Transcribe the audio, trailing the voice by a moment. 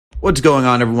What's going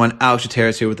on, everyone? Alex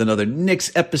Gutierrez here with another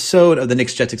Knicks episode of the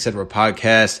Knicks, Jets, Etc.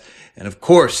 podcast. And of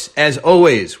course, as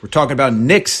always, we're talking about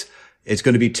Knicks. It's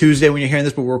going to be Tuesday when you're hearing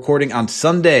this, but we're recording on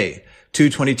Sunday,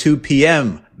 2:22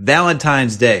 p.m.,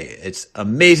 Valentine's Day. It's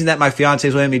amazing that my fiance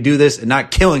is letting me do this and not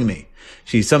killing me.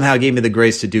 She somehow gave me the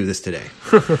grace to do this today.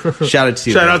 Shout out to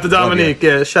you. Shout out to Dominique.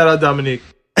 Yeah, shout out Dominique.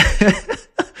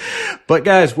 But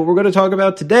guys, what we're going to talk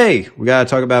about today, we got to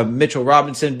talk about Mitchell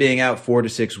Robinson being out 4 to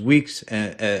 6 weeks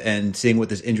and seeing what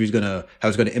this injury is how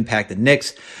it's going to impact the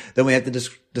Knicks. Then we have to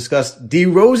discuss D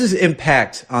Rose's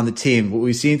impact on the team, what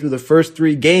we've seen through the first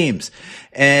 3 games.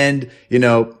 And,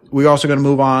 we're also going to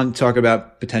move on, talk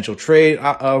about potential trade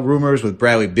rumors with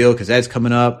Bradley Beal, because that's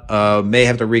coming up. May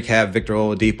have to recap Victor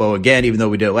Oladipo again, even though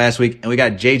we did it last week. And we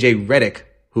got JJ Redick,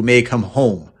 who may come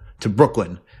home to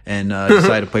Brooklyn and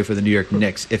decide to play for the New York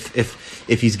Knicks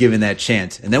if he's given that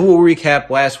chance. And then we'll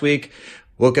recap last week,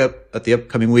 look up at the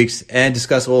upcoming weeks, and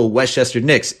discuss a little Westchester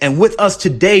Knicks. And with us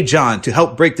today, John, to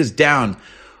help break this down,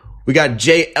 we got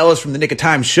Jay Ellis from the Knick of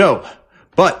Time show.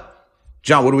 But,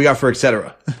 John, what do we got for et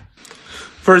cetera?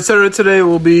 For et cetera today,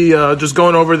 we'll be just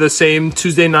going over the same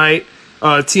Tuesday night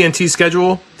TNT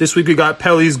schedule. This week we got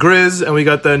Pelly's Grizz, and we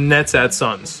got the Nets at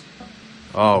Suns.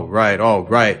 All right.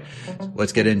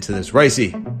 Let's get into this.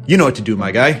 Ricey, you know what to do,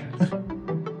 my guy.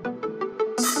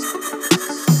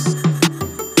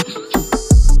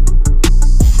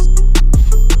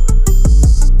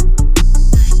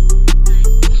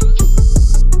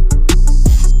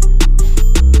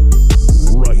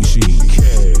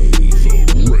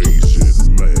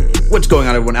 What's going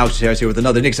on, everyone? Alex Harris here with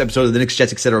another Knicks episode of the Knicks,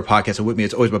 Jets, Etc. podcast. And with me,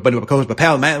 it's always my buddy, my co-host, my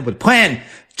pal, man with a plan,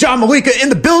 John Malika in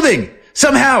the building.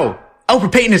 Somehow,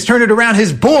 Elfrid Payton has turned it around.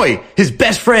 His boy, his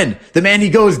best friend, the man he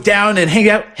goes down and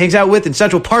hangs out with in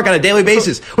Central Park on a daily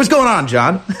basis. What's going on,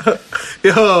 John?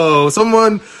 Yo,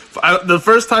 the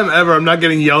first time ever, I'm not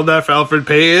getting yelled at for Elfrid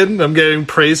Payton. I'm getting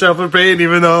praised for Elfrid Payton,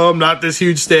 even though I'm not this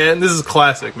huge stan. This is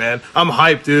classic, man. I'm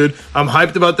hyped, dude. I'm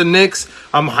hyped about the Knicks.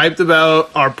 I'm hyped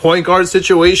about our point guard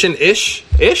situation, ish.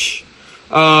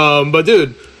 But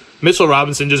dude, Mitchell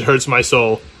Robinson just hurts my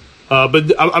soul.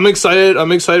 But I'm excited.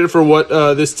 I'm excited for what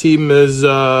this team has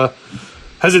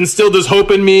instilled this hope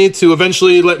in me to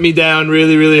eventually let me down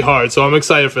really, really hard. So I'm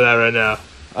excited for that right now.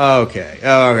 Okay.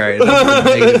 All right.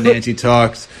 Negative Nancy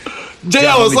talks. Jay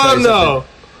Ellis, let him know.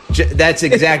 That's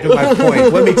exactly my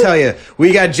point. Let me tell you,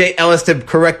 we got Jay Ellis to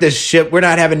correct this ship. We're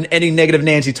not having any negative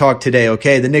Nancy talk today,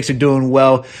 okay? The Knicks are doing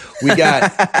well. We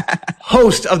got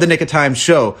host of the Knick of Time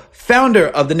show, founder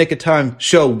of the Knick of Time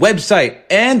show website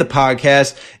and the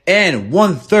podcast, and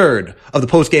 1/3 of the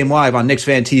postgame live on Knicks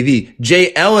Fan TV.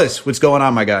 Jay Ellis, what's going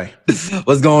on, my guy?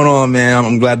 What's going on, man?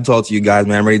 I'm glad to talk to you guys,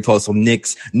 man. I'm ready to talk some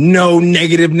Knicks. No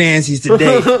negative Nancy's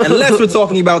today. Unless we're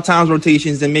talking about times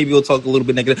rotations, then maybe we'll talk a little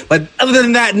bit negative. But other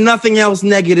than that, nothing else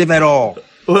negative at all.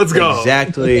 Let's go.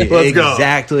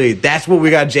 Exactly. That's what we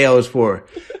got Jay Ellis for.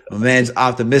 My man's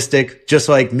optimistic, just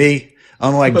like me.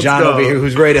 Unlike John over here,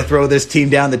 who's ready to throw this team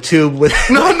down the tube with.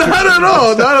 No, not at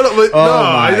all. But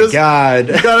my God.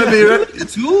 You gotta be ready.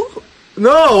 Two?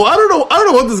 No, I don't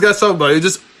know what this guy's talking about. It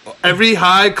just every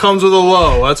high comes with a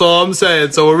low. That's all I'm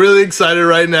saying. So we're really excited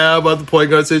right now about the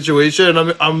point guard situation.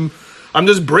 I'm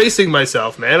just bracing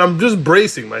myself, man. I'm just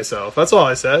bracing myself. That's all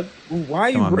I said. Why are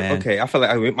you okay? I feel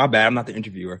like my bad. I'm not the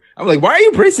interviewer. I'm like, why are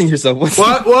you bracing yourself?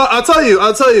 Well, I'll tell you.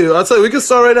 We can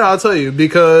start right now. I'll tell you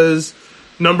because.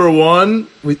 Number one,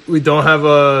 we don't have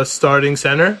a starting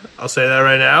center. I'll say that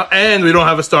right now. And we don't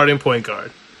have a starting point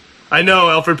guard. I know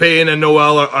Elfrid Payton and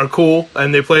Noel are cool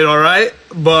and they played all right,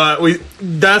 but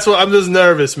that's what I'm just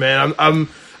nervous, man.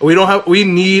 We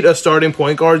need a starting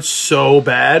point guard so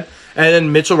bad. And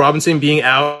then Mitchell Robinson being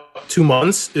out 2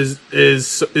 months is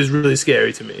really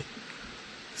scary to me.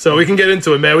 So we can get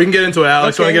into it, man. We can get into it,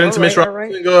 Alex. Okay, you want to get into Mitchell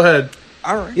Robinson? Right. Go ahead.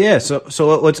 All right. Yeah, so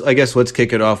let's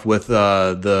kick it off with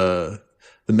the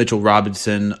Mitchell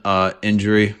Robinson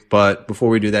injury. But before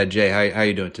we do that, Jay, how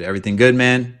you doing today? Everything good,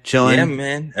 man? Chilling? Yeah,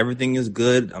 man. Everything is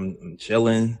good. I'm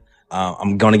chilling.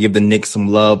 I'm gonna give the Knicks some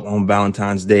love on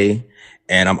Valentine's Day,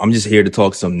 and I'm just here to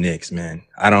talk some Knicks, man.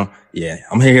 I'm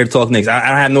here to talk Knicks. I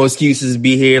have no excuses to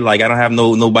be here. Like I don't have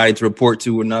nobody to report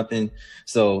to or nothing.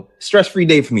 So stress-free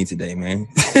day for me today, man.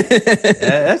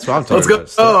 That's what I'm talking about.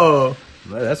 Let's go.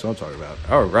 That's what I'm talking about.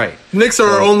 All right. Knicks are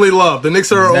our only love. The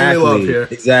Knicks are our only love here.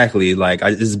 Exactly. Like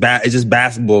it's just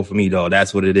basketball for me, though.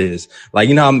 That's what it is. Like,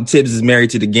 you know how Tibbs is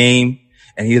married to the game,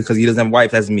 and because he doesn't have a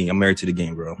wife, that's me. I'm married to the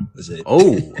game, bro. That's it.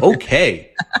 Oh,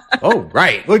 okay. All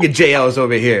right. Look at Jay Ellis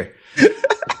over here.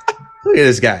 Look at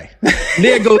this guy.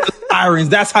 There goes the sirens.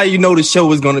 That's how you know the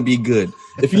show is going to be good.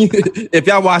 If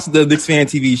y'all watch the Knicks Fan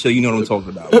TV show, you know what I'm talking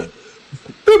about. Man.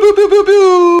 Boo, boo, boo, boo,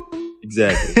 boo.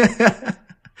 Exactly.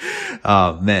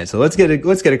 Oh man. So let's get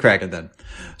it cracking then.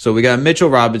 So we got Mitchell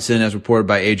Robinson, as reported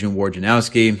by Adrian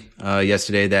Wojnarowski,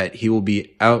 yesterday, that he will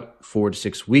be out 4 to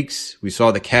 6 weeks. We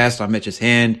saw the cast on Mitch's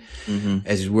hand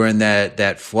as he's wearing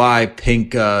that fly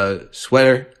pink,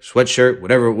 sweatshirt,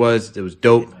 whatever it was. It was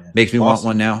dope. Makes me want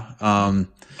one now.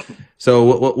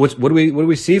 So what do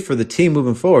we see for the team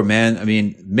moving forward, man? I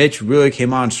mean, Mitch really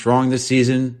came on strong this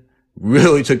season.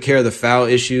 Really took care of the foul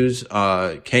issues.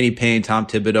 Kenny Payne, Tom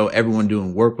Thibodeau, everyone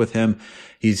doing work with him.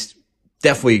 He's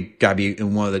definitely got to be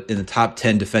in the top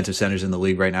 10 defensive centers in the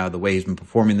league right now, the way he's been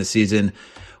performing this season.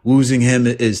 Losing him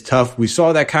is tough. We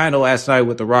saw that kind of last night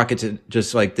with the Rockets.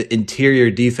 Just like the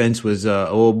interior defense was a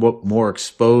little bit more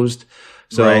exposed.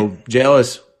 So, right.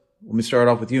 JLS, let me start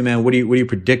off with you, man. What do you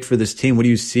predict for this team? What do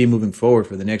you see moving forward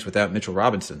for the Knicks without Mitchell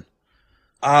Robinson?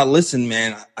 Listen,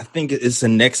 man, I think it's a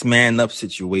next man up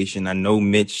situation. I know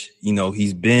Mitch,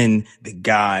 he's been the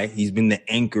guy. He's been the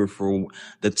anchor for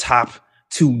the top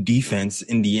 2 defense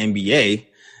in the NBA.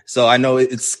 So I know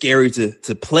it's scary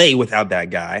to play without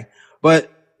that guy,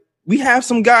 but we have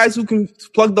some guys who can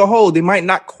plug the hole. They might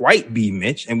not quite be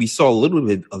Mitch, and we saw a little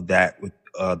bit of that with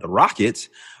the Rockets.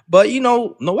 But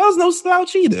Noel's no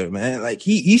slouch either, man. Like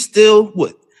he's still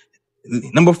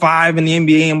number 5 in the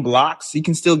NBA in blocks. He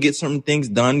can still get certain things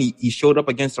done. He showed up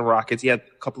against the Rockets. He had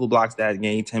a couple of blocks that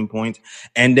game, 10 points.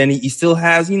 And then he still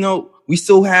has, we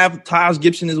still have Taj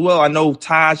Gibson as well. I know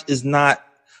Taj is not,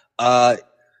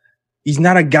 he's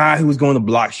not a guy who's going to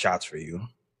block shots for you.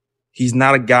 He's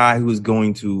not a guy who's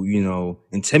going to,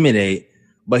 intimidate,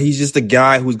 but he's just a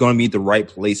guy who's going to be at the right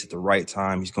place at the right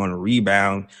time. He's going to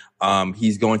rebound.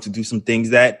 He's going to do some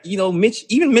things that, Mitch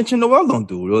and Noel don't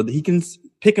do. He can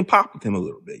pick and pop with him a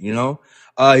little bit,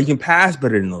 he can pass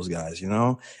better than those guys,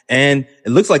 and it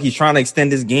looks like he's trying to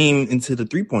extend his game into the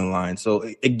 3-point line. So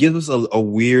it gives us a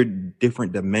weird,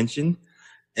 different dimension.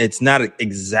 It's not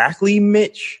exactly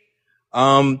Mitch,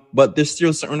 but there's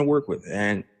still something to work with.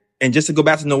 And just to go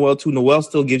back to Noel too, Noel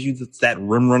still gives you that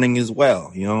rim running as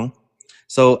well,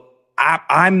 So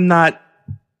I'm not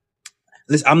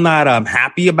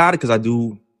happy about it because I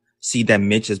do see that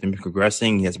Mitch has been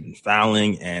progressing. He has been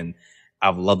fouling, and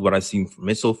I've loved what I've seen from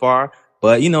Mitch so far.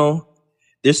 But,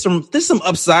 there's some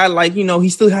upside. Like, he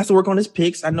still has to work on his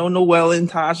picks. I know Noel and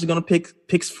Taj are going to pick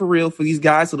picks for real for these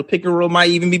guys. So the pick and roll might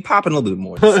even be popping a little bit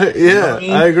more. Yeah,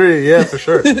 I agree. Yeah, for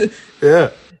sure. Yeah.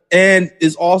 And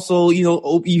is also,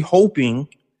 Obi hoping.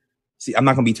 See, I'm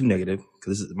not going to be too negative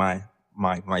because this is my.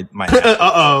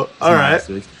 Uh-oh. All right.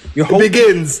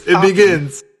 It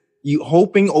begins. You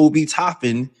hoping Obi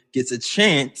Toppin gets a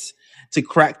chance to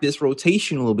crack this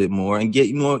rotation a little bit more and get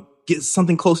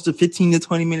something close to 15 to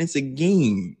 20 minutes a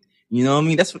game. You know what I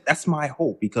mean? That's my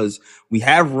hope, because we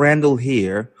have Randall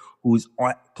here who's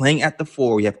playing at the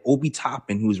 4. We have Obi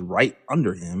Toppin who's right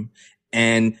under him,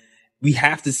 and we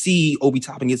have to see Obi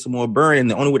Toppin get some more burn.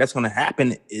 And the only way that's going to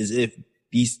happen is if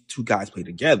these 2 guys play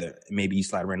together. Maybe you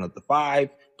slide Randall at the 5,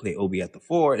 play Obi at the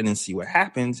 4, and then see what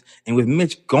happens. And with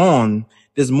Mitch gone,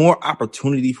 there's more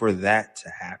opportunity for that to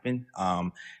happen.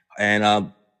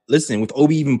 Listen, with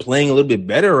Obi even playing a little bit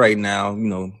better right now,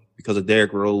 because of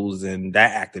Derrick Rose and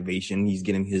that activation, he's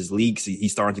getting his leaks.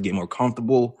 He's starting to get more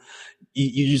comfortable.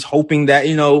 You're just hoping that,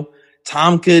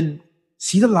 Tom could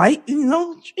see the light,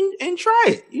 and try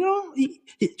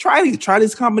it. Try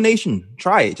this combination.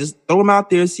 Try it. Just throw him out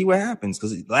there and see what happens.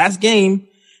 Because last game,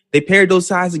 they paired those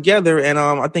sides together, and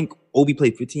I think Obi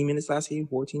played 15 minutes last game,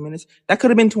 14 minutes. That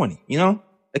could have been 20,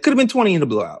 It could have been 20 in the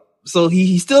blowout. So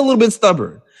he's still a little bit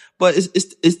stubborn. But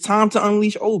it's time to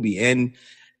unleash Obi. And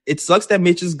it sucks that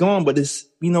Mitch is gone, but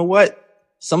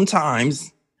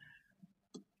sometimes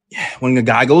when a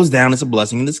guy goes down, it's a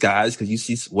blessing in disguise because you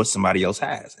see what somebody else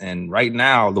has. And right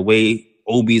now, the way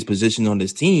Obi is positioned on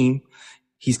this team,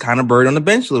 he's kind of buried on the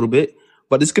bench a little bit,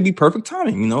 but this could be perfect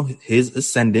timing. His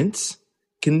ascendance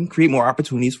can create more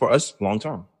opportunities for us long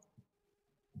term.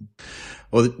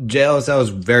 Well, JLS, that was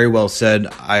very well said.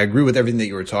 I agree with everything that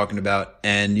you were talking about.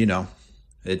 And,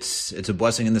 it's a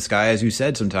blessing in the sky, as you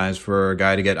said, sometimes for a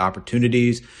guy to get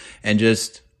opportunities and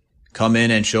just come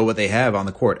in and show what they have on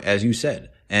the court, as you said.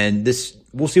 And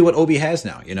we'll see what Obi has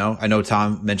now. I know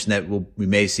Tom mentioned that we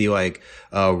may see like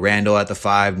Randall at the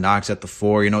 5, Knox at the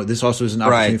 4. This also is an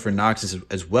opportunity for Knox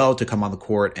as well to come on the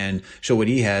court and show what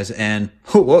he has. And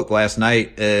look, last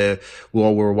night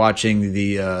while we were watching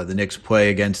the Knicks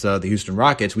play against the Houston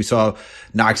Rockets, we saw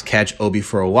Knox catch Obi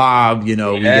for a lob. We get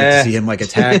to see him like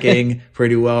attacking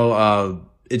pretty well.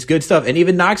 It's good stuff. And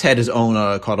even Knox had his own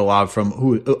caught a lob from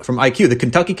IQ, the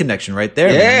Kentucky connection right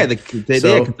there. Yeah, the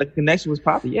Kentucky connection was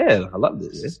popping. Yeah, I love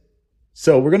this.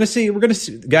 So we're gonna see.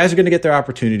 Guys are gonna get their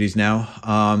opportunities now.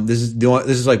 This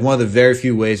is like one of the very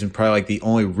few ways, and probably like the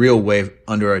only real way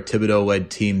under our Thibodeau-led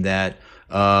team that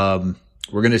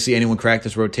we're gonna see anyone crack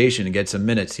this rotation and get some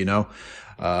minutes. You know,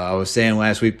 I was saying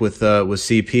last week with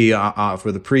CP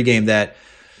for the pregame that,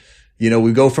 you know,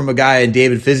 we go from a guy in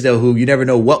David Fizdale who you never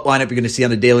know what lineup you're going to see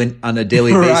on a daily basis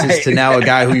Right. to now a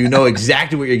guy who you know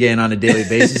exactly what you're getting on a daily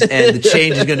basis, and the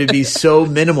change is going to be so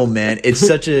minimal, man. It's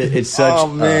such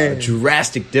a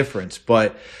drastic difference.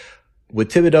 But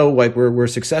with Thibodeau, like we're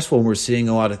successful and we're seeing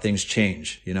a lot of things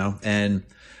change, you know. And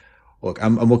look,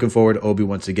 I'm looking forward to Obi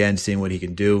once again, seeing what he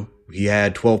can do. He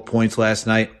had 12 points last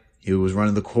night. He was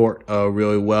running the court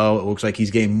really well. It looks like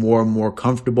he's getting more and more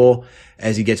comfortable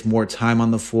as he gets more time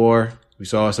on the floor. We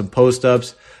saw some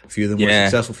post-ups. A few of them were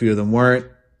successful, a few of them weren't.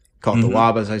 Caught the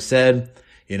lob, as I said.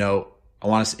 You know, I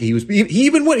want to. He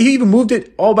even moved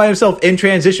it all by himself in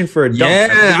transition for a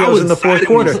dunk. Yeah, I was in the fourth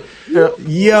quarter.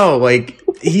 Yo, like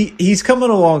he's coming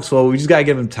along slow. We just gotta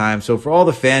give him time. So for all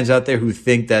the fans out there who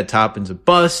think that Toppin's a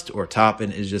bust or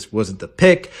Toppin wasn't the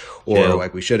pick, or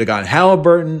like we should have gotten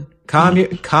Halliburton,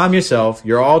 calm yourself.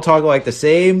 You're all talking like the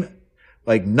same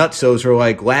like nutsos who are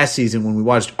like last season when we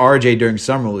watched RJ during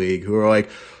summer league, who are like,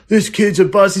 this kid's a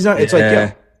bust. He's not. It's like,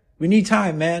 yeah, we need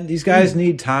time, man. These guys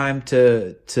need time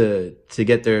to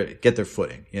get their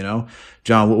footing. You know,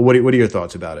 John, what are your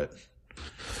thoughts about it?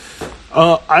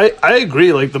 I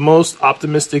agree. Like the most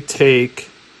optimistic take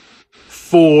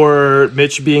for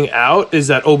Mitch being out is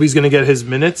that Obi's going to get his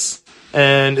minutes.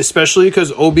 And especially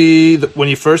because Obi, when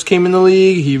he first came in the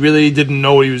league, he really didn't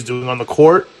know what he was doing on the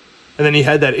court. And then he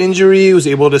had that injury. He was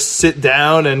able to sit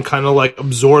down and kind of like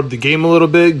absorb the game a little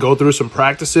bit, go through some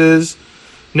practices.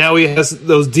 Now he has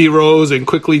those D-Rose and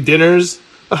quickly dinners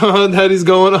that he's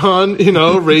going on, you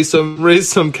know, raise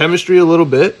some chemistry a little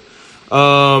bit.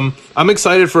 I'm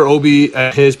excited for Obi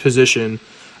at his position.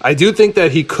 I do think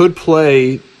that he could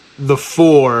play the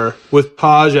 4 with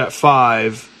Taj at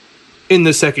 5 in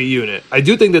the second unit. I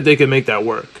do think that they can make that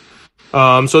work.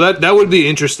 So that would be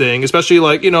interesting, especially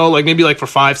like, you know, like maybe like for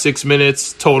 5-6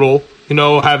 minutes total, you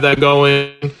know, have that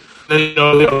going. And, you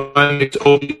know,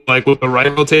 like with the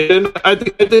right rotation, I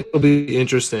think it'll be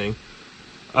interesting.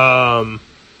 But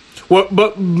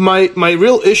my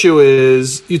real issue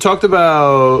is you talked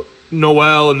about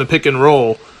Noel and the pick and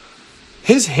roll.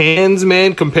 His hands,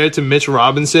 man, compared to Mitch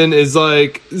Robinson is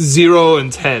like 0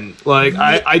 and 10. Like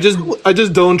I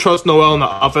just don't trust Noel in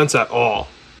the offense at all.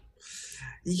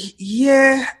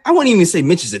 Yeah, I wouldn't even say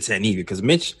Mitch is a 10 either, because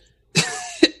Mitch,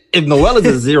 if Noel is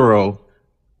a 0,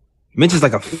 Mitch is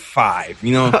like a 5,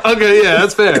 you know? Okay, yeah,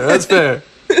 that's fair. That's fair.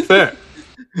 Fair.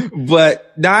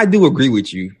 But no, I do agree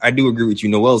with you.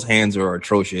 Noel's hands are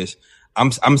atrocious.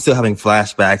 I'm still having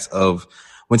flashbacks of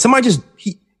when somebody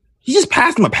he just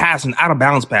passed him a pass, an out of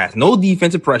bounds pass, no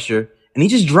defensive pressure, and he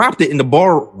just dropped it and the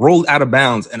ball rolled out of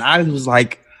bounds. And I was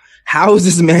like, how is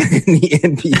this man in the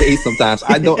NBA sometimes?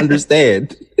 I don't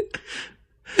understand.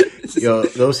 Yo,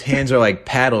 those hands are like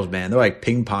paddles, man. They're like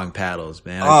ping pong paddles,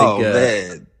 man. I think,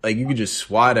 man. Like you could just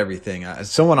swat everything.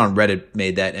 Someone on Reddit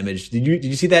made that image. Did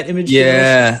you see that image?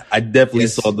 Yeah, I definitely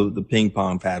saw the ping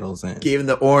pong paddles. And gave him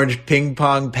the orange ping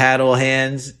pong paddle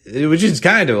hands, which is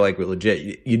kind of like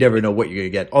legit. You never know what you're gonna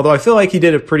get. Although I feel like he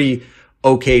did a pretty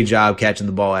okay job catching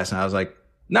the ball last night. I was like,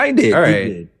 no, he did. All right.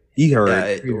 He did. He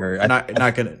heard. He heard.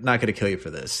 Not gonna kill you for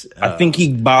this. I think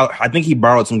he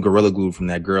borrowed some Gorilla Glue from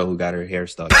that girl who got her hair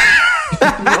stuck.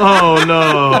 Oh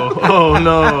no! Oh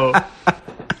no!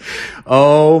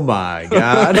 Oh my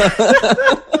God!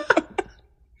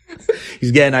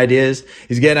 He's getting ideas.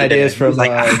 He's getting ideas from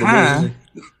like,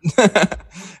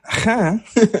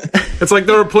 It's like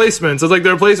the replacements.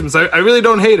 I really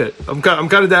don't hate it. I'm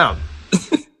kind of down.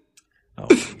 Oh,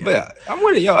 but yeah, I'm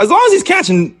with it, yo. As long as he's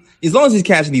catching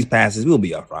these passes, we'll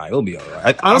be all right. We'll be all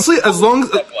right. Honestly, as long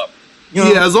as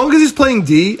he's playing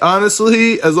D,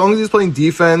 honestly, as long as he's playing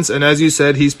defense, and as you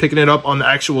said, he's picking it up on the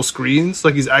actual screens,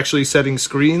 like he's actually setting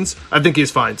screens, I think he's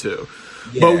fine too.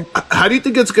 Yeah. But how do you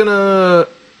think it's gonna,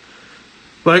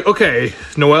 like, okay,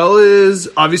 Noel is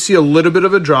obviously a little bit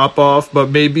of a drop off, but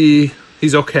maybe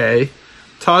he's okay.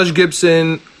 Taj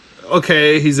Gibson,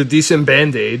 okay, he's a decent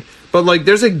Band-Aid, but like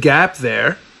there's a gap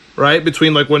there, right?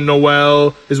 Between like when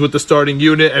Noel is with the starting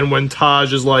unit and when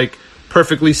Taj is like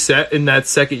perfectly set in that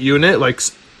second unit, like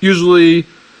usually,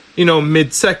 you know,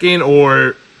 mid-second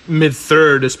or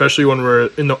mid-third, especially when we're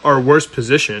in our worst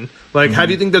position. Like, how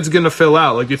do you think that's going to fill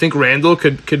out? Like, do you think Randall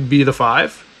could be the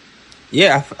 5?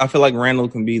 Yeah, I feel like Randall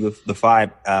can be the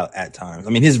 5 at times. I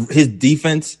mean, his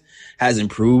defense has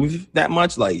improved that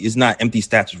much. Like, it's not empty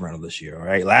stats with Randall this year, all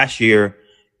right? Last year,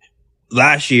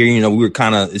 last year, we were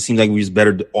it seems like we were just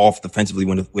better off defensively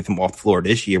with him off the floor.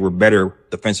 This year, we're better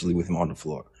defensively with him on the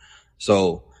floor.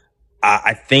 So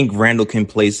I think Randall can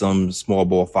play some small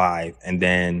ball 5. And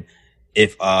then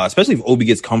especially if Obi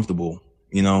gets comfortable,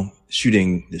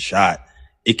 shooting the shot,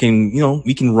 it can,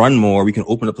 we can run more. We can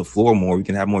open up the floor more. We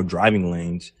can have more driving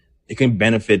lanes. It can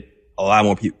benefit a lot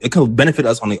more people. It can benefit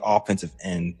us on the offensive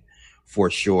end for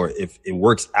sure if it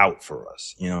works out for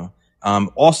us,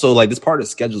 Also, like, this part of the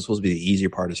schedule is supposed to be the easier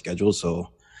part of the schedule. So,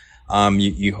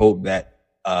 you hope that,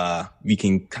 we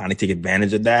can kind of take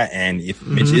advantage of that. And if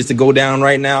Mitch is to go down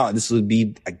right now, this would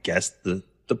be, I guess, the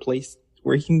place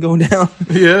where he can go down.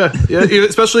 Yeah.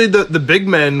 Especially the big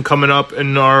men coming up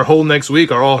in our whole next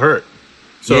week are all hurt.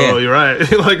 So You're right.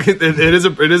 Like it is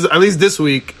at least this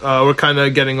week, we're kind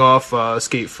of getting off,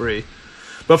 skate free.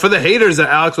 But for the haters that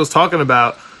Alex was talking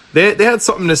about, they had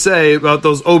something to say about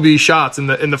those OB shots in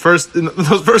those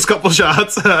first couple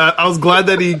shots. I was glad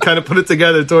that he kind of put it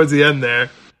together towards the end there.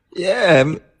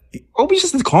 Yeah,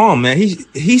 Obi's just calm, man.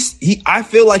 I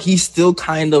feel like he's still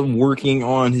kind of working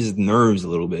on his nerves a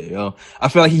little bit. I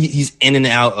feel like he's in and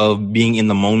out of being in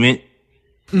the moment.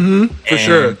 For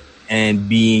sure. And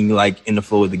being like in the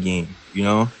flow of the game,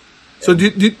 So do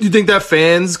you think that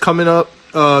fans coming up,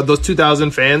 those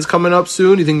 2,000 fans coming up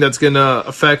soon, you think that's gonna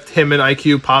affect him and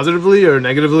IQ positively or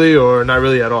negatively, or not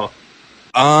really at all?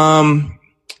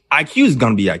 IQ is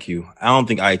gonna be IQ. I don't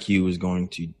think it's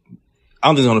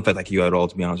gonna affect IQ at all,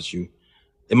 to be honest with you.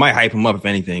 It might hype him up, if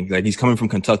anything. Like, he's coming from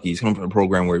Kentucky. He's coming from a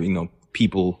program where,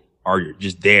 people are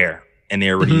just there and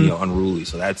they're already, unruly.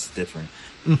 So that's different.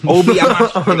 Obi, I'm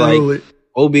not sure, like,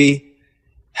 Obi's,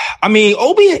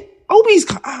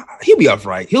 he'll be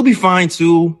upright. He'll be fine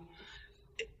too.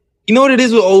 You know what it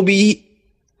is with Obi?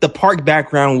 The park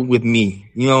background with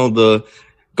me, the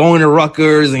going to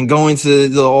Rutgers and going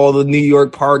to all the New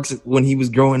York parks when he was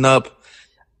growing up.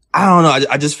 I don't know.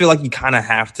 I just feel like you kind of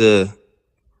have to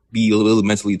be a little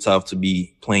mentally tough to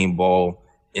be playing ball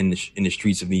in the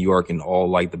streets of New York and all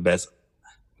like the best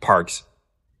parks.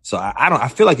 So I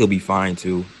feel like he'll be fine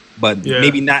too, but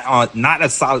maybe not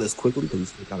as solid as quickly because he's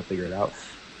still trying to figure it out.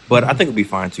 But I think it'll be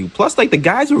fine too. Plus, like, the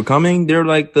guys who are coming, they're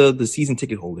like the season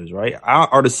ticket holders, right?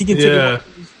 Are the season ticket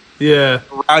holders? Yeah.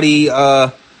 Rowdy,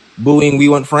 booing We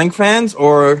Want Frank fans,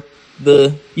 or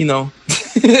the,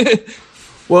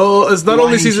 Well, it's not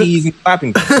only season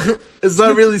clapping. It's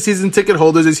not really season ticket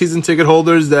holders. It's season ticket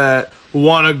holders that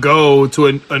want to go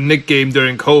to a Knicks game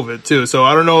during COVID too. So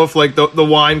I don't know if like the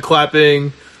wine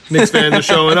clapping Knicks fans are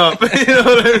showing up. You know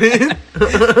what I mean?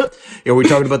 Yeah, we're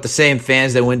talking about the same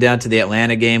fans that went down to the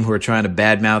Atlanta game who are trying to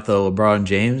badmouth LeBron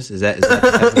James. Is that the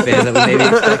type of fans that we may be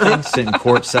expecting? Sitting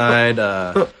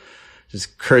courtside,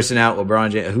 just cursing out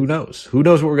LeBron James. Who knows? Who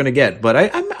knows what we're gonna get? But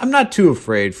I'm not too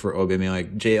afraid for Obi. I mean,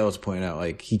 like JL's pointing out,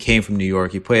 like, he came from New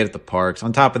York. He played at the Parks.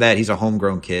 On top of that, he's a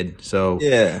homegrown kid. So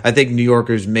yeah, I think New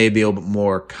Yorkers may be a little bit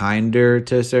more kinder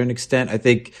to a certain extent. I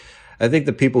think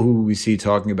the people who we see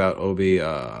talking about Obi,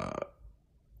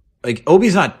 like,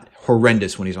 Obi's not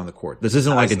horrendous when he's on the court. This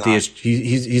isn't like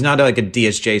he's not like a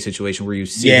DSJ situation where you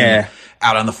see him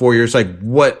out on the floor. You're just like,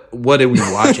 what are we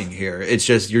watching here? It's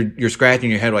just you're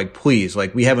scratching your head like, please,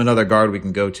 like, we have another guard we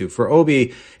can go to. For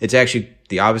Obi, it's actually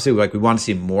the opposite. Like, we want to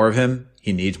see more of him.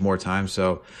 He needs more time.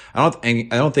 So I don't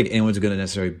think anyone's going to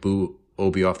necessarily boo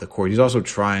Obi off the court. He's also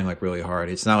trying like really hard.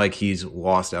 It's not like he's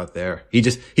lost out there. He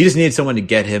just needs someone to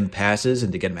get him passes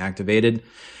and to get him activated.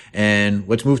 And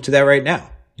let's move to that right now.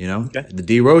 The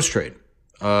D Rose trade.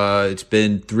 It's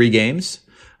been 3 games.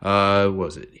 What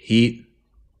was it? Heat.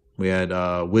 We had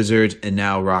Wizards and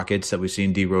now Rockets that we've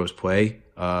seen D Rose play.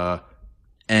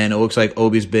 And it looks like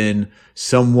Obi's been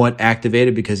somewhat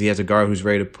activated because he has a guard who's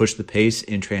ready to push the pace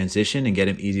in transition and get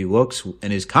him easy looks,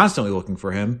 and is constantly looking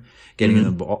for him, getting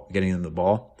him the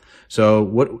ball.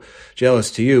 So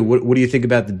jealous to you, what do you think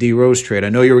about the D Rose trade? I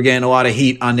know you were getting a lot of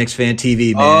heat on Knicks Fan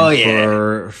TV, man. Oh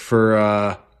yeah.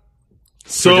 For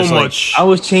so much. I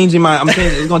was going to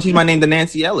change my name to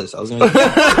Nancy Ellis. I was going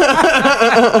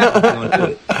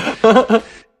to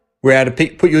we had to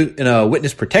put you in a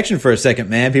witness protection for a second,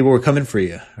 man. People were coming for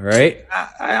you. All right.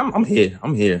 I'm here.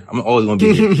 I'm always going to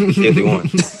be here if they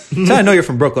want. So I know you're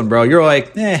from Brooklyn, bro. You're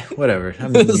like, whatever.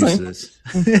 I'm used to this.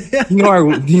 Do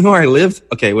you know where I lived?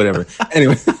 Okay, whatever.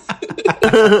 Anyway.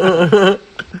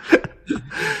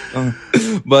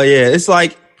 But yeah, it's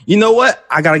like, you know what?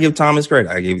 I gotta give Thomas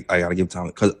credit. I gotta give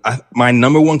Thomas, because my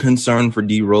number one concern for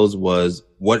D Rose was,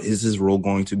 what is his role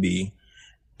going to be,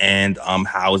 and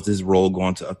how is this role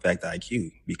going to affect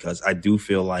IQ? Because I do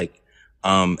feel like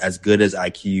as good as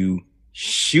IQ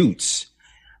shoots,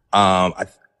 I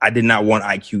did not want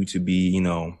IQ to be,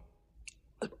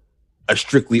 a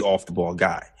strictly off the ball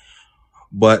guy.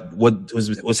 But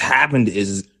what's happened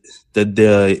is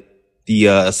the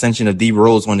ascension of D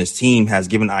Rose on his team has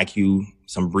given IQ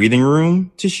some breathing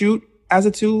room to shoot as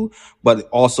a 2, but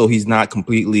also he's not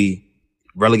completely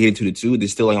relegated to the 2. They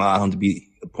still allow him to be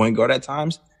a point guard at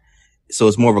times. So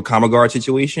it's more of a combo guard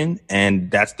situation, and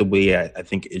that's the way I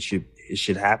think it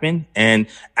should happen. And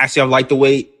actually, I like the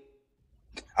way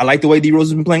D Rose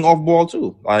has been playing off ball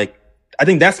too. Like, I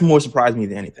think that's more surprised me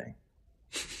than anything.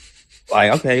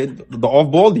 Like, okay, the off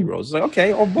ball D Rose. It's like,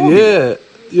 okay, off ball. Yeah,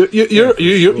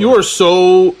 you're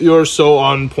so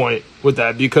on point with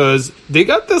that, because they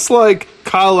got this like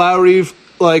Kyle Lowry,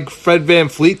 like Fred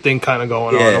VanVleet thing kind of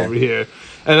going on over here,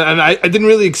 and I didn't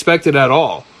really expect it at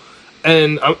all.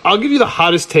 And I'll give you the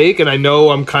hottest take, and I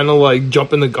know I'm kind of like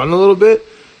jumping the gun a little bit.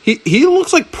 He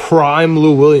looks like prime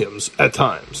Lou Williams at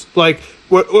times. Like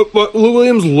what Lou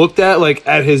Williams looked at like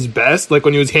at his best, like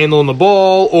when he was handling the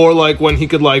ball, or like when he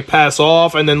could like pass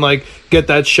off and then like get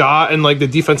that shot, and like the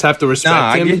defense have to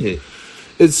respect him. I get it.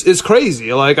 It's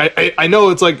crazy. Like I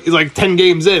know it's like 10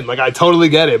 games in. Like I totally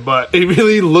get it, but it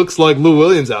really looks like Lou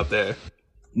Williams out there.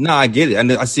 No, I get it.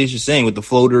 I see what you're saying with the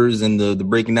floaters and the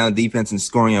breaking down defense and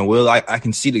scoring at will. I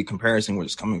can see the comparison where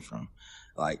it's coming from.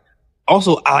 Like,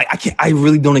 also, I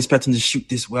really don't expect him to shoot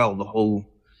this well the whole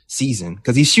season,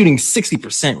 because he's shooting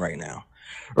 60% right now,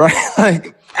 right?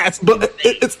 Like, but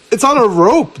it's on a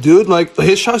rope, dude. Like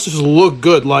his shots just look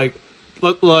good. Like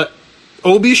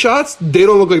OB shots, they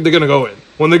don't look like they're gonna go in.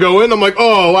 When they go in, I'm like,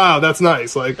 oh wow, that's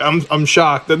nice. Like I'm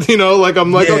shocked that, you know, like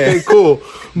I'm like, okay, cool.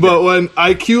 But when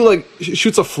IQ like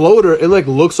shoots a floater, it like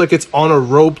looks like it's on a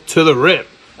rope to the rim.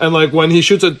 And like when he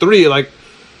shoots a 3, like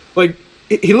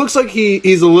he looks like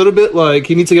he's a little bit like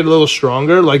he needs to get a little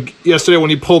stronger. Like yesterday when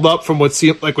he pulled up from what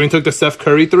seemed like when he took the Steph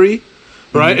Curry 3,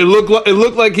 right? Mm-hmm. It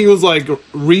looked like he was like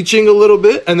reaching a little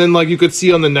bit, and then like you could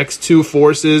see on the next 2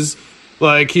 forces,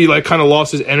 like he like kind of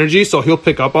lost his energy. So he'll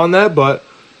pick up on that, but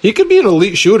he could be an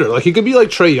elite shooter. Like he could be like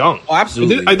Trae Young. Oh,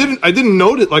 absolutely. I didn't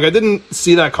notice. Like I didn't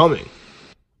see that coming.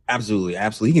 Absolutely.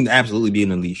 He can absolutely be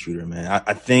an elite shooter, man.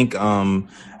 I think. And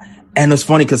it's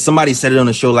funny because somebody said it on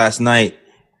the show last night,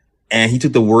 and he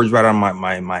took the words right out of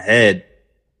my head.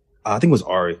 I think it was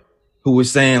Ari, who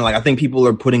was saying like I think people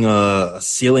are putting a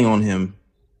ceiling on him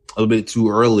a little bit too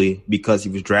early because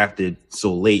he was drafted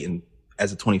so late and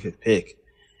as a 25th pick.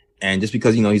 And just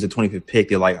because, you know, he's a 25th pick,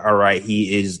 they're like, all right,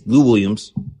 he is Lou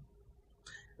Williams.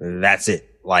 That's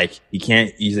it. Like,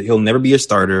 he'll never be a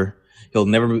starter. He'll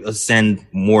never ascend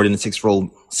more than a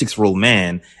six-year-old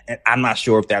man. And I'm not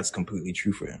sure if that's completely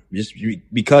true for him. Just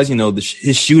because, you know,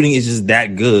 his shooting is just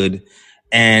that good.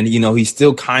 And, you know, he's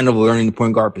still kind of learning the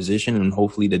point guard position. And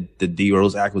hopefully the D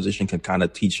Rose acquisition can kind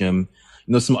of teach him,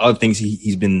 you know, some other things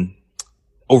he's been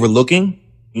overlooking,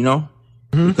 you know?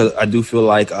 Because I do feel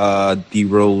like D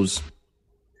Rose,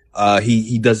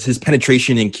 he does his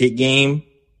penetration and kick game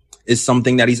is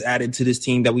something that he's added to this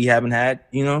team that we haven't had,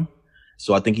 you know.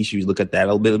 So I think he should look at that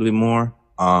a little bit more.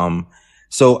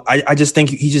 So I just think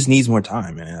he just needs more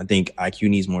time, man. I think IQ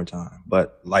needs more time.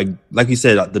 But like you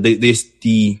said,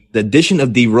 the addition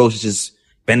of D Rose just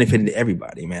benefited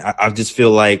everybody, man. I just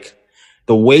feel like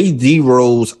the way D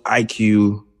Rose,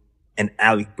 IQ, and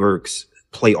Alec Burks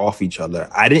play off each other,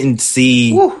 I didn't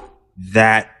see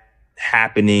that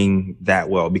happening that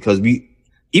well, because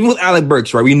even with Alec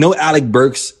Burks, right? We know Alec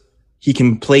Burks, he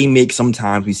can play make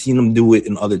sometimes. We've seen him do it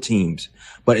in other teams,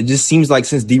 but it just seems like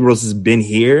since D Rose has been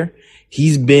here,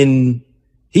 he's been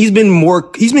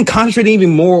concentrating even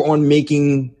more on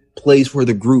making plays for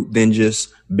the group than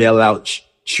just bail out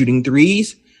shooting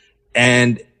threes.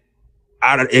 And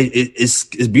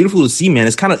it's beautiful to see, man.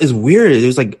 It's weird. It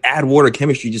was like add water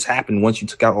chemistry just happened once you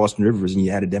took out Austin Rivers and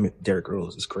you added Derrick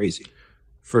Rose. It's crazy.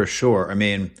 For sure. I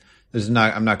mean,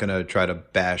 I'm not going to try to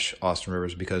bash Austin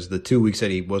Rivers, because the 2 weeks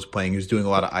that he was playing, he was doing a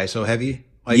lot of ISO heavy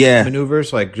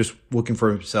maneuvers, like just looking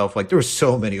for himself. Like there were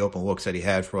so many open looks that he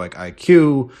had for like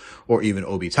IQ or even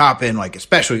Obi Toppin, like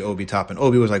especially Obi Toppin.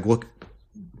 Obi was like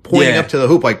pointing up to the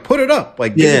hoop, like put it up,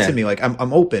 like give it to me, like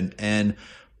I'm open. And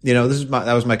you know,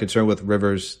 that was my concern with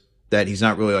Rivers, that he's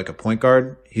not really like a point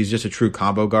guard. He's just a true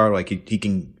combo guard. Like he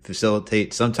can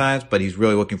facilitate sometimes, but he's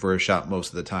really looking for a shot most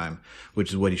of the time, which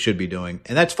is what he should be doing.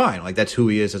 And that's fine. Like that's who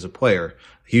he is as a player.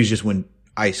 He was just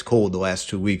ice cold the last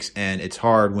 2 weeks. And it's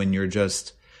hard when you're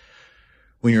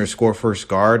a score first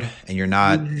guard and you're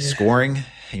not scoring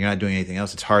and you're not doing anything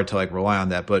else. It's hard to like rely on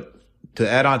that. But to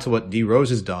add on to what D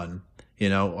Rose has done, you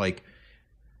know, like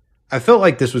I felt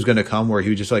like this was going to come where he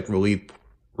would just like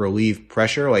relieve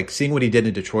pressure, like seeing what he did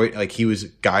in Detroit. Like he was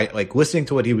listening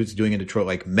to what he was doing in Detroit,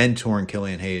 like mentoring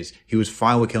Killian Hayes. He was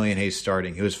fine with Killian Hayes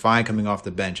starting. He was fine coming off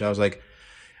the bench. I was like,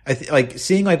 like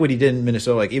seeing like what he did in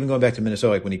Minnesota, like even going back to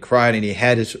Minnesota, like when he cried and he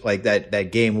had his like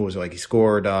that game, what was it, like he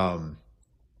scored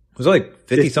was it like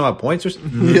 50 some odd points or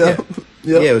something? Yeah.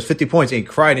 Yeah, it was 50 points, and he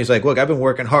cried and he's like, look, I've been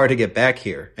working hard to get back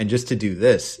here and just to do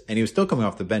this. And he was still coming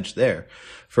off the bench there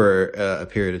for a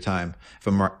period of time. He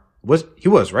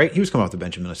was right? He was coming off the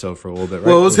bench in Minnesota for a little bit, right?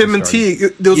 Well, it was him and Teague.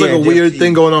 There was like a weird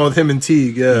thing going on with him and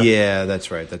Teague. Yeah,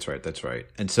 that's right.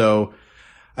 And so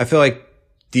I feel like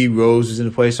D Rose is in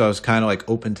the place, so I was kind of like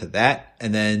open to that.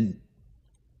 And then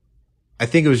I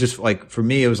think it was just like, for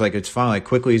me, it was like, it's fine. Like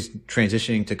quickly he's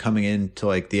transitioning to coming into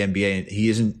like the NBA, and he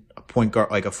isn't a point guard,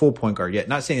 like a full point guard yet.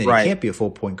 Not saying that he can't be a full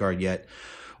point guard yet,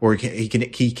 or he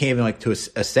can't even like to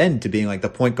ascend to being like the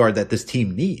point guard that this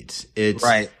team needs.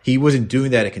 He wasn't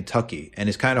doing that at Kentucky, and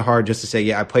it's kind of hard just to say,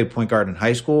 yeah, I played point guard in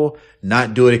high school,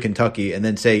 not do it at Kentucky, and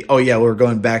then say, oh yeah, we're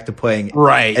going back to playing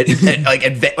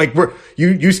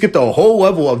you skipped a whole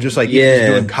level of just like just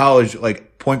doing college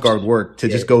like point guard work to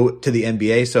just go to the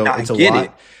NBA. So it's a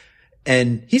lot.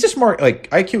 And he's a smart, like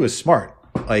IQ is smart.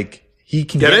 Like he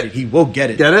can get it. He will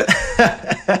get it. Get it?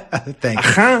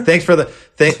 Thanks. Thanks for the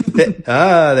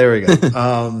there we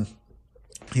go.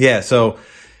 Yeah. So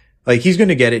like he's going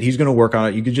to get it. He's going to work on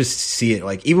it. You could just see it.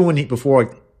 Like even before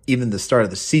like, even the start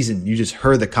of the season, you just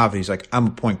heard the confidence. He's like, I'm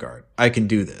a point guard. I can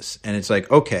do this. And it's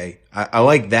like, okay, I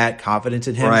like that confidence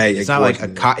in him. Right. It's not like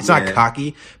it's not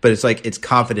cocky, but it's like, it's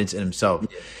confidence in himself.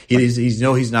 Yeah.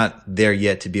 He's not there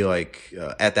yet to be like,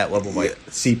 at that level, like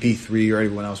CP3 or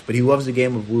anyone else, but he loves the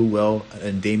game of Lou Will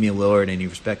and Damian Lillard, and you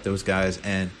respect those guys.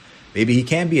 And maybe he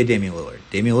can be a Damian Lillard.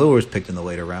 Damian Lillard was picked in the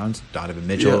later rounds. Donovan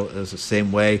Mitchell is the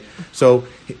same way. So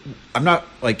I'm not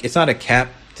like, it's not a cap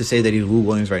to say that he's Lou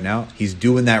Williams right now. He's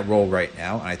doing that role right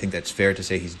now, and I think that's fair to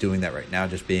say he's doing that right now,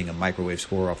 just being a microwave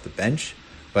scorer off the bench.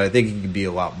 But I think he can be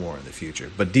a lot more in the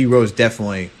future. But D Rose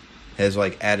definitely has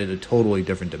like added a totally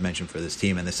different dimension for this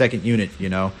team. And the second unit,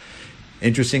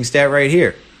 interesting stat right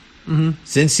here. Mm-hmm.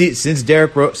 Since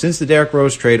the Derrick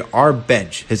Rose trade, our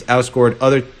bench has outscored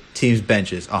other teams'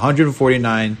 benches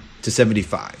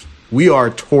 149-75. We are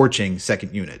torching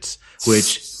second units,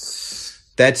 which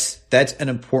that's an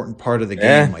important part of the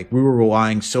game. Like we were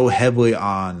relying so heavily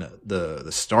on the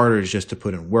starters just to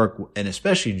put in work, and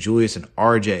especially Julius and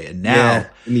RJ. And now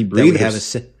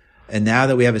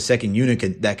that we have a second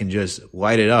unit that can just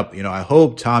light it up, I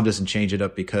hope Tom doesn't change it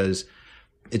up, because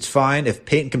it's fine if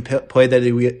Peyton can play that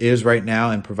he is right now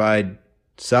and provide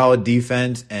solid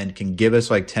defense and can give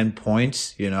us like 10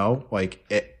 points,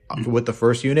 with the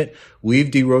first unit.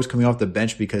 Leave D Rose coming off the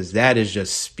bench, because that is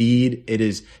just speed. It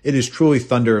is truly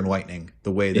thunder and lightning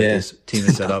the way that this team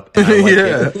is set up. And I like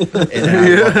it.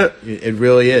 And it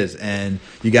really is. And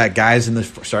you got guys in the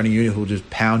starting unit who will just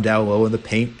pound down low in the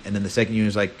paint, and then the second unit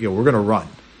is like, we're going to run.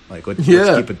 Like let's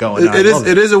keep it going. It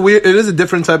is a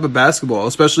different type of basketball,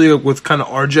 especially with kind of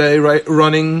RJ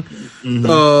running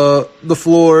the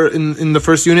floor in the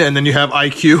first unit, and then you have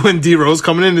IQ and D Rose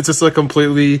coming in. It's just a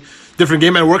completely different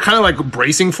game, and we're kind of like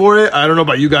bracing for it. I don't know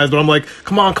about you guys, but I'm like,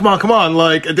 come on,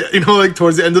 like like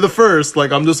towards the end of the first,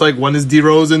 like I'm just like, when is D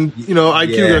Rose and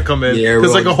IQ gonna come in?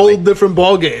 It's like a whole different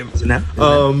ball game.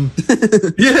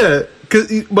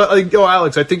 But like,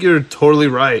 Alex, I think you're totally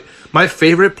right. My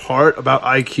favorite part about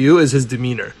IQ is his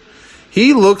demeanor.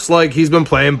 He looks like he's been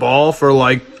playing ball for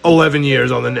like 11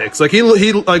 years on the Knicks. Like he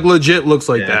like legit looks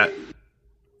like that.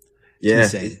 Yeah.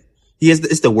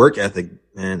 It's the work ethic,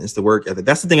 man. It's the work ethic.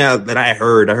 That's the thing that I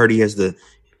heard. I heard he has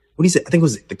what he said, I think it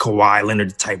was the Kawhi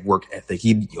Leonard type work ethic.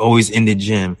 He always in the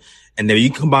gym. And then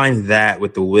you combine that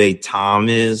with the way Tom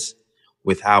is,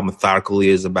 with how methodical he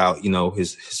is about,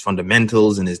 his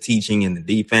fundamentals and his teaching and the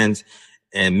defense,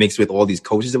 and mixed with all these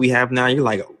coaches that we have now, you're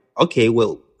like, okay,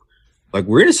 well, like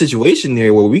we're in a situation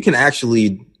there where we can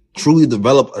actually truly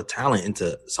develop a talent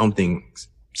into something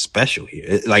special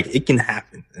here. Like it can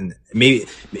happen. And maybe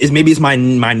it's my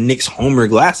Knicks homer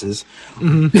glasses.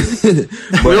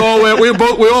 Mm-hmm. we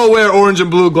all wear orange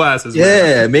and blue glasses.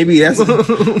 Yeah, man. Maybe that's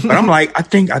but I'm like, I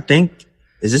think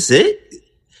is this it?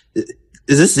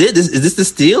 Is this it? Is this the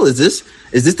steal? Is this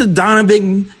the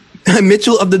Donovan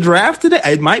Mitchell of the draft today?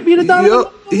 It might be the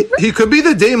Donovan. He could be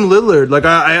the Dame Lillard. Like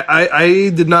I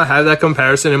did not have that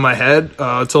comparison in my head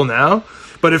till now.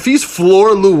 But if he's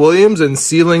floor Lou Williams and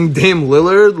ceiling Dame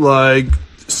Lillard, like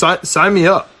sign me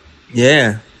up.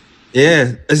 Yeah,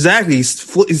 exactly.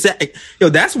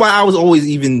 That's why I was always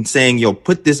even saying,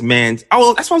 put this man. That's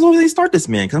why I was always saying start this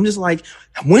man, because I'm just like,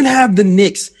 when have the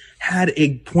Knicks had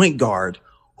a point guard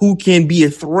who can be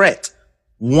a threat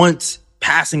once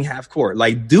passing half court?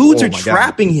 Like dudes are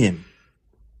trapping him.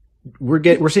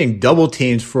 we're seeing double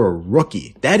teams for a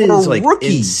rookie. That is like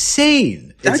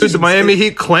insane. The Miami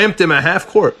Heat clamped him at half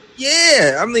court.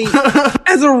 Yeah, I mean,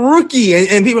 as a rookie,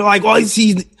 and people are like, "Well,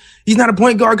 he's not a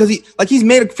point guard because he's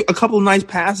made a couple of nice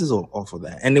passes off of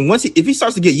that." And then if he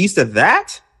starts to get used to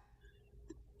that,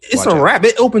 it's a wrap.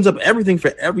 It opens up everything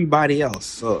for everybody else.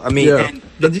 So I mean,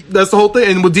 that's the whole thing.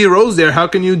 And with D Rose there, how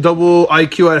can you double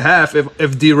IQ at half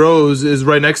if D Rose is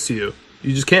right next to you?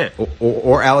 You just can't.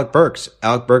 Or Alec Burks.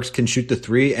 Alec Burks can shoot the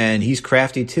three, and he's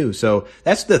crafty too. So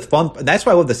that's the fun. That's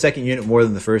why I love the second unit more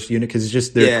than the first unit, because it's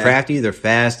just they're crafty, they're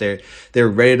fast, they're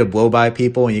ready to blow by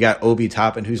people. And you got Obi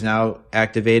Toppin, who's now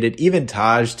activated. Even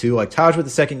Taj too. Like Taj with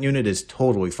the second unit is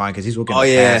totally fine because he's looking to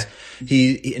pass.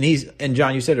 And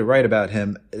John, you said it right about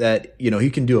him that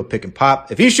he can do a pick and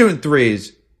pop if he's shooting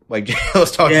threes. Like Jay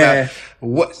was talking about,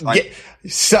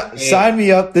 sign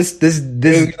me up. This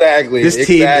exactly. This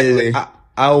team is.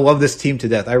 I love this team to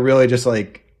death. I really just we're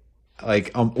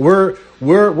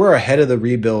ahead of the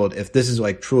rebuild if this is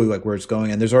like truly like where it's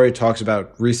going. And there's already talks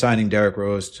about re-signing Derrick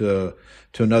Rose to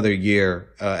another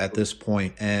year at this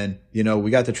point. And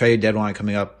we got the trade deadline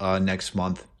coming up next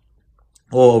month,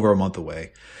 a little over a month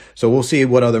away. So we'll see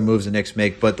what other moves the Knicks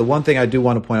make. But the one thing I do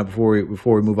want to point out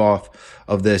before we move off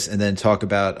of this and then talk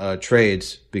about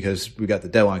trades, because we got the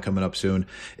deadline coming up soon,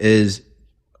 is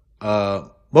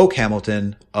Moke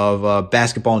Hamilton of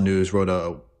Basketball News wrote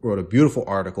a beautiful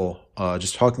article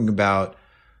just talking about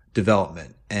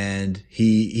development. And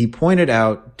he pointed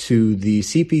out to the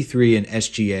CP3 and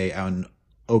SGA out in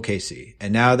OKC.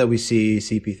 And now that we see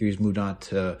CP3's moved on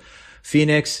to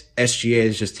Phoenix, SGA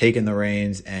is just taking the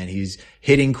reins and he's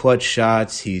hitting clutch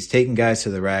shots. He's taking guys to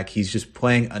the rack. He's just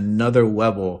playing another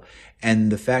level.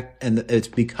 And it's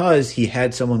because he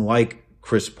had someone like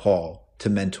Chris Paul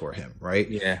to mentor him, right?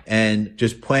 Yeah. And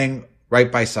just playing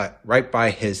right by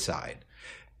his side.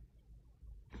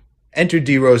 Enter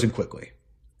D Rose and quickly.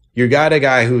 You got a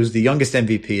guy who's the youngest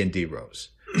MVP in D Rose.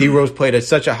 D Rose played at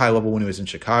such a high level when he was in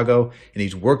Chicago, and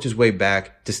he's worked his way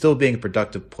back to still being a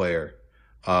productive player.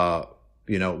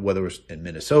 Whether it was in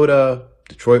Minnesota,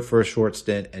 Detroit for a short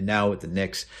stint, and now with the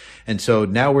Knicks. And so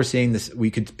now we're seeing this,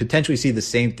 we could potentially see the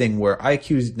same thing where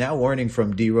IQ is now learning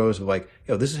from D Rose of like,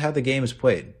 this is how the game is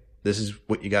played. This is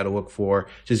what you got to look for.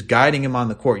 Just guiding him on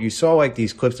the court. You saw like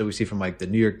these clips that we see from like the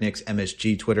New York Knicks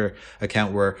MSG Twitter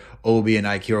account where Obi and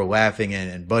IQ are laughing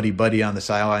and buddy on the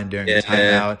sideline during the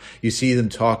timeout. You see them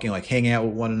talking, like hanging out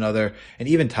with one another. And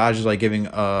even Taj is like giving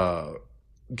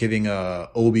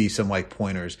Obi some like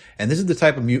pointers. And this is the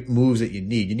type of moves that you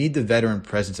need. You need the veteran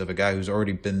presence of a guy who's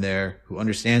already been there, who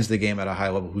understands the game at a high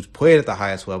level, who's played at the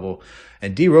highest level.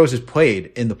 And D Rose has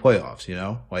played in the playoffs,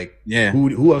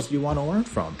 who else do you want to learn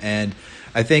from? And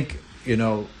I think,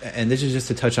 and this is just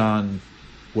to touch on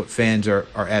what fans are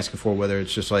asking for, whether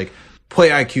it's just like play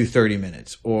IQ 30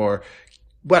 minutes or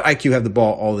let IQ have the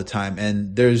ball all the time.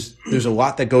 And there's a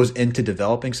lot that goes into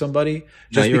developing somebody.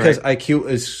 Just because right. IQ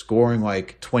is scoring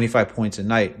like 25 points a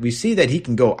night, we see that he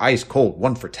can go ice cold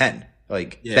 1 for 10.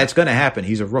 That's going to happen.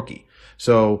 He's a rookie.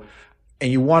 So,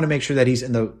 and you want to make sure that he's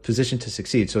in the position to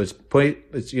succeed. So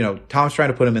Tom's trying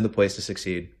to put him in the place to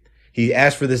succeed. He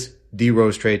asked for this D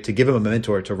Rose trade to give him a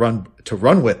mentor to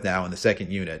run with now in the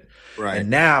second unit. Right.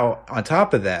 And now on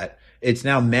top of that, it's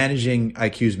now managing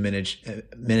IQ's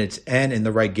minutes and in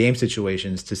the right game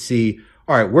situations to see,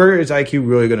 all right, where is IQ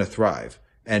really going to thrive?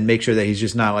 And make sure that he's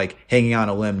just not like hanging on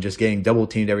a limb, just getting double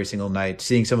teamed every single night,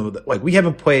 seeing some of we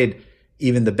haven't played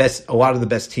even a lot of the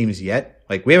best teams yet.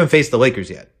 Like we haven't faced the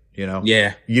Lakers yet.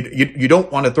 Yeah. You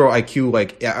don't want to throw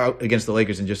IQ out against the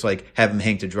Lakers and just have him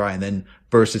hang to dry and then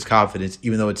burst his confidence,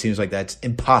 even though it seems like that's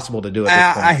impossible to do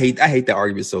at this point. I hate that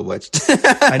argument so much.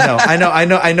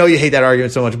 I know you hate that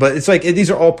argument so much, but it's like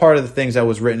these are all part of the things that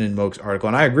was written in Moke's article,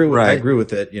 and I agree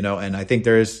with it. And I think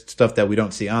there is stuff that we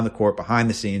don't see on the court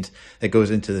behind the scenes that goes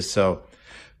into this. So,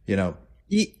 you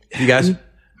guys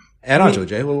add on to it,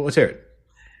 Jay. Let's hear it.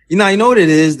 You know what it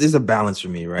is? There's a balance for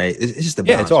me, right? It's just a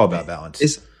balance. Yeah, it's all about balance.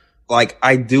 It's like,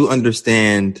 I do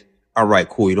understand. All right,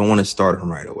 cool. You don't want to start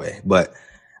him right away, but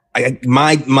I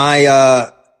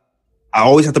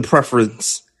always have to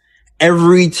preference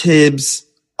every Tibbs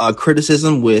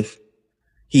criticism with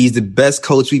he's the best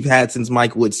coach we've had since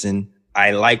Mike Woodson.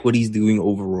 I like what he's doing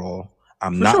overall.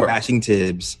 I'm not bashing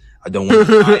Tibbs. I don't want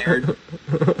him fired.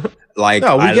 I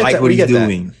like what he's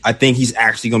doing. I think he's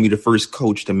actually going to be the first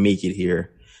coach to make it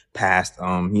here past,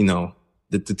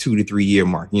 the 2 to 3 year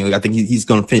mark. I think he's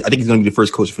going to finish. I think he's going to be the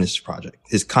first coach to finish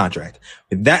his contract.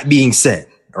 With that being said,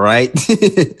 all right,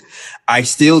 I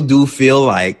still do feel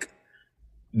like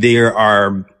there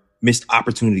are missed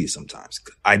opportunities sometimes.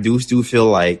 I do still feel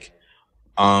like,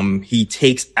 he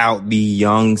takes out the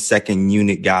young second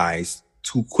unit guys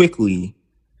too quickly.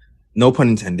 No pun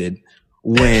intended.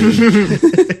 When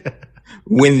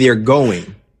when they're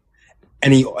going,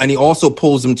 and he also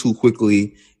pulls them too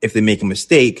quickly if they make a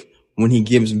mistake. When he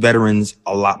gives veterans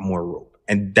a lot more rope,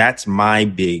 and that's my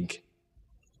big,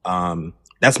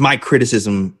 that's my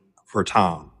criticism for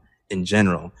Tom in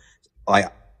general.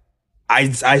 Like,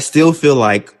 I still feel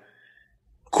like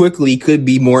Quickly could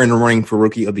be more in the running for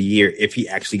Rookie of the Year if he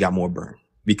actually got more burn,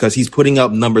 because he's putting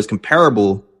up numbers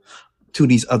comparable to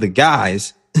these other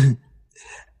guys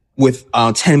with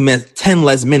 10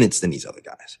 less minutes than these other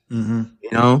guys. Mm-hmm.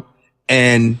 You know,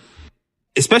 and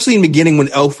especially in the beginning when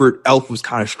Elf was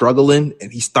kind of struggling and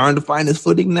he's starting to find his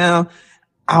footing now,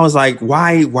 I was like,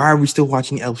 why are we still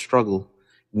watching Elf struggle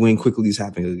when Quickly's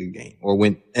having a good game?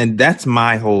 And that's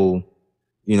my whole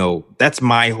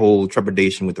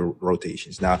trepidation with the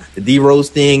rotations. Now, the D Rose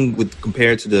thing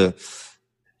compared to the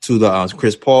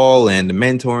Chris Paul and the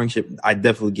mentorship, I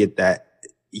definitely get that.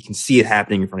 You can see it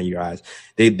happening in front of your eyes.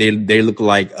 They look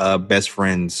like best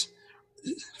friends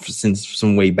since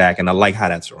some way back, and I like how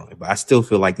that's rolling. But I still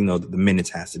feel like, the minutes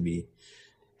has to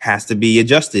be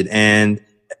adjusted. And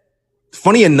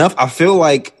funny enough, I feel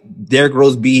like Derrick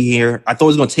Rose be here. I thought it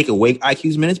was going to take away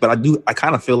IQ's minutes, but I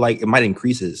kind of feel like it might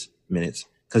increase his minutes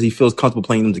because he feels comfortable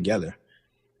playing them together.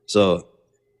 So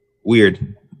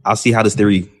weird. I'll see how this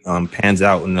theory pans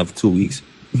out in another 2 weeks.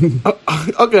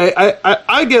 Okay,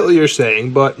 I get what you're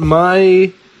saying, but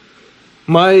my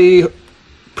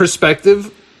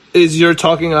perspective is you're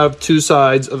talking of two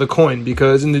sides of the coin,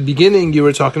 because in the beginning you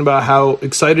were talking about how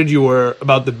excited you were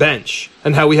about the bench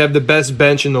and how we have the best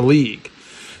bench in the league.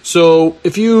 So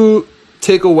if you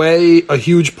take away a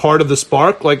huge part of the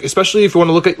spark, like especially if you want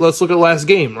to let's look at last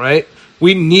game, right?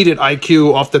 We needed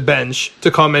IQ off the bench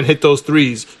to come and hit those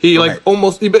threes. He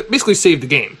he basically saved the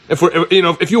game.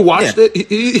 If you watched it,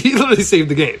 he literally saved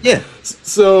the game. Yeah.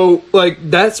 So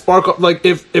like that spark, like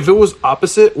if it was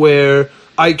opposite where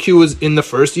IQ was in the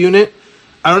first unit,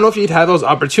 I don't know if you'd have those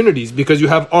opportunities, because you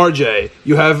have RJ,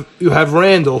 you have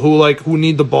Randall who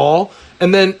need the ball,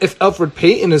 and then if Elfrid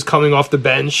Payton is coming off the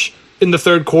bench in the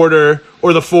third quarter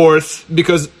or the fourth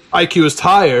because IQ is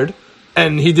tired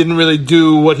and he didn't really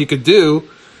do what he could do,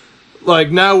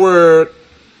 like now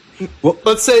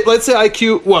let's say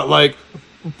IQ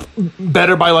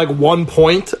better by like 1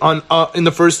 point on in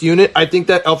the first unit. I think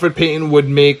that Elfrid Payton would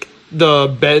make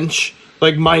the bench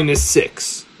like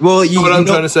 -6. Well, you know what I'm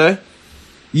trying to say?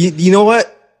 You know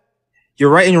what? You're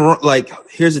right and you're wrong. Like,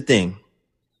 here's the thing.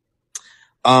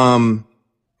 Tom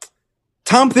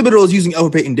Thibodeau is using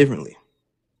Elfrid Payton differently.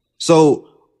 So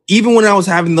even when I was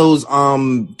having those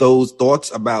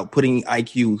thoughts about putting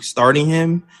IQ starting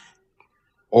him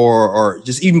or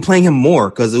just even playing him more,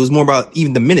 because it was more about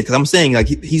even the minutes. Because I'm saying like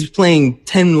he's playing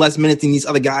 10 less minutes than these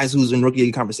other guys who's in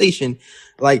rookie conversation.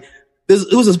 Like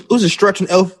it was a stretch when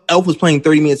Elf was playing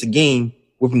 30 minutes a game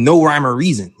with no rhyme or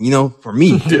reason, for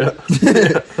me. Yeah.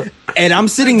 And I'm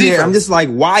sitting there, I'm just like,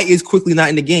 why is Quickly not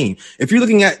in the game? If you're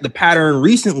looking at the pattern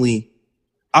recently,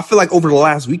 I feel like over the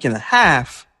last week and a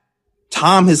half,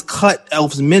 Tom has cut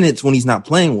Elf's minutes when he's not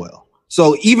playing well.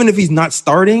 So even if he's not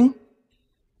starting,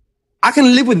 I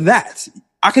can live with that.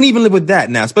 I can even live with that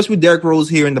now, especially with Derrick Rose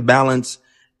here in the balance.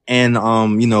 And,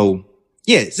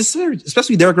 it's just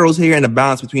especially Derrick Rose here and the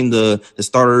balance between the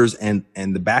starters and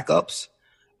the backups.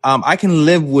 I can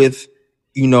live with,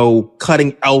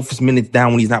 cutting Elf's minutes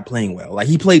down when he's not playing well. Like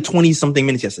he played 20 something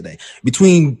minutes yesterday.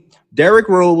 Between Derrick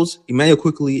Rose, Immanuel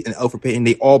Quickley, and Elfrid Payton,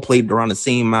 they all played around the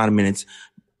same amount of minutes,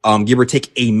 give or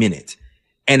take a minute.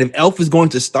 And if Elf is going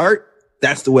to start,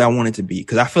 that's the way I want it to be.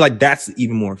 Cause I feel like that's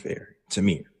even more fair to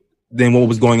me than what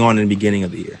was going on in the beginning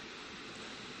of the year.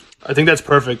 I think that's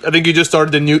perfect. I think you just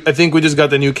started I think we just got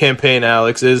the new campaign,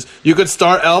 Alex, is you could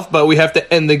start Elf, but we have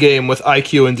to end the game with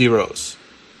IQ and D Rose.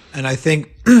 And I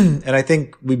think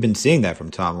we've been seeing that from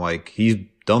Tom. Like he's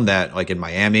done that like in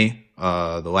Miami,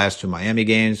 the last two Miami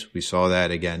games. We saw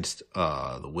that against,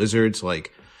 the Wizards.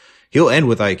 Like he'll end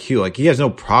with IQ. Like he has no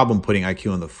problem putting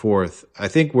IQ in the fourth. I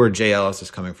think where Jay Ellis is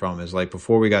coming from is like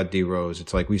before we got D Rose,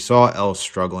 it's like we saw Ellis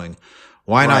struggling.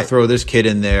 Why not throw this kid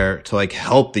in there to like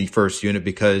help the first unit?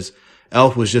 Because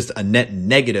Elf was just a net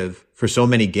negative for so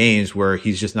many games where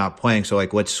he's just not playing. So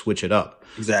like, let's switch it up.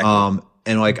 Exactly.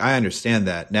 And like, I understand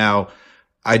that. Now,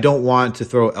 I don't want to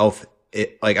throw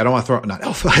I don't want to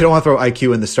throw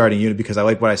IQ in the starting unit because I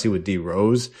like what I see with D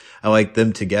Rose. I like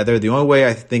them together. The only way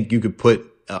I think you could put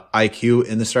IQ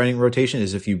in the starting rotation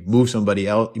is if you move somebody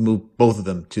else, you move both of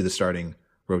them to the starting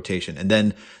rotation. And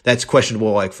then that's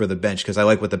questionable, like for the bench, because I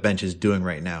like what the bench is doing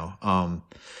right now.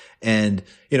 And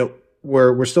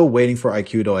we're still waiting for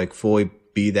IQ to like fully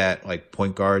be that like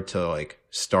point guard to like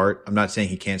start. I'm not saying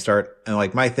he can't start. And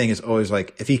like my thing is always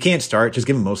like, if he can't start, just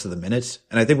give him most of the minutes.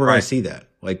 And I think we're going to see that.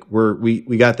 Like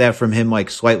we got that from him like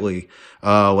slightly,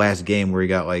 last game where he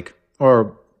got like,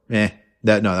 that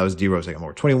was D Rose. I got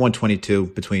more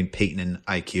 21-22 between Peyton and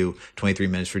IQ, 23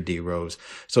 minutes for D Rose.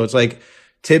 So it's like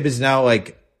Tibb is now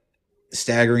like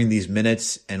staggering these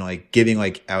minutes and like giving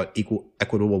like out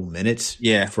equitable minutes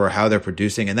for how they're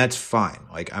producing. And that's fine.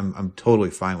 Like I'm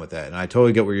totally fine with that. And I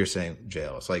totally get what you're saying,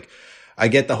 JL. It's like, I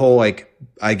get the whole, like,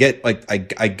 I get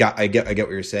what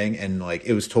you're saying. And like,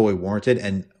 it was totally warranted.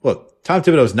 And look, Tom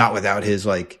Thibodeau is not without his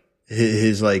right.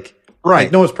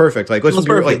 Like, no one's perfect. Like, let's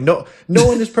be like, no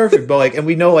one is perfect. But like, and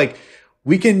we know like,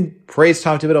 we can praise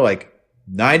Tom Thibodeau like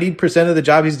 90% of the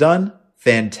job he's done.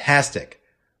 Fantastic.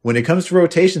 When it comes to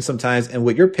rotation sometimes, and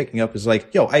what you're picking up is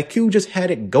like, yo, IQ just had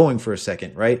it going for a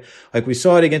second, right? Like we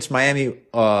saw it against Miami,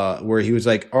 where he was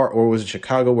like, or was it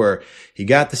Chicago where he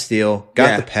got the steal,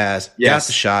 got the pass, got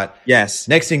the shot. Yes.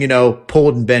 Next thing you know,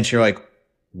 pulled and bench. You're like,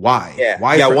 why? Yeah.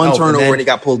 Why? He got one turnover and he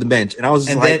got pulled and bench. And I was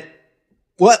just like,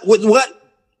 what?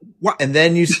 And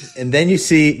then you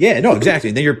see, exactly.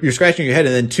 And then you're scratching your head,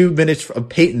 and then 2 minutes of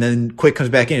Peyton, and then Quick comes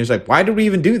back in. It's like, why did we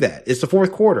even do that? It's the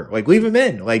fourth quarter. Like, leave him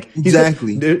in. Like,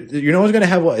 exactly. You know, going to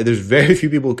have, there's very few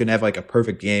people who can have like a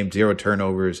perfect game, 0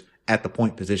 turnovers at the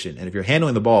point position. And if you're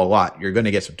handling the ball a lot, you're going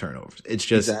to get some turnovers. It's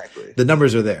just, the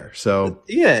numbers are there. So,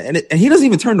 and he doesn't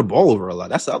even turn the ball over a lot.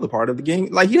 That's the other part of the game.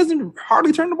 Like, he doesn't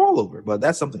hardly turn the ball over, but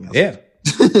that's something else. Yeah.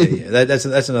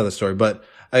 That's another story. But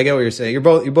I get what you're saying. You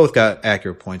both got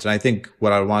accurate points. And I think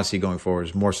what I would want to see going forward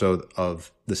is more so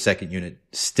of the second unit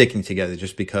sticking together,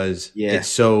 just because it's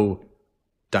so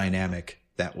dynamic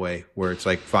that way, where it's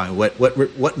like, fine,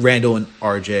 what Randall and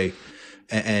RJ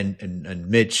and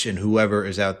Mitch and whoever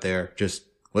is out there, just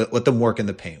let them work in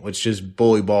the paint. Let's just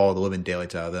bully ball the living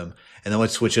daylights out of them. And then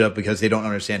let's switch it up because they don't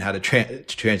understand how to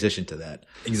transition to that.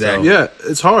 Exactly. So, yeah,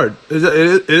 it's hard.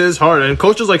 It is hard. And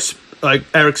coaches like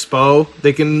Eric Spo,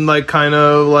 they can like kind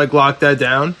of like lock that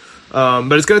down.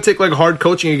 But it's going to take like hard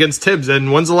coaching against Tibbs.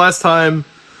 And when's the last time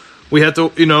we had to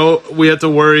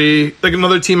worry, like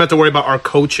another team had to worry about our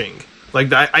coaching?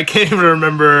 Like I can't even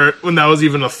remember when that was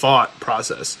even a thought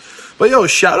process. But yo,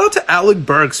 shout out to Alec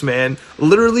Burks, man.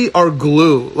 Literally our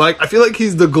glue. Like, I feel like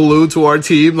he's the glue to our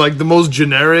team. Like the most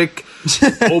generic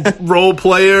role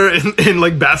player in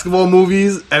like basketball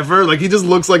movies ever. Like he just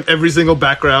looks like every single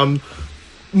background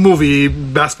movie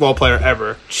basketball player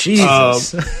ever.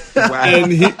 Jesus. Wow.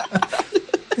 And he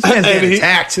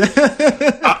attacked.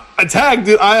 Attacked,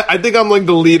 dude. I think I'm like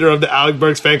the leader of the Alec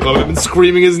Burks fan club. I've been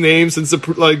screaming his name since the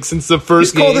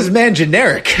first game. Called this man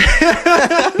generic.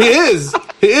 He is.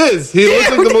 He looks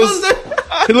like the most.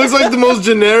 He looks like the most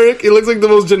generic. He looks like the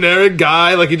most generic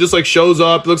guy. Like he just like shows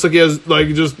up. Looks like he has like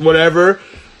just whatever.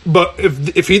 But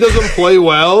if he doesn't play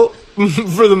well,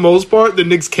 for the most part, the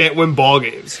Knicks can't win ball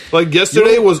games. Like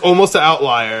yesterday was almost an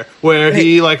outlier where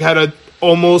he like had a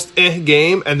almost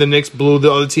game and the Knicks blew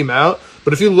the other team out.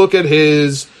 But if you look at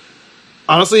his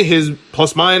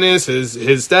plus minus, his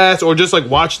stats, or just like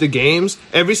watch the games,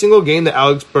 every single game that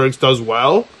Alex Burks does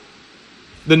well,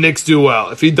 the Knicks do well.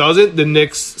 If he doesn't, the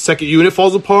Knicks' second unit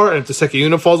falls apart, and if the second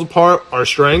unit falls apart, our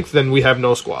strength, then we have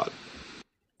no squad.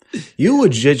 You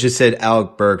legit just said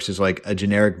Alec Burks is like a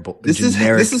generic. This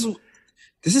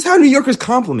is how New Yorkers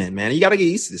compliment, man. You got to get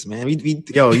used to this, man.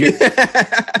 Yo, you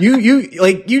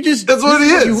just. That's what he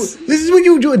is. This is what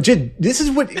you do. This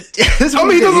is what. Tell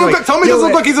me he doesn't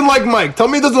look like he's in like Mike. Tell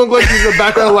me he doesn't look like he's in the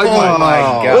background like Mike. Oh my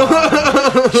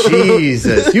god,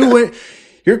 Jesus!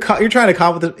 You're trying to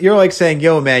compliment. You're like saying,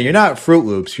 "Yo, man, you're not Fruit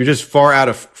Loops. You're just far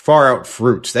out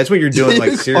fruits." That's what you're doing.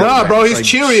 Like cereal. Nah, bro, he's like,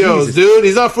 Cheerios, Jesus. Dude.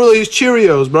 He's not Fruit Loops. He's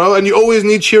Cheerios, bro. And you always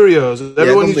need Cheerios.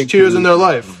 Everyone needs Cheerios in their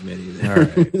life.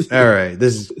 All right.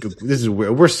 This is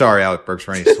weird. We're sorry, Alec Burks,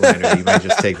 for any slander. You might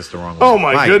just take this the wrong way. Oh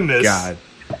my goodness, God!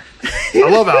 I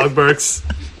love Alec Burks.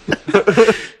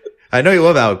 I know you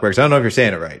love Alec Burks. I don't know if you're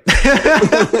saying it right.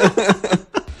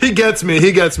 He gets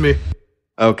me.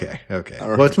 Okay.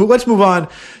 Right. Let's move on.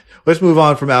 Let's move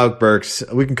on from Alec Burks.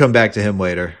 We can come back to him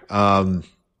later.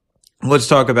 Let's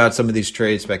talk about some of these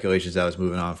trade speculations I was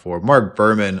moving on for. Mark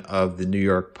Berman of the New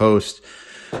York Post.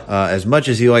 As much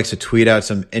as he likes to tweet out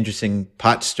some interesting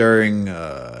pot stirring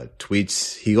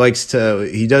tweets,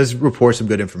 he does report some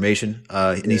good information.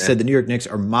 And he said the New York Knicks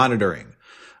are monitoring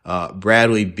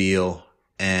Bradley Beal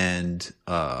and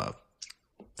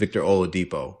Victor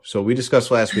Oladipo. So we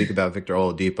discussed last week about Victor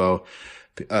Oladipo.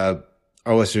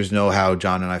 Our listeners know how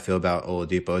John and I feel about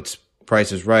Oladipo. It's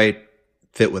price is right,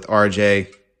 fit with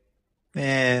RJ.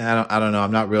 I don't know.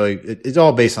 I'm not really. It's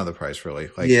all based on the price, really.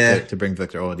 Like to bring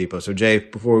Victor Oladipo. So Jay,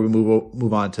 before we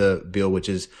move on to Beal, which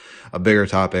is a bigger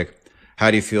topic, how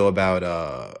do you feel about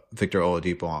Victor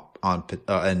Oladipo on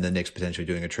and the Knicks potentially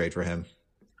doing a trade for him?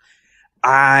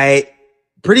 I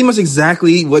pretty much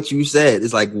exactly what you said.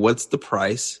 It's like, what's the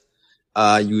price?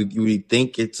 You would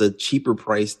think it's a cheaper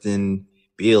price than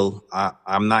Beal.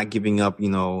 I'm not giving up,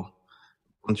 a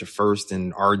bunch of first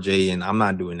and RJ, and I'm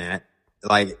not doing that.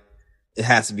 Like, it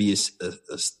has to be a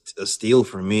steal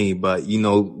for me. But,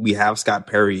 we have Scott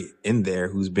Perry in there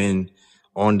who's been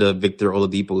on the Victor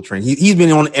Oladipo train. He's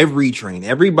been on every train.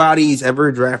 Everybody's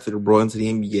ever drafted or brought into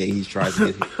the NBA, he's tried to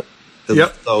get here.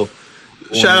 Yep. So,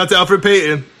 shout out to Alfred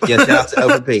Payton. Yeah, shout out to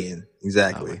Alfred Payton.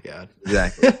 Exactly. Oh, my God.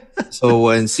 Exactly. So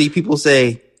when people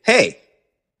say, hey,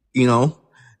 do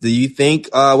you think,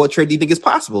 what trade do you think is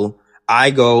possible?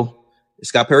 I go, is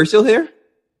Scott Perry still here?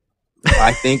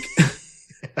 I think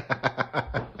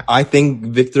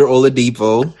Victor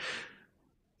Oladipo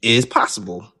is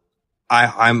possible.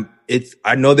 I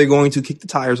know they're going to kick the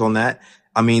tires on that.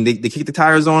 I mean, they kicked the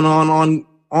tires on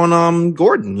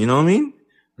Gordon, you know what I mean?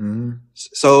 Mm-hmm.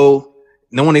 So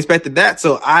no one expected that.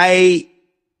 So I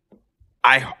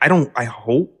don't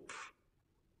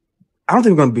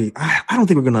think we're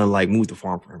going to like move the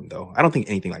farm for him though. I don't think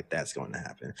anything like that's going to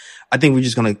happen. I think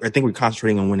we're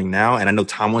concentrating on winning now. And I know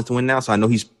Tom wants to win now. So I know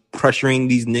he's pressuring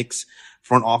these Knicks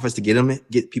front office to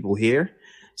get people here.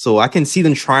 So I can see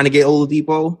them trying to get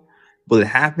Oladipo. Will it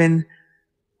happen?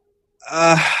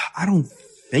 I don't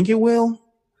think it will,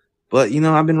 but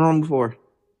I've been wrong before.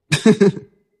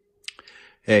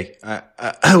 Hey,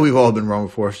 we've all been wrong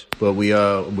before, but we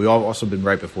all also been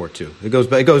right before too. It goes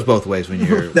both ways when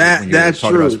you're that's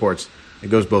talking true. about sports. It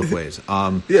goes both ways.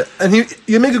 Yeah, and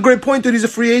you make a great point, dude. He's a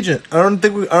free agent. I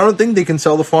don't think they can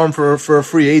sell the farm for a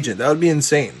free agent. That would be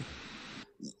insane.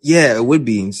 Yeah, it would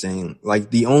be insane.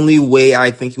 Like the only way I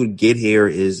think he would get here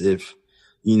is if,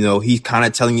 he's kind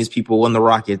of telling his people on the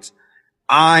Rockets,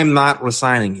 I'm not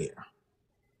resigning here.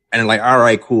 And like, all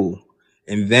right, cool.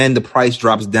 And then the price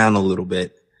drops down a little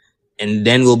bit. And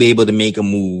then we'll be able to make a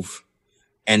move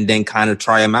and then kind of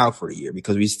try him out for a year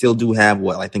because we still do have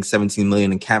I think 17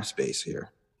 million in cap space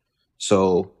here.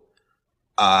 So,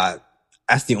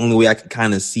 that's the only way I could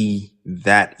kind of see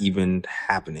that even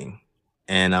happening.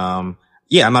 And, I'm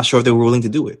not sure if they were willing to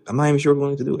do it. I'm not even sure if they're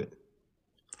willing to do it.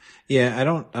 Yeah, I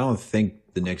don't think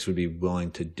the Knicks would be willing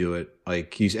to do it.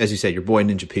 Like as you said, your boy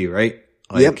Ninja P, right?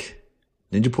 Like, yep.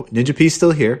 Ninja P's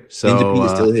still here. So Ninja P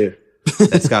is still here.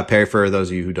 That's Scott Perry for those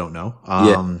of you who don't know.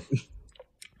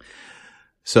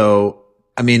 So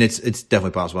I mean, it's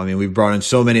definitely possible. I mean, we've brought in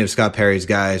so many of Scott Perry's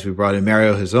guys. We brought in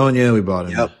Mario Hezonja. We brought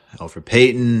in Alfred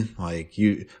Payton.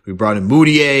 We brought in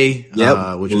Moutier,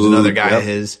 which was another guy of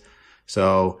his.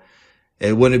 So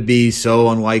it wouldn't be so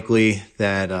unlikely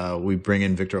that we bring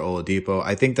in Victor Oladipo.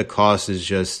 I think the cost is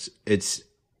just it's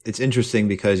interesting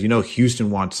because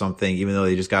Houston wants something, even though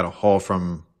they just got a haul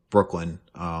from Brooklyn.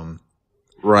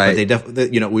 Right. But they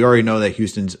definitely, we already know that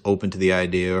Houston's open to the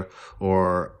idea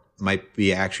or might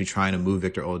be actually trying to move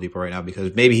Victor Oladipo right now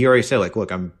because maybe he already said, like,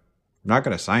 look, I'm not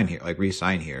going to sign here, like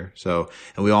re-sign here. So,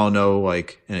 and we all know,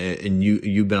 like, and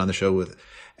you've been on the show with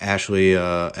Ashley,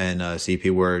 and,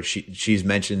 CP where she's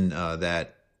mentioned,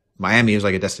 that Miami is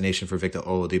like a destination for Victor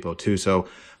Oladipo too. So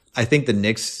I think the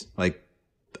Knicks, like,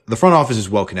 the front office is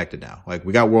well connected now. Like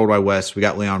we got Worldwide West, we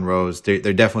got Leon Rose. They're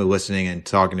definitely listening and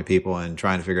talking to people and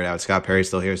trying to figure it out. Scott Perry's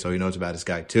still here, so he knows about his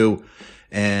guy too.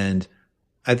 And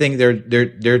I think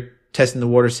they're testing the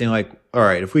water, seeing like, all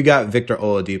right, if we got Victor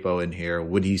Oladipo in here,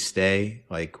 would he stay?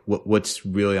 Like what's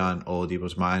really on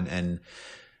Oladipo's mind? And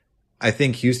I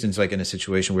think Houston's like in a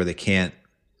situation where they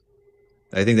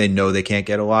know they can't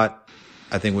get a lot.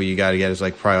 I think what you got to get is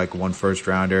like probably like one first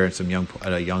rounder and some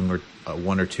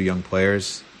one or two young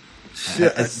players. He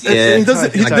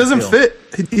doesn't fit.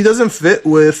 He doesn't fit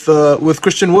with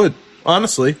Christian Wood.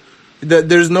 Honestly,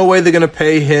 there's no way they're gonna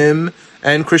pay him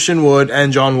and Christian Wood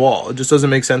and John Wall. It just doesn't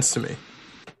make sense to me.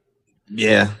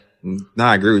 Yeah, no,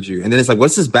 I agree with you. And then it's like,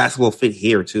 what's his basketball fit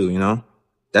here too?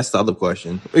 That's the other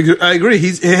question. I agree.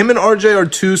 Him and RJ are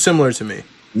too similar to me.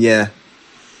 Yeah,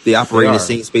 they operate in the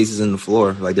same spaces in the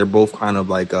floor. Like they're both kind of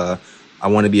like I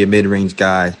want to be a mid-range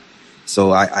guy.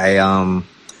 So I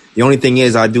the only thing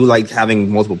is I do like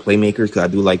having multiple playmakers because I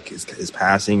do like his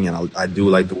passing and I do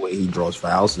like the way he draws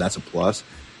fouls. So that's a plus.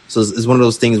 So it's one of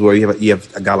those things where you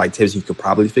have a guy like Tibbs who could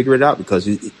probably figure it out because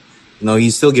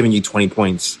he's still giving you 20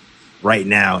 points right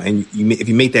now. And if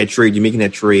you make that trade, you're making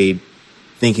that trade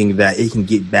thinking that it can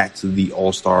get back to the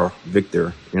All-Star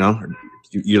Victor.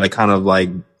 You're like kind of like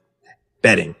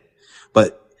betting,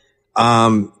 but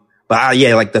But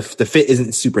yeah, like the fit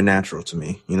isn't supernatural to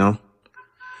me, you know?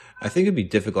 I think it'd be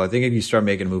difficult. I think if you start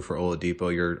making a move for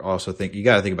Oladipo, you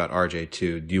got to think about RJ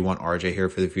too. Do you want RJ here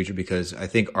for the future? Because I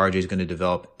think RJ is going to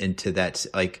develop into that.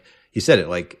 Like you said it,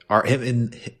 like him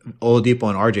and Oladipo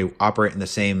and RJ operate in the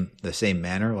same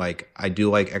manner. Like I do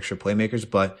like extra playmakers,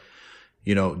 but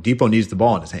you know, Depot needs the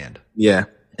ball in his hand. Yeah,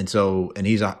 and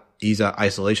he's a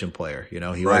isolation player. You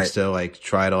know, he likes to like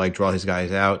try to like draw his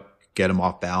guys out, get them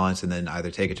off balance, and then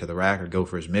either take it to the rack or go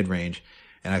for his mid range.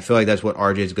 And I feel like that's what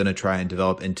RJ is going to try and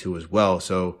develop into as well.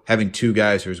 So having two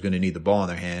guys who are going to need the ball in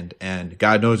their hand, and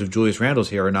God knows if Julius Randle's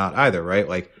here or not either, right?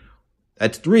 Like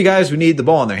that's three guys who need the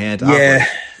ball in their hand. Yeah,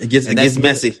 it gets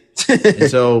messy. And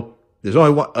so there's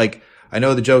only one. Like I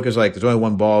know the joke is like there's only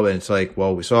one ball, and it's like,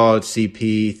 well, we saw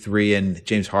CP3 and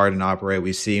James Harden operate.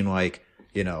 We've seen like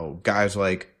guys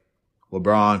like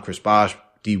LeBron, Chris Bosh,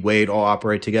 D Wade all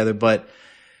operate together, but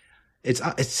it's.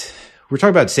 We're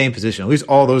talking about the same position. At least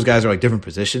all those guys are like different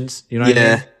positions. You know what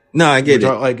I mean? No, I get it.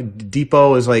 Like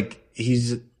Depot is like,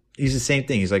 he's the same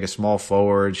thing. He's like a small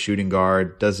forward, shooting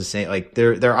guard, does the same, like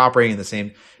they're operating in the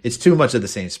same, it's too much of the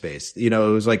same space. You know,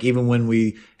 it was like, even when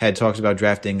we had talks about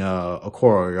drafting,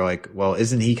 Okoro, you're like, well,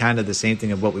 isn't he kind of the same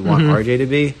thing of what we want RJ to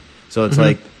be? So it's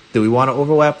like, do we want to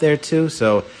overlap there too?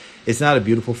 So it's not a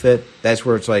beautiful fit. That's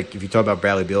where it's like, if you talk about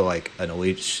Bradley Beal, like an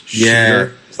elite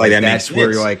shooter, it's like that that's where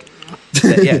you're like,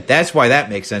 that's why that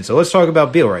makes sense. So let's talk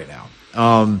about Beal right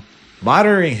now.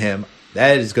 Monitoring him,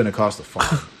 that is going to cost a farm.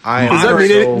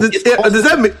 Does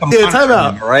that mean time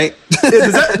out, right?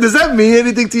 Does that mean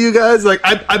anything to you guys? Like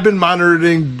I've been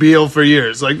monitoring Beal for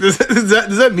years. Like does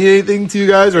that mean anything to you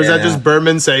guys, or is that just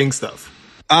Berman saying stuff?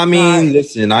 I mean,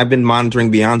 listen, I've been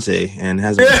monitoring Beyonce and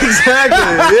hasn't. Yeah,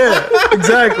 exactly. Yeah,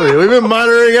 exactly. We've been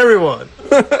monitoring everyone.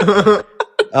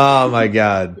 Oh my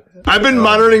God. I've been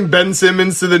monitoring Ben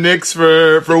Simmons to the Knicks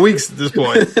for weeks at this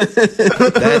point.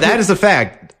 That is a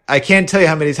fact. I can't tell you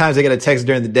how many times I get a text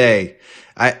during the day.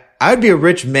 I'd be a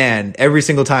rich man every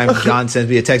single time John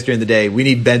sends me a text during the day. We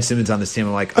need Ben Simmons on this team.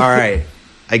 I'm like, all right,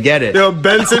 I get it.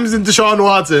 Ben Simmons and Deshaun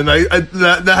Watson.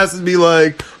 That has to be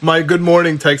like my good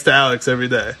morning text to Alex every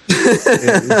day.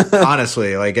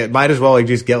 Honestly, like it might as well like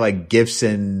just get like gifts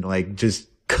and like just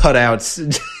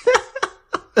cutouts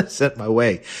sent my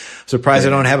way. Surprised I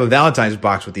don't have a Valentine's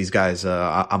box with these guys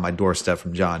on my doorstep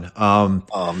from John.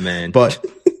 Oh man, but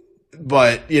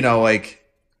like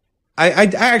I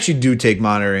actually do take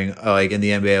monitoring like in the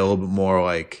NBA a little bit more.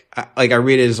 Like I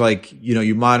read it as like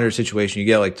you monitor a situation, you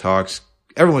get like talks.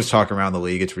 Everyone's talking around the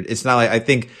league. It's not like I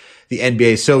think the NBA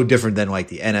is so different than like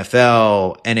the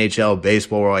NFL, NHL,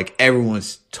 baseball, where like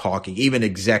everyone's talking, even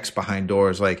execs behind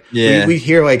doors. Like we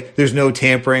hear like there's no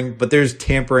tampering, but there's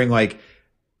tampering like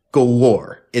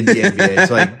galore in the NBA.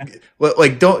 It's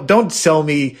like don't sell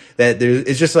me that there's.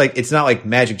 It's just like it's not like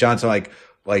Magic Johnson like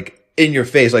in your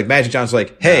face. Like Magic Johnson's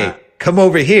like, hey, come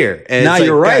over here. And nah, it's like,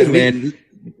 you're right, guys, man.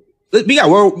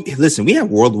 We have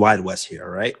Worldwide West here,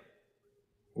 right?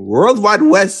 Worldwide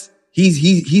West.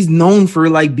 He's known for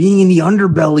like being in the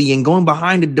underbelly and going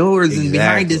behind the doors and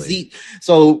behind the seat.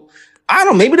 So I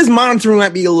don't know. Maybe this monitoring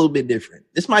might be a little bit different.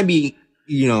 This might be.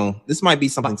 This might be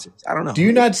something serious. I don't know. Do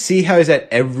you not see how he's at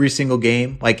every single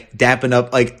game, like dapping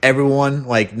up like everyone,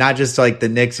 like not just like the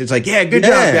Knicks? It's like, yeah, good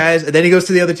job, guys. And then he goes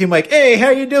to the other team, like, hey, how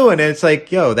you doing? And it's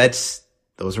like, yo, those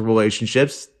are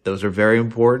relationships. Those are very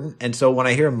important. And so when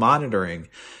I hear monitoring,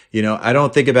 I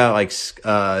don't think about like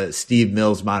Steve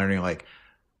Mills monitoring, like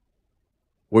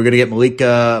we're gonna get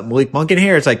Malik Monk in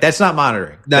here. It's like that's not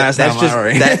monitoring. No, that's not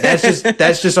monitoring.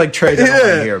 That's just like trades I don't want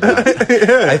to hear about.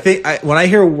 I think when I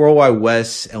hear Worldwide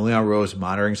West and Leon Rose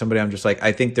monitoring somebody, I'm just like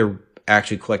I think they're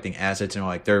actually collecting assets and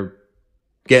like they're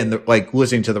getting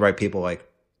listening to the right people. Like,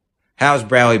 how's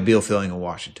Bradley Beal feeling in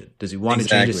Washington? Does he want to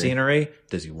change the scenery?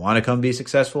 Does he want to come be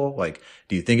successful? Like,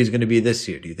 do you think it's going to be this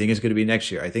year? Do you think it's going to be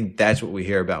next year? I think that's what we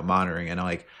hear about monitoring,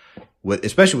 and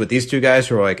especially with these two guys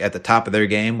who are like at the top of their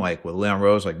game, like with Leon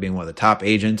Rose, like being one of the top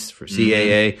agents for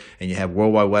CAA, and you have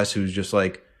Worldwide West, who's just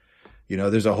like,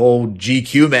 there's a whole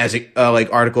GQ magic,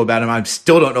 like article about him. I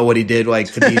still don't know what he did,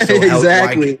 like to be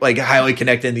so like highly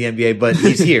connected in the NBA, but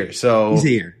he's here. So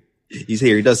he's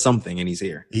here. He does something and he's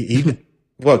here.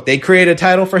 Look, they created a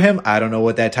title for him. I don't know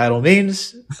what that title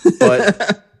means,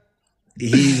 but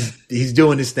he's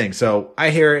doing his thing. So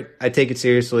I hear it. I take it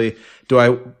seriously.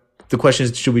 The question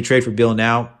is, should we trade for Beal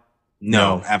now?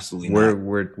 No, absolutely not.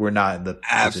 We're not in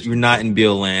the We're not in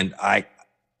Beal land. I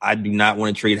do not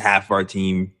want to trade half of our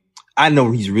team. I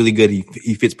know he's really good.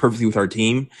 He fits perfectly with our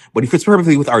team, but he fits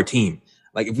perfectly with our team.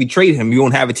 Like if we trade him, we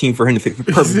won't have a team for him to fit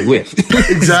perfectly with.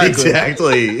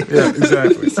 Exactly. Yeah,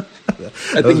 exactly.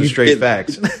 Those are straight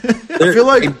facts. I feel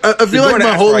like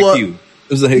my whole life.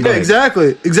 Yeah,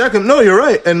 exactly. No, you're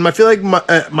right. And I feel like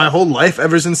my whole life,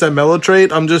 ever since that Melo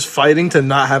trade, I'm just fighting to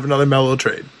not have another Melo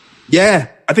trade. Yeah,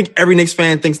 I think every Knicks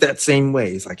fan thinks that same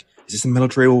way. It's like, is this a Melo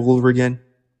trade all over again?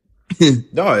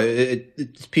 No,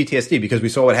 it's PTSD because we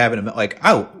saw what happened.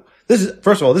 This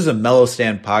is a Melo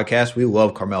Stand podcast. We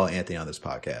love Carmelo Anthony on this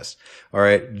podcast. All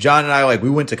right. John and I, we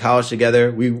went to college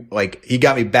together. He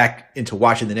got me back into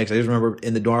watching the Knicks. I just remember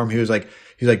in the dorm, he's like,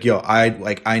 yo,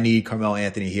 I need Carmelo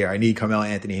Anthony here. I need Carmelo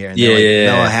Anthony here. And then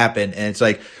Melo happened. And it's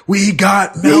like, we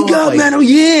got Melo. Melo.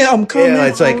 Yeah, I'm coming. Yeah,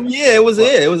 it's like, it was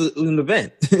an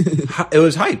event. It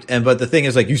was hyped. But the thing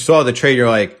is, you saw the trade. You're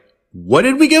like, what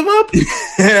did we give up?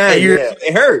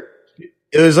 It hurt.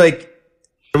 It was like,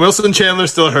 Wilson Chandler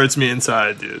still hurts me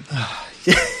inside, dude.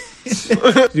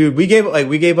 Dude, we gave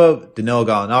up Danilo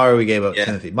Gallinari, we gave up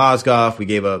Timothy Mozgov, we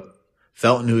gave up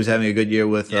Felton, who's having a good year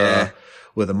with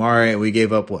Amari, and we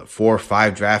gave up 4 or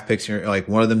 5 draft picks here.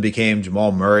 One of them became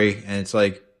Jamal Murray, and it's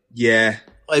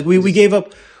we gave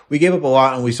up a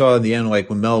lot, and we saw in the end,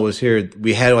 when Melo was here,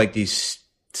 we had these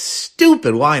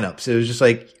stupid lineups. It was just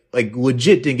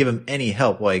legit didn't give him any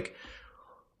help.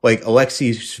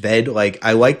 Alexei Shved,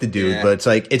 I like the dude, but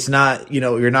it's not,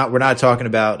 we're not talking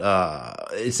about,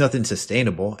 it's nothing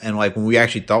sustainable. And when we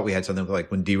actually thought we had something,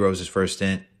 when D Rose's first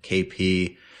stint,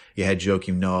 KP, you had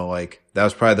Joakim Noah, that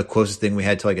was probably the closest thing we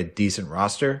had to a decent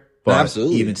roster. But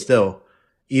absolutely. even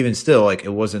still,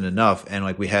 it wasn't enough.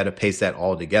 And we had to pace that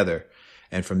all together.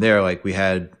 And from there, we've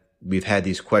had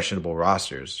these questionable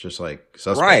rosters, just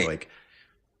suspect. Right.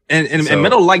 And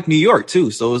Melo liked New York too.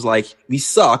 So it was we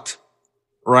sucked.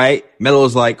 Right? Melo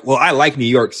was like, well, I like New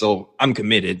York, so I'm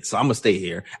committed, so I'm gonna stay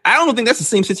here. I don't think that's the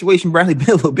same situation Bradley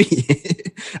Beal will be.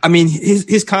 I mean,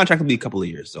 his contract will be a couple of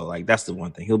years, so that's the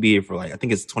one thing. He'll be here for I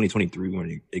think it's 2023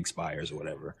 when it expires or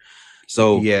whatever.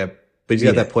 So yeah, but he's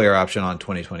got that player option on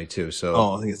 2022.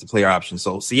 So I think it's the player option.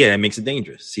 So that makes it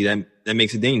dangerous. See, that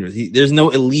makes it dangerous. There's no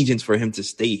allegiance for him to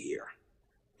stay here.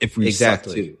 If we suck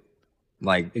too,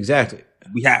 exactly,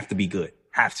 we have to be good.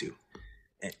 Have to.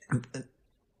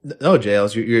 No,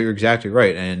 JLs, you're exactly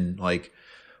right. And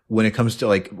when it comes to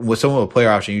with someone with a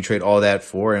player option, you trade all that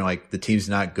for, and the team's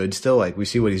not good still. We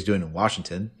see what he's doing in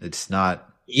Washington. It's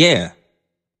not. Yeah,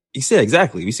 you said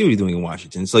exactly. We see what he's doing in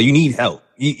Washington. So you need help.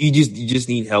 You just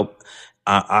need help.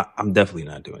 I'm definitely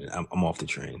not doing it. I'm off the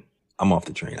train.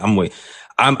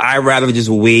 I'd rather just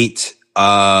wait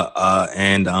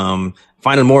and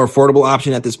find a more affordable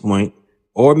option at this point,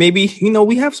 or maybe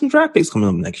we have some draft picks coming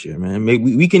up next year, man.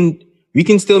 Maybe we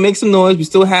can still make some noise. We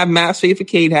still have mass fade for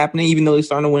Cade happening, even though they're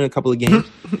starting to win a couple of games.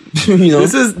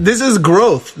 This is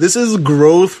growth. This is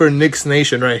growth for Knicks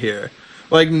Nation right here.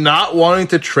 Not wanting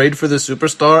to trade for the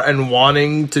superstar and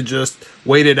wanting to just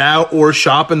wait it out or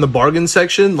shop in the bargain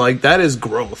section. That is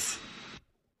growth.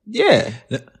 Yeah.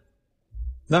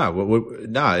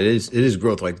 It is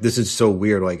growth. This is so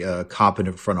weird. A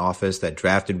competent front office that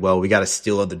drafted well. We got a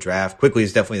steal of the draft. Quickly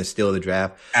is definitely a steal of the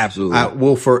draft. Absolutely.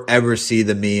 We'll forever see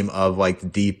the meme of the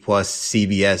D plus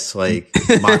CBS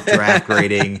mock draft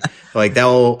grading.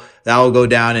 That'll go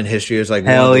down in history as one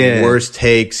of the worst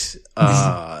takes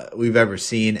we've ever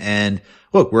seen. And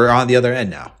look, we're on the other end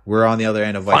now. We're on the other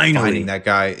end of finding that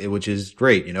guy, which is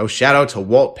great. Shout out to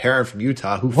Walt Perrin from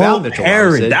Utah who found Mitchell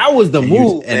Robinson. That was the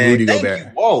move. And Rudy Thank Gobert.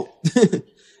 You, Walt.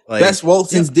 Best Walt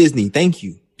since Disney. Thank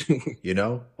you.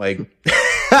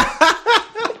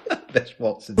 Best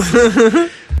Walt since Disney.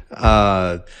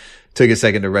 Took a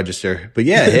second to register. But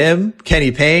yeah, him,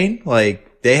 Kenny Payne,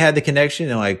 they had the connection,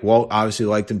 and Walt obviously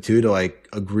liked him too to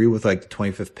agree with the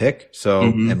 25th pick. So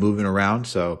and moving around.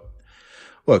 So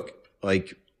look,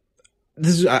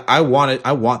 this is I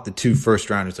want the 2 first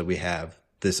rounders that we have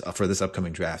for this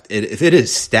upcoming draft. If it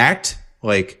is stacked,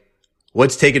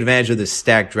 let's take advantage of this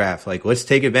stacked draft. Let's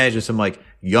take advantage of some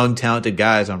young talented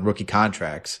guys on rookie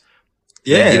contracts.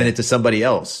 Yeah, giving it to somebody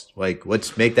else.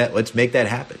 Let's make that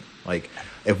happen.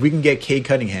 If we can get Cade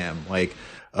Cunningham,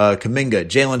 Kuminga,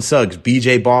 Jalen Suggs,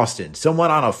 BJ Boston, someone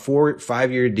on a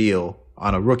 4-5 year deal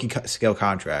on a rookie scale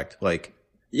contract,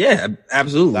 yeah,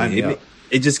 absolutely.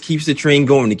 It just keeps the train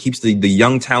going. It keeps the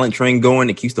young talent train going.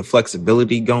 It keeps the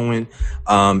flexibility going.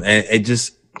 And it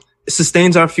just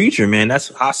sustains our future, man.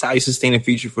 That's how you sustain a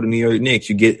future for the New York Knicks.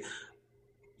 You get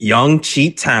young,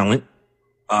 cheap talent,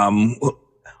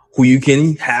 who you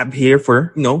can have here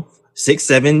for,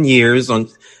 6-7 years on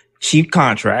cheap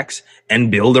contracts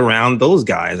and build around those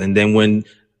guys. And then when,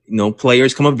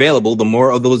 players come available, the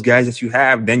more of those guys that you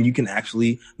have, then you can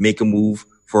actually make a move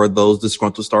for those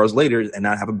disgruntled stars later and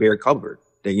not have a bare cupboard.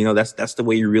 That's the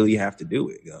way you really have to do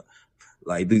it.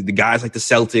 The guys like the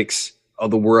Celtics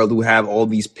of the world who have all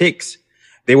these picks,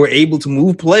 they were able to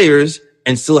move players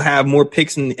and still have more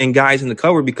picks and guys in the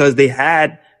cover because they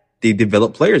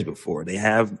developed players before. They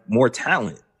have more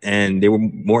talent and they were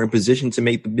more in position to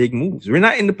make the big moves. We're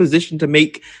not in the position to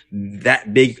make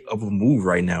that big of a move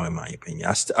right now, in my opinion.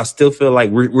 I still feel like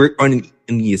we're in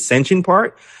the ascension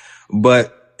part,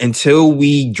 but until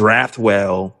we draft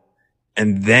well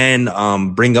and then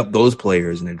bring up those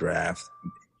players in the draft,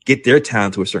 get their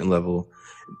talent to a certain level,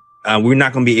 we're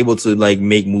not going to be able to like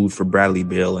make moves for Bradley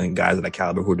Beal and guys of that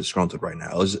caliber who are disgruntled right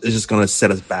now. It's just going to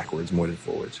set us backwards more than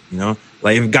forwards. You know,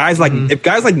 like if guys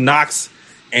like Knox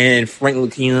and Frank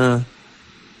Ntilikina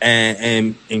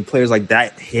and players like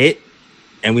that hit,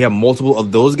 and we have multiple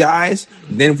of those guys,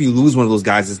 then if we lose one of those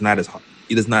guys, it's not as hard.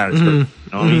 It's not as hurt. You know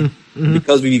what I mean?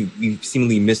 Because we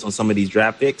seemingly missed on some of these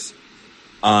draft picks.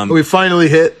 We finally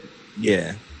hit.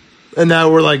 Yeah. And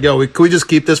now we're like, yo, can we just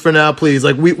keep this for now, please?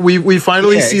 Like, we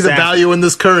finally see the value in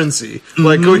this currency.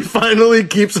 Like, can we finally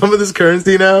keep some of this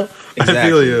currency now? Exactly. I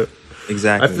feel you.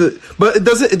 Exactly. But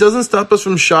it doesn't stop us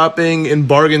from shopping in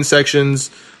bargain sections,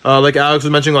 like Alex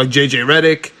was mentioning, like JJ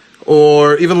Redick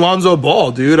or even Lonzo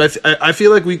Ball, dude. I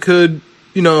feel like we could,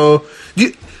 you know.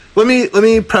 Let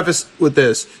me preface with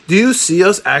this. Do you see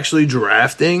us actually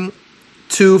drafting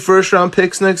 2 first-round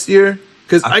picks next year?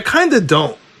 Because I kind of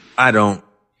don't. I don't.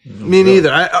 Me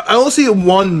neither. I only see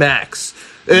 1 max.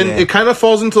 And it kind of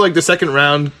falls into like the second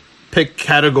round pick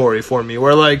category for me,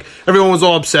 where like everyone was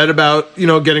all upset about, you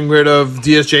know, getting rid of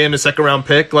DSJ in the second round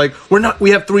pick. Like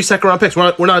we have 3 second round picks.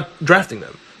 We're not drafting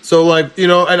them. So like, you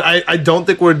know, and I don't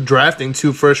think we're drafting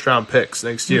 2 first round picks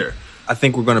next year. I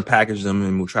think we're going to package them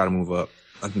and we'll try to move up.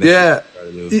 Yeah.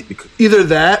 Either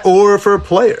that or for a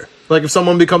player. Like if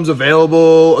someone becomes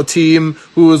available, a team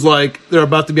who is like they're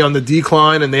about to be on the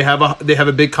decline and they have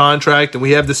a big contract and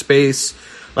we have the space,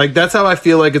 like that's how I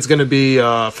feel like it's going to be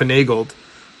finagled,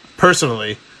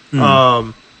 personally. But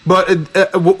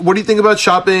what do you think about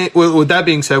shopping? With that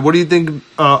being said, what do you think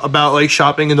about like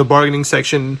shopping in the bargaining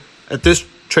section at this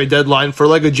trade deadline for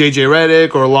like a JJ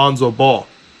Redick or Alonzo Ball?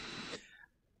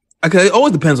 Okay, it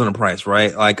always depends on the price,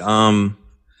 right? Like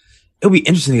it'll be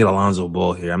interesting to get Alonzo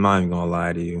Ball here. I'm not even gonna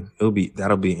lie to you.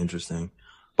 That'll be interesting.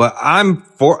 But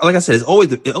like I said,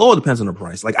 it all depends on the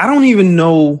price. Like I don't even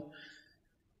know.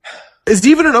 Is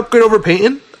he even an upgrade over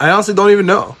Peyton? I honestly don't even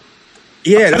know.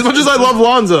 Yeah, as much as I love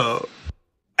Lonzo,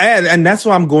 and that's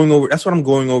what I'm going over. That's what I'm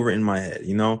going over in my head.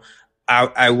 You know,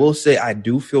 I will say I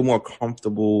do feel more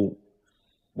comfortable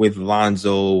with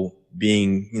Lonzo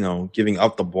being, you know, giving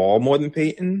up the ball more than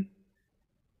Peyton.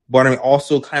 But I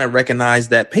also kind of recognize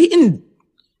that Peyton,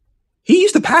 he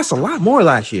used to pass a lot more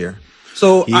last year.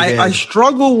 So I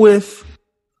struggle with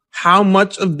how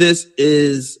much of this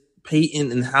is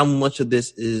Peyton and how much of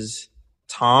this is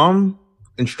Tom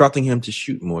instructing him to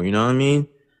shoot more. You know what I mean?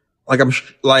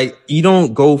 Like you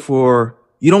don't go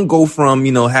from,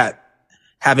 you know,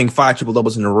 having 5 triple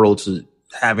doubles in a row to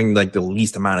having like the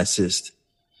least amount of assists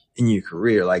in your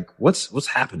career. Like what's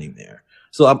happening there?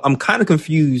 So I'm kind of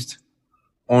confused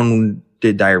on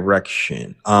the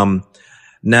direction.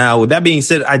 Now with that being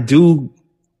said,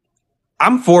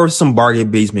 I'm for some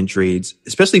bargain basement trades,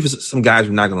 especially for some guys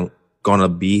who are not gonna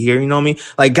be here. You know what I mean?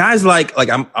 Like guys like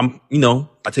I'm you know,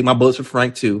 I take my bullets for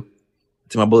Frank too. I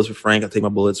take my bullets for Frank. I take my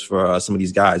bullets for some of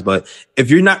these guys. But if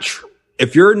you're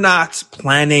not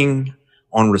planning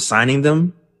on resigning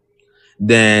them,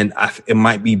 then it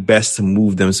might be best to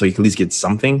move them so you can at least get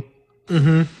something.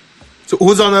 Mm-hmm. So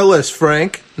who's on that list?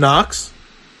 Frank? Knox?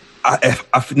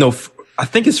 I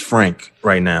think it's Frank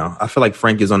right now. I feel like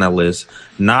Frank is on that list.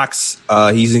 Knox,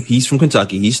 he's from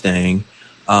Kentucky. He's staying.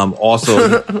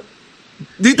 Also,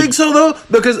 do you think so though?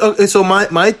 Because so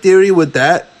my theory with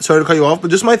that. Sorry to cut you off,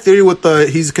 but just my theory with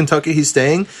he's Kentucky. He's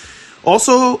staying.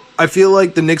 Also, I feel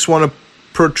like the Knicks want to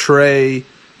portray,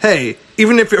 hey,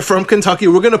 even if you're from Kentucky,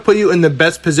 we're gonna put you in the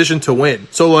best position to win.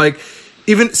 So like,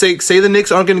 even say the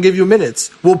Knicks aren't gonna give you minutes,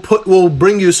 we'll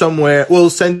bring you somewhere. We'll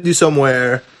send you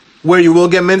somewhere where you will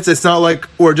get minutes. It's not like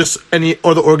we're just any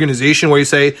other organization where you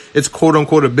say it's quote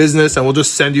unquote a business and we'll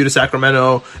just send you to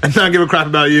Sacramento and not give a crap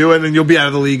about you and then you'll be out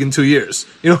of the league in 2 years.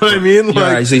 You know what I mean? Like,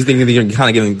 right, so he's thinking that you're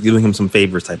kind of giving him some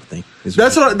favors type of thing.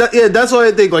 That's what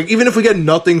I think. Like even if we get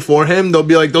nothing for him,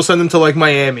 they'll send him to like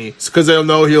Miami because they'll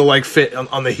know he'll like fit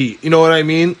on the Heat. You know what I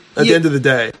mean? At the end of the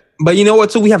day. But you know what?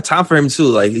 Too, we have time for him too.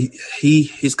 Like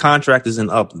his contract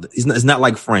isn't up. It's not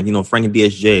like Frank. You know, Frank and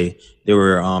DSJ. They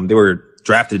were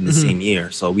drafted in the same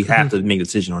year, so we have to make a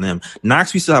decision on them.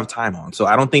 Knox, we still have time on, so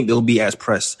I don't think they'll be as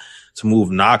pressed to move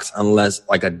Knox unless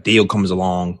like a deal comes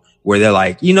along where they're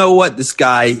like, you know what, this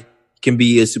guy can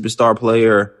be a superstar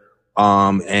player,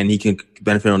 and he can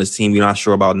benefit on his team. We're not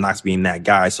sure about Knox being that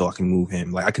guy, so I can move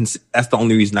him. Like that's the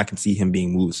only reason I can see him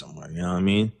being moved somewhere. You know what I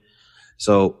mean?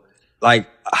 So, like,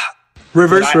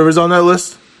 Rivers on that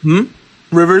list.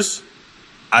 Rivers.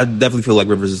 I definitely feel like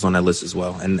Rivers is on that list as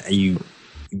well, and you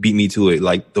beat me to it.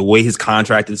 Like the way his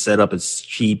contract is set up, it's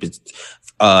cheap. It's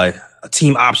a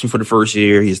team option for the first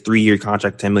year. He has 3-year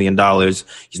contract, $10 million.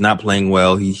 He's not playing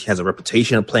well. He has a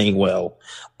reputation of playing well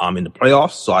in the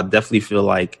playoffs. So I definitely feel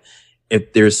like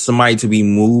if there's somebody to be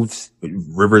moved,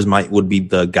 Rivers would be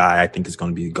the guy I think is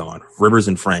going to be gone. Rivers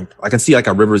and Frank. I can see like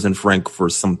a Rivers and Frank for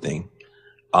something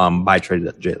by trade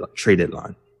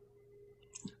deadline.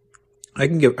 I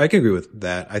can agree with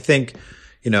that. I think,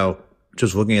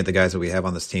 just looking at the guys that we have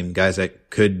on this team, guys that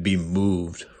could be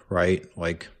moved, right?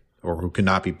 Like, or who could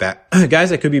not be back, guys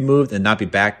that could be moved and not be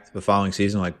back the following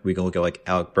season. Like we can look at like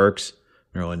Alec Burks,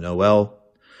 Nerlens Noel.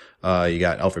 You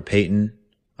got Elfrid Payton.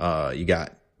 You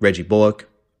got Reggie Bullock,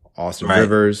 Austin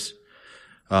Rivers.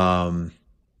 Those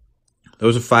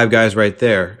are 5 guys right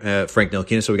there. Frank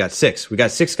Ntilikina. So we got 6. We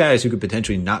got 6 guys who could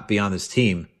potentially not be on this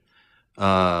team,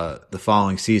 the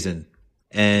following season.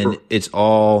 And it's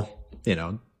all,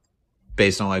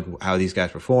 based on like how these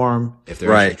guys perform, if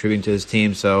they're contributing to this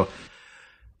team. So,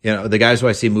 the guys who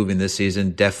I see moving this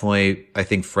season, definitely, I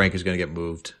think Frank is going to get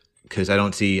moved because I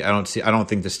don't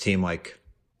think this team like,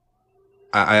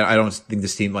 I don't think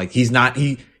this team like he's not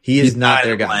their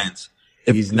guy. Plans.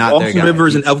 If he's not their guy.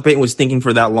 Rivers and Elfrid Payton was thinking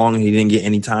for that long and he didn't get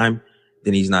any time,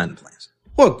 then he's not in the plans.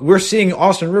 Look, we're seeing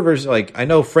Austin Rivers. Like, I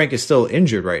know Frank is still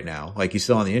injured right now. Like, he's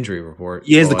still on the injury report.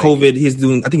 He has the COVID. He's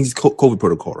doing, I think he's COVID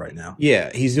protocol right now.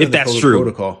 Yeah, he's doing if that's true.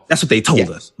 Protocol. That's what they told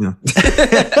us. Because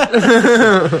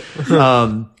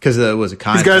it was a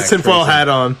contact. He's got a tinfoil hat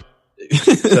on.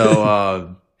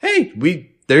 So,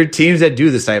 hey, there are teams that do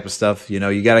this type of stuff.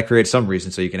 You got to create some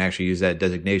reason so you can actually use that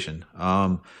designation.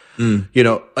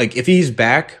 Like if he's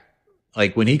back,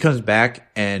 like when he comes back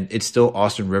and it's still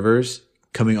Austin Rivers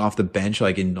coming off the bench,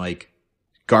 like in like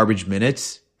garbage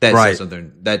minutes,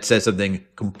 that says something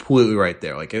completely right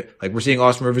there. Like we're seeing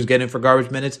Austin Rivers get in for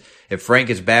garbage minutes. If Frank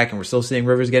is back and we're still seeing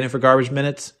Rivers get in for garbage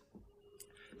minutes,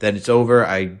 then it's over.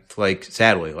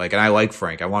 Sadly, and I like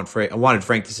Frank. I wanted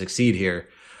Frank to succeed here.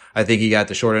 I think he got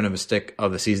the short end of a stick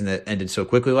of the season that ended so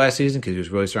quickly last season because he was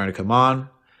really starting to come on.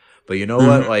 But you know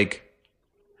what? Like,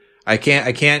 I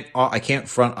can't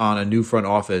front on a new front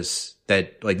office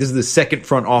that like this is the second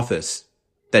front office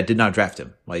that did not draft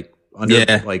him. Like under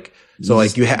I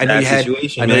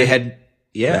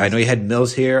know you had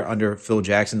Mills here under Phil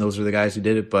Jackson. Those are the guys who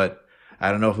did it, but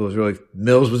I don't know if it was really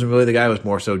Mills wasn't really the guy. It was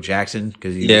more so Jackson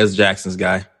because it was Jackson's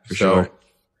guy for sure.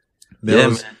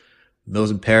 Mills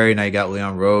and Perry. Now you got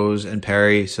Leon Rose and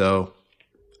Perry. So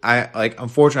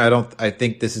unfortunately, I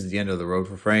think this is the end of the road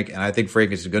for Frank. And I think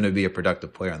Frank is going to be a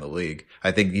productive player in the league.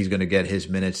 I think he's going to get his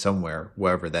minutes somewhere,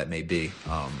 wherever that may be.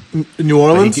 New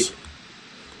Orleans?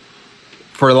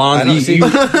 For Lonzo?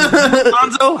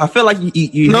 Lonzo? I feel like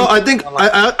you No, I think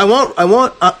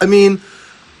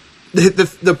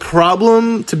the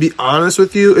problem, to be honest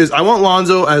with you, is I want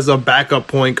Lonzo as a backup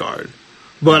point guard.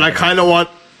 But I kind of want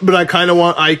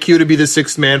IQ to be the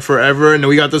 6th man forever, and then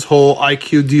we got this whole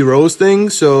IQ D Rose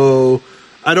thing. So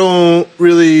I don't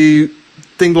really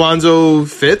think Lonzo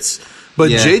fits. But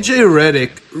JJ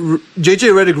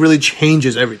Redick really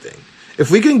changes everything. If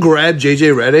we can grab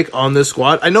JJ Redick on this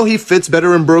squad, I know he fits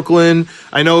better in Brooklyn.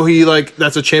 I know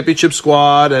that's a championship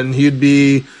squad, and he'd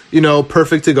be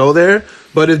perfect to go there.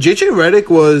 But if JJ Redick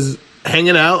was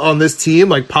hanging out on this team,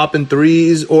 like popping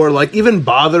threes, or like even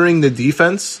bothering the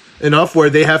defense enough where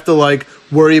they have to like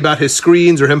worry about his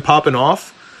screens or him popping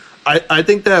off, I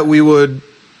think that we would.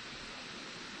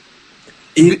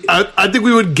 I think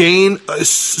we would gain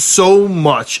so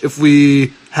much if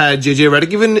we had JJ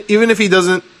Redick, even if he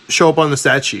doesn't show up on the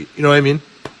stat sheet. You know what I mean?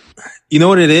 You know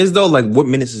what it is though? Like what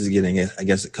minutes is he getting? I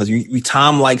guess because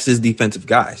Tom likes his defensive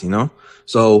guys.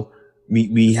 So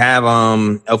we have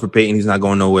Elfrid Payton. He's not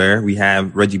going nowhere. We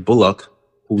have Reggie Bullock.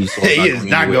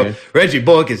 Reggie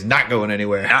Bullock is not going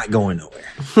anywhere. Not going nowhere.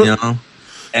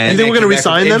 And you think we're going to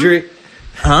resign them?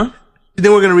 Huh? You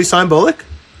think we're going to resign Bullock?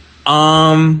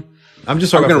 I'm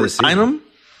just talking about resign him.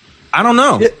 I don't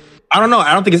know. I don't know.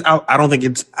 I don't think it's out. I don't think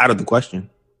it's out of the question.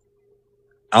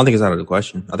 I think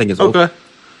it's okay.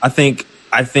 I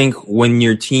think when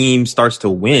your team starts to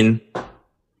win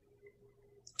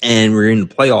and we're in the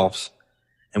playoffs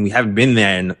and we haven't been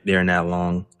there that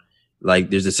long, like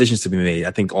there's decisions to be made.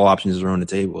 I think all options are on the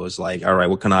table. It's like, all right,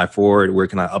 what can I afford? Where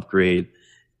can I upgrade?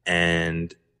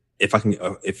 And if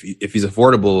he's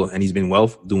affordable and he's been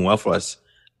doing well for us,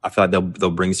 I feel like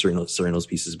they'll bring certain those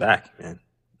pieces back, man.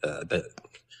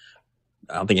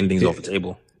 I don't think anything's off the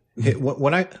table.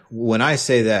 When I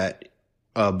say that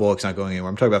Bullock's not going anywhere,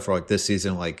 I'm talking about for like this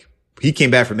season. Like he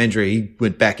came back from injury, he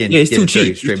went back in. Yeah, it's too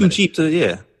cheap. It's too cheap to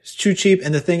It's too cheap.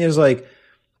 And the thing is, like,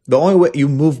 the only way you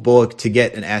move Bullock to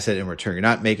get an asset in return, you're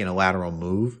not making a lateral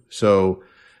move. So,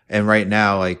 and right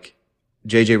now, like,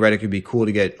 JJ Redick would be cool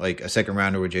to get like a second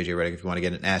rounder with JJ Redick if you want to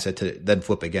get an asset to then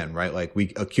flip again, right? Like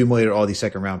we accumulated all these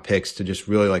second round picks to just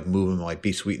really like move them, like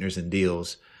be sweeteners and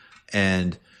deals.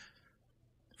 And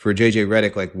for JJ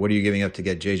Redick, like what are you giving up to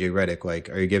get JJ Redick? Like,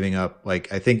 are you giving up,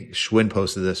 like, I think Schwinn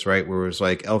posted this, right? Where it was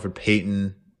like Elfrid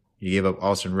Payton, you gave up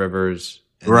Austin Rivers,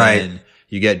 and then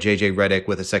you get JJ Redick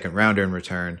with a second rounder in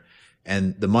return.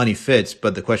 And the money fits,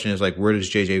 but the question is like, where does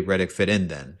JJ Redick fit in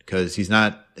then? Because he's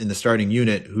not in the starting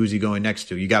unit. Who's he going next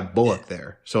to? You got Bullock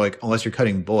there. So like, unless you're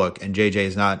cutting Bullock, and JJ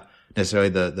is not necessarily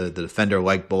the defender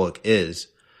like Bullock is,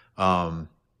 and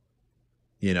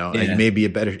he may be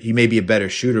a better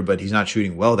shooter, but he's not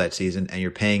shooting well that season. And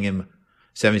you're paying him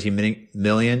 $17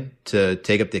 million to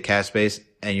take up the cap space,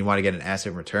 and you want to get an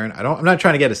asset in return. I'm not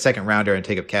trying to get a second rounder and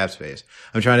take up cap space.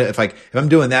 I'm trying to, if I'm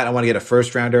doing that, I want to get a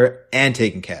first rounder and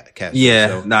taking cap space.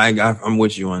 Yeah, so, I'm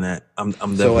with you on that. I'm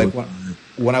definitely. So like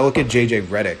when I look at JJ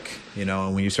Redick,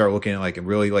 and when you start looking at like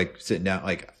really like sitting down,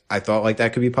 like I thought like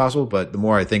that could be possible, but the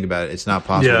more I think about it, it's not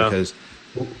possible because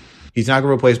he's not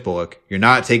going to replace Bullock. You're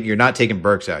not taking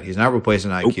Burks out. He's not replacing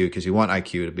IQ because you want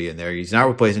IQ to be in there. He's not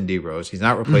replacing D Rose. He's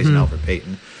not replacing Elfrid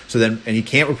Payton. So then, and he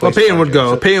can't replace. Well, Payton would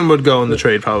go. Payton would go in the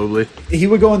trade probably. He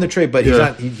would go in the trade, but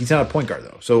he's not a point guard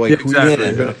though. So like,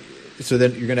 so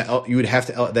then you would have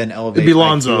to then elevate. It'd be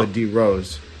Lonzo and D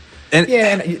Rose, but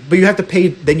you have to pay.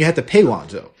 Then you have to pay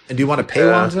Lonzo. And do you want to pay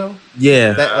Lonzo?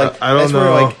 Yeah, I don't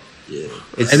know.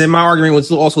 And then my argument was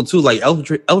also too like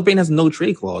Elfrid Payton has no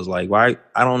trade clause. Like why?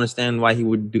 I don't understand why he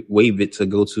would waive it to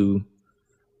go to.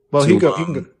 Well, he can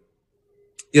go.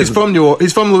 He's from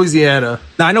Louisiana.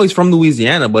 Now I know he's from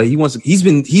Louisiana, but he's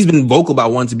been vocal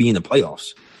about wanting to be in the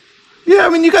playoffs. Yeah, I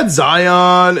mean you got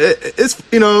Zion. It's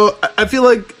I feel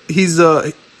like he's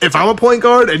if I'm a point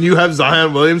guard and you have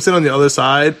Zion Williamson on the other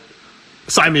side,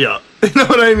 sign me up. You know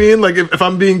what I mean? Like if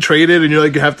I'm being traded and you're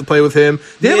like you have to play with him,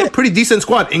 they have a pretty decent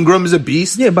squad. Ingram is a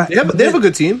beast. Yeah, but they have a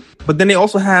good team. But then they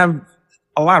also have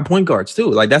a lot of point guards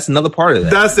too. Like that's another part of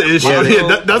that. That's the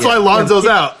issue. That's why Lonzo's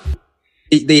out.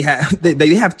 They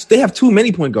have too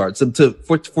many point guards. So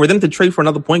for them to trade for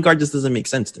another point guard just doesn't make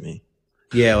sense to me.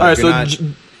 Yeah, like all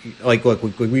right,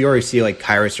 look, we already see like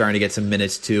Kyrie starting to get some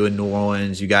minutes too in New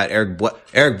Orleans. You got Eric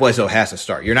Bledsoe has to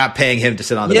start. You're not paying him to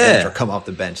sit on the bench or come off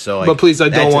the bench. So, like, but please, I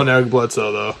don't want Eric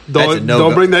Bledsoe though.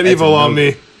 Don't bring that evil on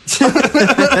me.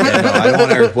 I don't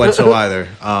want Eric Bledsoe either.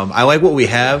 I like what we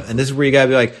have, and this is where you gotta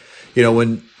be like,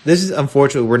 when this is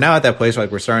unfortunate. We're now at that place where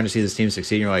like we're starting to see this team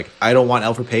succeed. And you're like, I don't want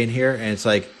Elfrid Payton here, and it's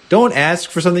like, don't ask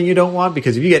for something you don't want,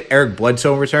 because if you get Eric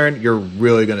Bledsoe in return, you're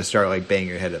really going to start like banging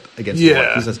your head up against the wall.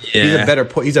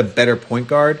 He's a better point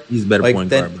guard. He's a better point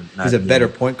guard. He's a better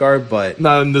point guard, but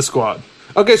not in the squad.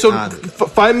 Okay, so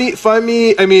find me.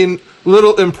 I mean,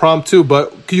 little impromptu,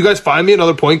 but can you guys find me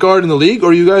another point guard in the league,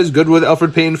 or are you guys good with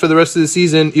Elfrid Payton for the rest of the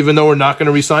season, even though we're not going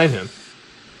to re-sign him?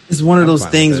 It's one of those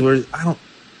things where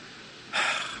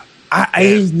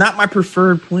he's not my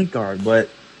preferred point guard, but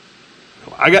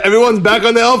I got everyone's back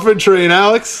on the Elfrid train,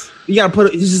 Alex. You gotta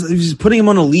he's just putting him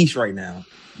on a leash right now.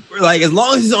 Like as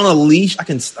long as he's on a leash, I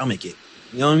can stomach it.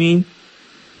 You know what I mean?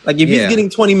 Like if he's getting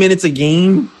 20 minutes a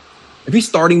game, if he's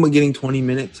starting with getting 20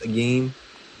 minutes a game,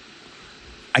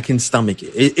 I can stomach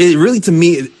it. It really,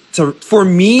 for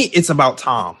me, it's about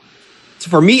Tom.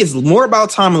 For me, it's more about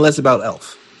Tom and less about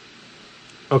Elf.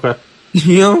 Okay.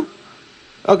 You know?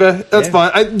 Okay, that's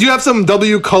fine. Do you have some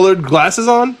W-colored glasses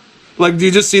on? Like, do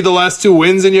you just see the last two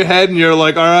wins in your head and you're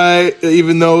like, all right,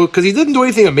 even though, because he didn't do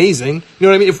anything amazing. You know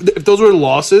what I mean? If those were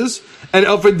losses and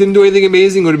Elfrid didn't do anything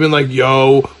amazing, it would have been like,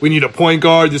 yo, we need a point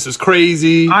guard. This is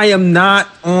crazy. I am not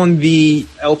on the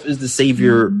Elf is the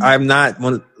savior.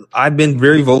 I've been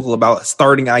very vocal about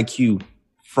starting IQ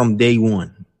from day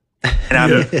one.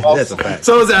 And that's a fact.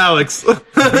 So is Alex.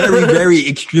 Very, very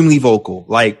extremely vocal,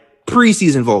 like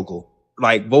preseason vocal.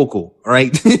 Like vocal,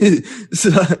 right?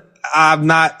 So I'm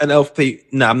not an Elfrid Payton.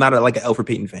 No, I'm not like an Elfrid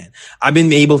Payton fan. I've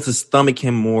been able to stomach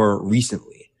him more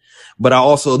recently, but I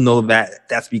also know that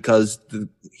that's because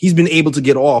he's been able to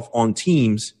get off on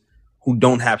teams who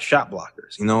don't have shot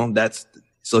blockers.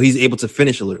 So he's able to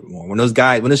finish a little bit more. When there's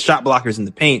shot blockers in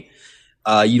the paint,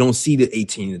 you don't see the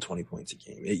 18 to 20 points a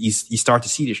game. You start to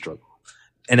see the struggle.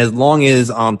 And as long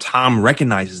as Tom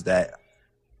recognizes that,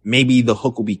 maybe the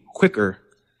hook will be quicker.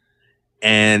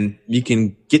 and you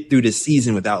can get through the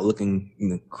season without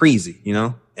looking crazy,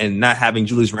 and not having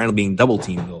Julius Randle being double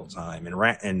teamed all the time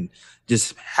and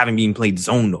just having being played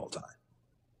zoned all the time.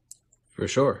 For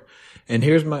sure. And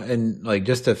here's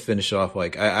just to finish off,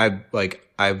 I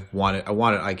wanted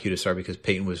IQ to start because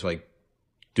Peyton was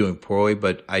doing poorly,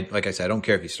 but like I said, I don't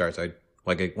care if he starts.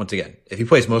 Once again, if he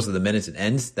plays most of the minutes and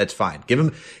ends, that's fine.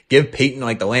 Give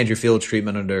Peyton the Landry Fields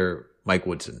treatment under Mike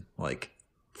Woodson.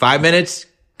 5 minutes,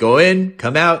 go in,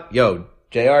 come out. Yo,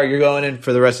 JR, you're going in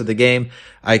for the rest of the game.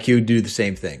 IQ do the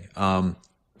same thing.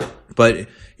 But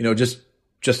just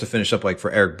to finish up,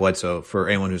 for Eric Bledsoe, for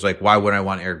anyone who's why would I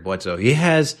want Eric Bledsoe?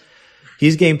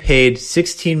 He's getting paid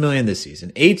 $16 million this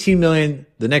season, $18 million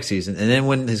the next season, and then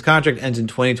when his contract ends in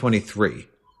 2023,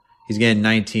 he's getting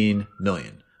 $19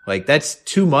 million. That's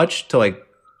too much to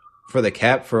for the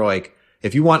cap for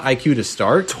if you want IQ to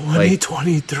start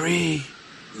 2023.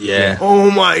 Yeah.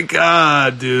 Oh my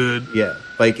God, dude. Yeah.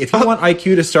 If you want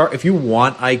IQ to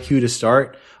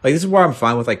start, this is where I'm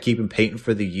fine with keeping Peyton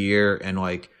for the year and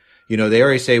they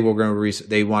already say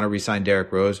they want to re-sign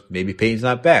Derrick Rose. Maybe Peyton's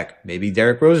not back. Maybe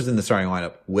Derrick Rose is in the starting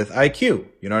lineup with IQ.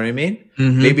 You know what I mean?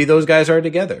 Mm-hmm. Maybe those guys are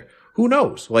together. Who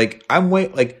knows?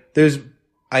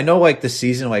 I know the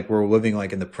season, we're living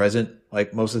in the present,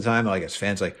 most of the time, as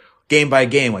fans, game by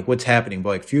game, what's happening.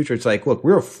 But future, it's look,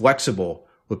 we're flexible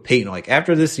with Peyton.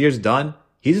 After this year's done,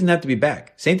 he doesn't have to be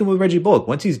back. Same thing with Reggie Bullock.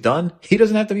 Once he's done, he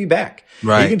doesn't have to be back.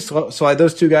 Right. He can slide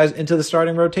those two guys into the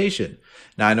starting rotation.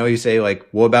 Now, I know you say,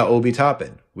 what about Obi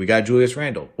Toppin? We got Julius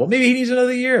Randle. Well, maybe he needs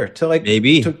another year to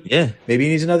maybe he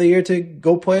needs another year to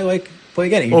go play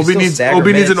again. Obi needs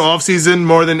an off season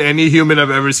more than any human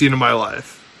I've ever seen in my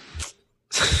life.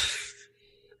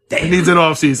 He needs an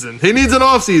off season.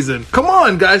 Come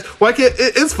on, guys. Why can't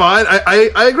it's fine.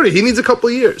 I agree. He needs a couple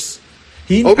of years.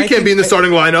 Obi can't be in the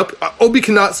starting lineup. Obi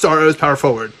cannot start as power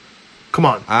forward. Come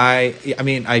on. I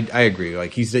agree.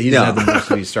 He doesn't have the most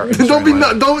to be starting. Don't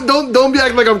be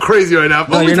acting like I'm crazy right now.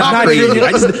 No, you're not crazy.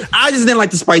 I just didn't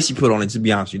like the spice you put on it, to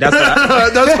be honest with you. That's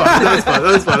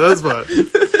fine.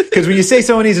 Because when you say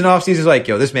someone needs an offseason, it's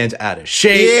yo, this man's out of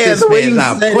shape. Yeah, this man's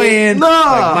not playing.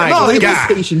 No,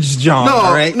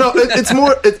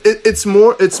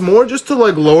 it's more just to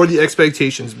lower the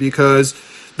expectations, because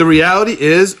the reality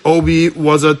is Obi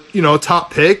was a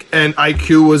top pick and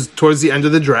IQ was towards the end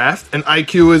of the draft, and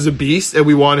IQ is a beast and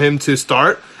we want him to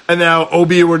start. And now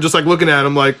Obi, we're just looking at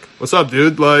him what's up,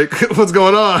 dude? What's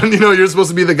going on? You're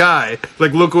supposed to be the guy.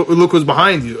 Look who's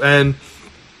behind you. And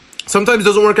sometimes it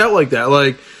doesn't work out like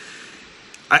that.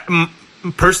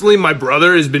 Personally, my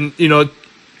brother has been,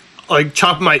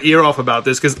 chopping my ear off about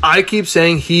this, because I keep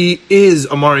saying he is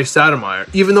Amari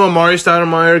Stoudemire. Even though Amari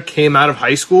Stoudemire came out of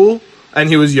high school and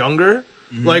he was younger,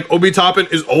 Obi Toppin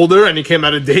is older and he came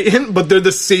out of Dayton, but they're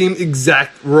the same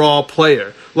exact raw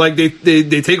player.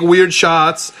 They take weird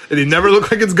shots and they never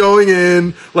look like it's going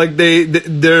in.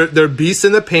 They're beasts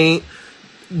in the paint.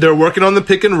 They're working on the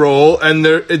pick and roll, and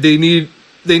they need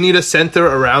a center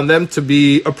around them to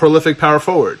be a prolific power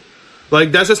forward.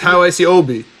 That's just how I see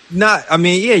Obi. Yeah,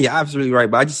 you're absolutely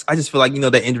right. But I just feel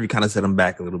that injury kind of set him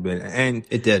back a little bit, and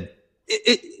it did.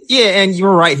 Yeah, and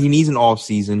you're right. He needs an off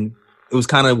season. It was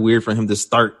kind of weird for him to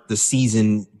start the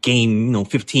season game,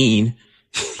 15,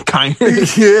 kind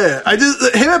of. Yeah,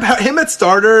 him at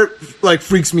starter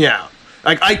freaks me out.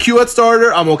 IQ at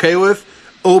starter, I'm okay with.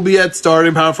 Obi at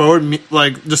starting power forward,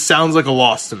 just sounds like a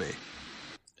loss to me.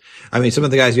 I mean, some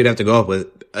of the guys you'd have to go up with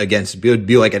against would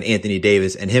be like an Anthony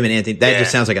Davis, and him and Anthony, that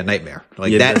just sounds like a nightmare.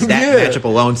 That matchup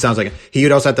alone sounds like he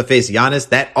would also have to face Giannis.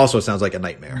 That also sounds like a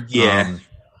nightmare. Yeah.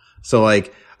 So I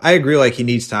agree. He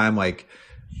needs time.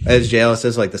 As JL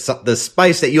says, the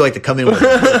spice that you like to come in with.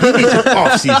 He needs an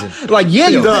off season.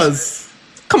 He does.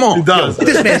 Come on. He does.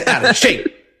 This man's out of shape.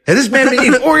 And this man been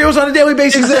eating Oreos on a daily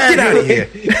basis. Exactly. Get out of here.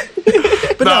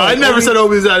 But I never said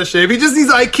Obi's out of shape. He just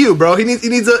needs IQ, bro. He needs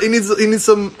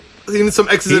some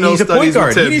X's and O's studies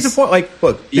with tips. He needs a point.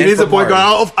 Look, he needs a point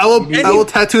guard. I will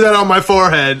tattoo that on my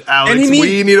forehead, Alex.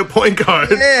 We need a point guard.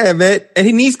 Yeah, man. And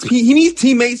he needs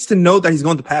teammates to know that he's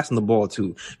going to pass on the ball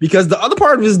too, because the other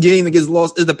part of his game that gets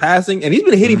lost is the passing, and he's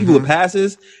been hitting people with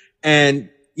passes, and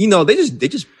they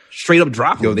just straight up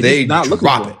drop him. They not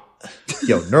drop it.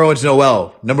 Yo, Nerlens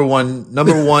Noel, number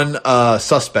one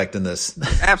suspect in this.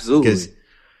 Absolutely.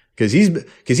 Because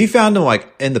he found him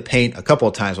in the paint a couple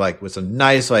of times, with some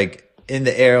nice in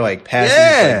the air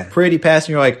passing, pretty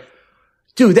passing. You're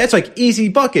dude, that's easy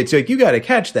buckets. You got to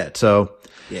catch that. So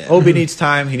Obi needs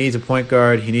time. He needs a point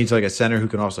guard. He needs a center who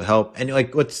can also help. And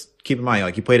let's keep in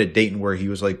mind, he played at Dayton where he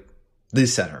was the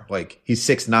center. He's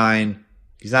 6'9".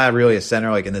 He's not really a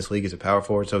center in this league. He's a power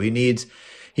forward. So he needs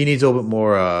a little bit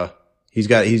more he's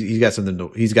got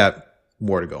something he's got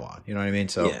more to go on. You know what I mean?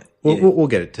 So Yeah. we'll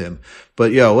get it to him.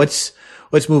 But let's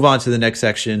move on to the next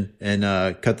section and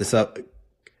cut this up,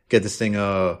 get this thing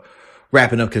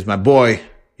wrapping up because my boy,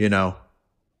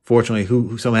 fortunately,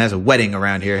 who someone has a wedding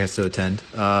around here has to attend.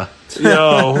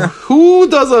 Yo, who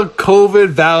does a COVID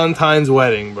Valentine's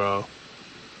wedding, bro?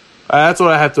 That's what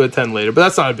I have to attend later, but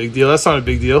that's not a big deal.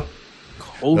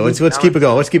 No, let's keep it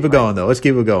going. Let's keep it going though. Let's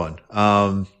keep it going.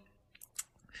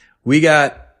 We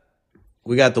got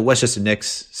the Westchester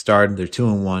Knicks started. They're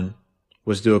 2-1.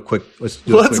 Let's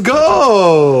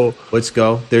go. Let's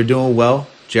go. They're doing well.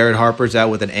 Jared Harper's out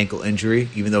with an ankle injury,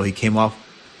 even though he came off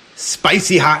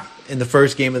spicy hot in the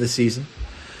first game of the season.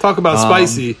 Talk about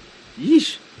spicy.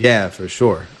 Yeesh. Yeah, for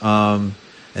sure. And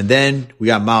then we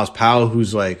got Miles Powell,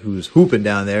 who's hooping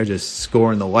down there, just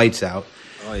scoring the lights out.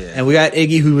 Oh yeah. And we got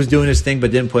Iggy, who was doing his thing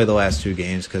but didn't play the last 2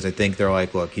 games because I think they're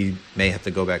like, look, he may have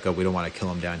to go back up. We don't want to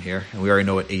kill him down here. And we already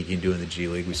know what Iggy can do in the G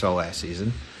League. We saw last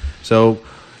season. So,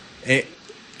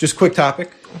 just quick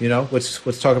topic.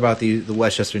 Let's talk about the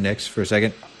Westchester Knicks for a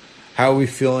second. How are we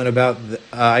feeling about?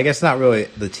 I guess not really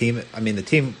the team. I mean, the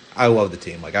team. I love the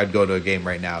team. Like, I'd go to a game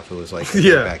right now if it was like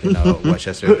back in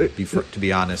Westchester. To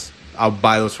be honest, I'll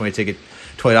buy those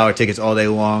 $20 tickets all day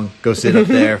long. Go sit up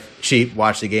there, cheap,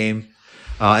 watch the game.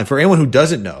 And for anyone who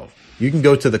doesn't know, you can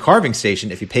go to the carving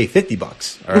station if you pay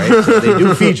 $50. All right, so they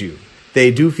do feed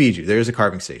you. There is a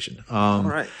carving station. All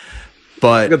right.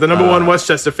 But Got the number one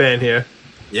Westchester fan here.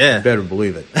 Yeah. You better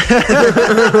believe it.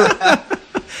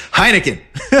 Heineken.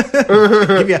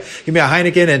 give me a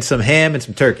Heineken and some ham and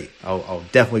some turkey. I'll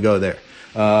definitely go there.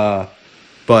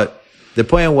 But they're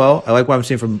playing well. I like what I'm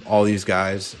seeing from all these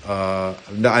guys. They're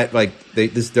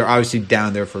obviously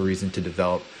down there for a reason to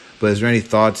develop. But is there any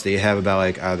thoughts that you have about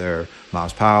like either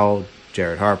Miles Powell,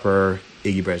 Jared Harper,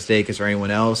 Iggy Brazdeikis, or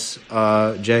anyone else,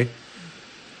 Jay?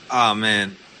 Oh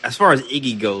man. As far as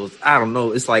Iggy goes, I don't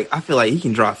know. It's like I feel like he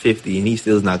can drop 50 and he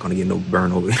still is not going to get no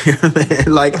burn over here.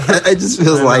 Like it just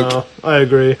feels I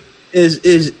agree.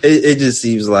 It just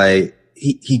seems like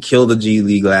he killed the G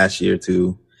League last year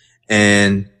too,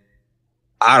 and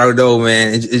I don't know,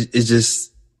 man. It's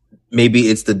just maybe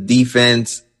it's the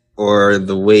defense or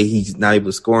the way he's not able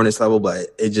to score on this level, but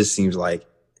it just seems like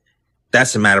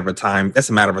that's a matter of a time.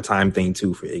 That's a matter of a time thing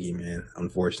too for Iggy, man.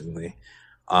 Unfortunately.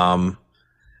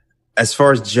 As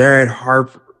far as Jared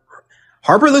Harper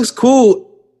looks cool.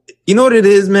 You know what it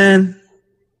is, man?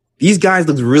 These guys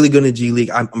look really good in the G League.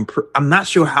 I'm not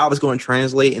sure how it's going to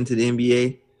translate into the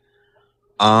NBA.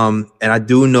 And I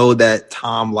do know that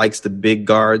Tom likes the big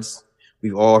guards.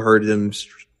 We've all heard him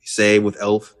say with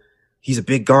Elf, he's a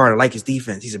big guard. I like his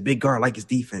defense. He's a big guard. I like his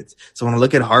defense. So when I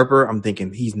look at Harper, I'm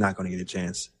thinking he's not going to get a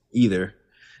chance either.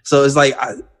 So it's like,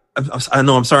 I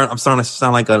know I'm starting to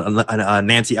sound like a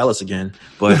Nancy Ellis again,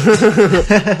 but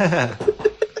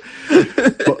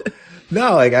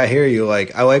no, like I hear you.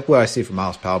 Like I like what I see from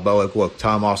Miles Powell, but like look,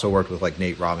 Tom also worked with like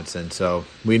Nate Robinson, so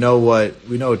we know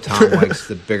Tom likes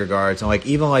the bigger guards, and like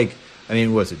even like I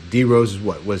mean, what's it? D Rose is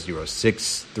what was D Rose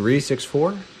 6'3",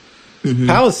 6'4"? Mm-hmm.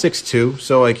 Powell's 6'2",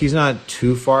 so like he's not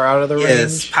too far out of the range.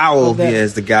 Yes, Powell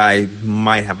is the guy who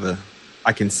might have a.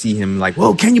 I can see him like,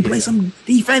 well, can you play some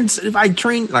defense if I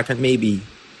train? Like maybe.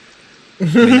 I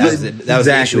mean, that was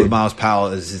the issue with Miles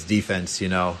Powell is his defense.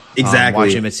 Exactly.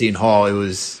 Watching him at Seton Hall, it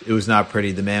was not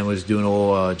pretty. The man was doing a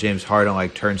little James Harden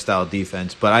like turnstile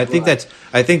defense. But I think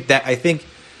I think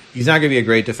he's not going to be a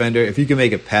great defender. If you can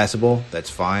make it passable,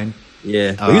 that's fine.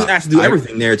 Yeah, but he was asked to do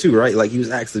everything there too, right? Like he was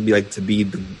asked to be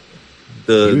the.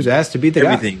 He was asked to be the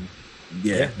everything. Guy.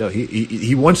 Yeah. No,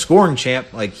 he won scoring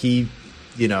champ. Like he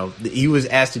was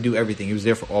asked to do everything. He was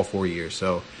there for all 4 years,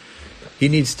 so he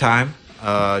needs time.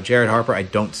 Jared Harper, I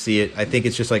don't see it. I think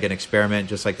it's just like an experiment,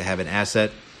 just like to have an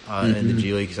asset in the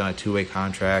G League. He's on a 2-way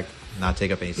contract, not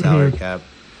take up any salary cap.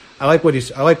 I like what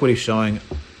he's showing.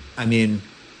 I mean,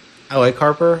 I like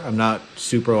Harper. I'm not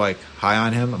super like high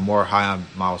on him. I'm more high on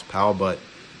Miles Powell, but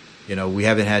we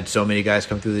haven't had so many guys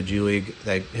come through the G League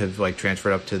that have like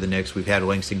transferred up to the Knicks. We've had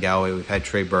Langston Galloway, we've had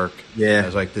Trey Burke. Yeah,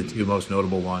 as like the 2 most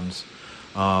notable ones.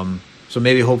 So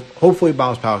maybe hopefully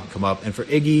Miles Powell can come up. And for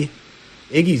Iggy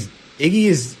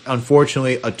is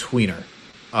unfortunately a tweener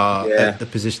at the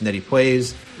position that he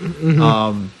plays.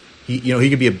 Mm-hmm. He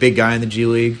could be a big guy in the G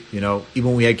League. Even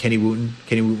when we had Kenny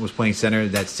Wooten was playing center.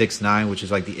 That's 6'9", which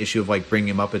is like the issue of like bringing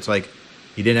him up. It's like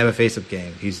he didn't have a face-up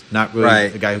game. He's not really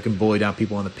the guy who can bully down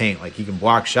people in the paint. Like he can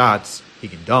block shots, he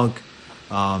can dunk,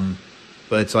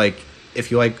 but it's like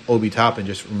if you like Obi Toppin,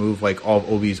 just remove like all of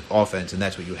Obi's offense, and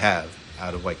that's what you have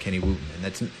out of like Kenny Wooten.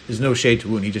 And there's no shade to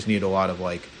Wooten. He just needed a lot of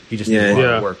like. He just needed a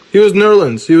lot of work. He was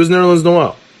Nerlens.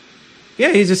 Noel.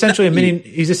 Yeah, he's essentially a mini.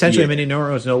 He's essentially a mini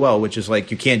Nerlens Noel, which is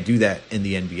like you can't do that in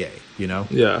the NBA. You know.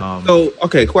 Yeah. So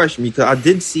okay, question, because I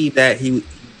did see that he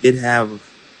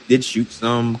did shoot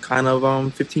some kind of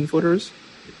 15-footers.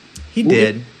 He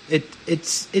did.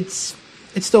 It's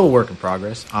still a work in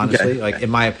progress, honestly. Okay. Like in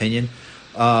my opinion,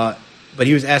 but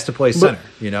he was asked to play center.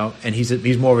 You know, and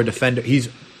he's more of a defender. He's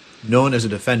known as a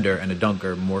defender and a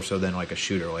dunker more so than like a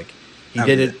shooter. Like he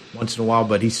did it once in a while,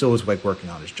 but he still was like working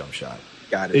on his jump shot.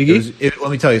 Got it. Let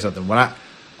me tell you something. When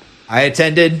I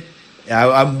attended,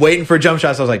 I'm waiting for jump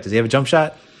shots. I was like, does he have a jump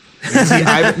shot?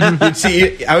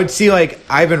 I would see like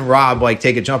Ivan Robb like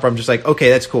take a jumper. I'm just like, okay,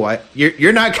 that's cool.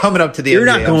 You're not coming up to the. You're NBA.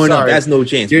 not going up. That's no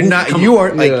chance. You're not. You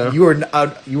are like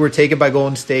you were taken by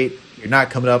Golden State. You're not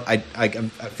coming up. I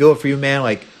feel it for you, man.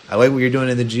 Like I like what you're doing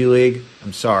in the G League.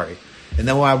 I'm sorry. And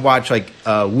then when I watch like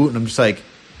Wooten, I'm just like,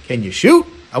 can you shoot?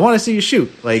 I want to see you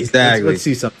shoot. Like let's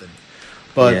see something.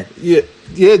 But yeah,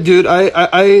 dude.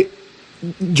 I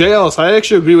J. Ellis, I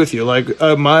actually agree with you. Like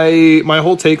my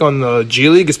whole take on the G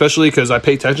League, especially because I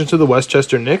pay attention to the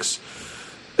Westchester Knicks,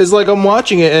 is like I'm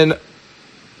watching it and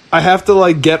I have to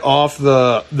like get off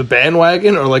the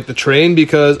bandwagon or like the train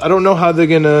because I don't know how they're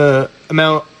gonna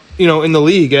amount, in the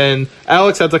league. And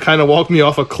Alex had to kind of walk me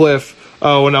off a cliff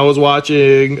when I was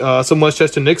watching some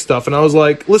Westchester Knicks stuff, and I was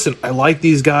like, listen, I like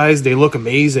these guys, they look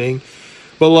amazing,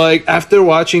 but like after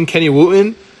watching Kenny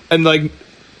Wooten and like.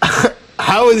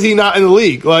 How is he not in the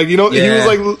league? Like, he was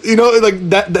like, like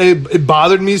that. It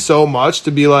bothered me so much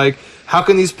to be like, how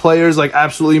can these players like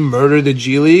absolutely murder the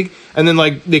G League and then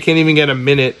like they can't even get a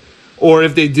minute, or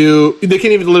if they do, they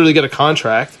can't even literally get a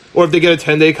contract, or if they get a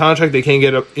 10-day contract, they can't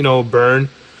get a burn.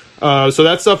 So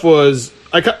that stuff was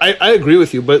I agree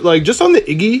with you, but like just on the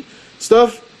Iggy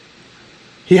stuff,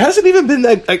 he hasn't even been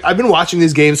that. Like, I've been watching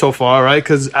these games so far, right?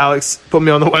 Because Alex put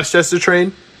me on the Westchester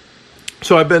train.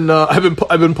 So I've been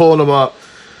pulling him up.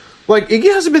 Like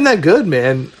Iggy hasn't been that good,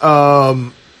 man.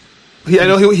 I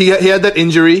know he had that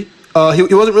injury. He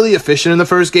wasn't really efficient in the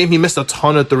first game. He missed a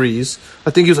ton of threes.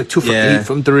 I think he was like 2 for 8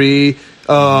 from 3.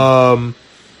 And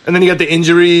then he got the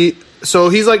injury. So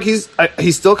he's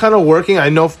still kind of working. I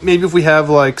know maybe if we have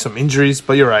like some injuries,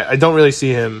 but you're right. I don't really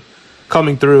see him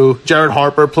coming through. Jared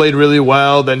Harper played really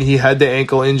well. Then he had the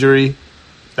ankle injury.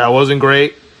 That wasn't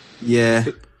great. Yeah.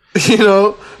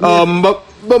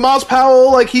 But Miles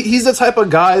Powell, like he's the type of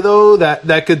guy though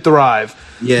that could thrive.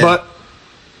 Yeah. But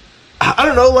I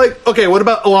don't know, like, okay, what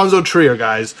about Alonzo Trier,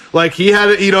 guys? Like he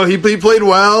had, he played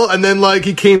well, and then like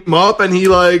he came up and he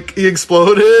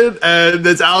exploded, and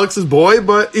it's Alex's boy,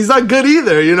 but he's not good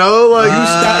either, Like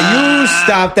you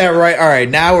stop that right. All right,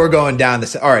 now we're going down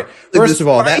this. All right, first of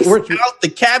all, we're out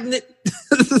the cabinet.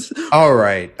 All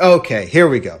right, okay, here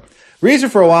we go.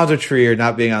 Reason for Alonzo Trier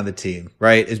not being on the team,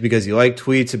 right, is because he liked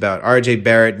tweets about RJ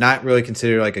Barrett not really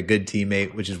considered like a good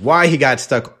teammate, which is why he got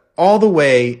stuck all the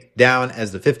way down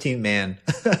as the 15th man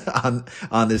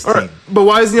on this team. Right. But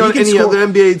why isn't he on any other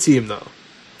NBA team though?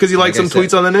 Because he liked some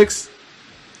tweets on the Knicks?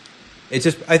 It's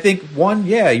just, I think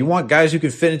you want guys who can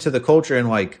fit into the culture and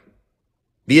like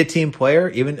be a team player.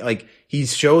 Even like he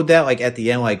showed that like at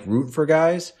the end, like rooting for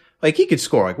guys. Like he could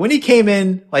score. Like when he came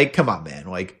in, like, come on, man.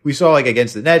 Like we saw like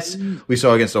against the Nets, we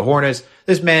saw against the Hornets.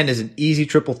 This man is an easy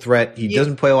triple threat. He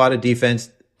doesn't play a lot of defense.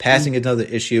 Passing is another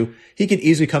issue. He can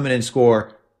easily come in and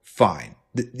score. Fine.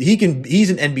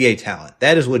 He's an NBA talent.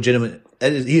 That is legitimate.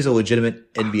 He's a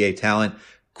legitimate NBA talent.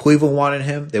 Cleveland wanted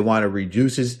him. They want to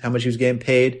reduce how much he was getting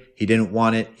paid. He didn't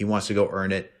want it. He wants to go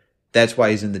earn it. That's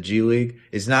why he's in the G League.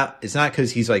 It's not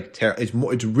because he's like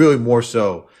it's really more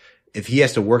so. If he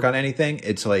has to work on anything,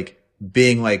 it's like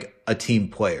being like a team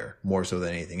player more so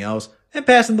than anything else, and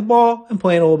passing the ball and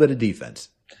playing a little bit of defense.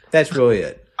 That's really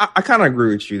it. I kind of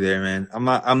agree with you there, man.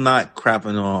 I'm not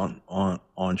crapping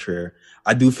on Trier.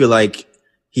 I do feel like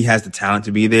he has the talent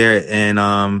to be there, and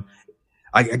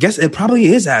I guess it probably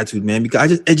is attitude, man.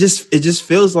 Because it just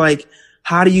feels like,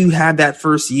 how do you have that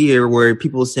first year where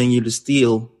people are saying you're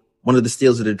one of the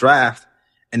steals of the draft,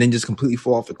 and then just completely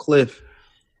fall off the cliff?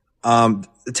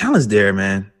 The talent's there,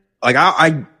 man. Like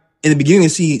I in the beginning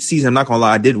of the season, I'm not gonna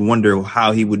lie, I did wonder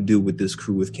how he would do with this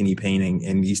crew with Kenny Payne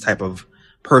and these type of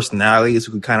personalities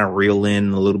who could kind of reel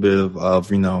in a little bit of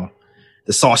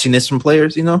the sauciness from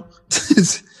players,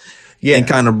 yeah, and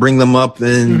kind of bring them up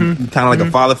and kind of like a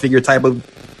father figure type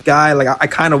of guy. Like I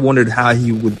kind of wondered how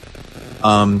he would,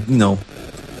 how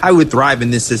he would thrive in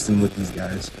this system with these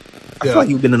guys. I feel like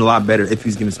he would have been a lot better if he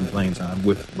was given some playing time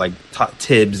with like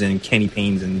Tibbs and Kenny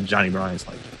Paynes and Johnny Bryant's.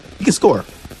 Like he can score.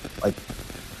 Like,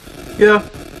 yeah,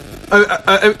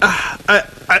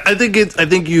 I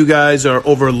think you guys are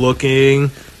overlooking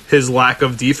his lack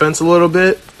of defense a little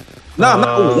bit. No, I'm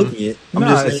not overlooking it. I'm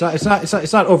No, just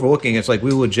it's not overlooking. It's like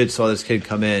we legit saw this kid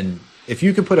come in. If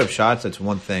you can put up shots, that's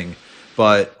one thing,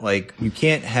 but like you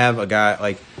can't have a guy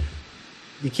like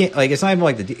you can't like it's not even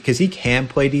like because he can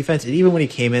play defense. And even when he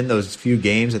came in those few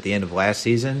games at the end of last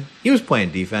season, he was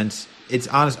playing defense. It's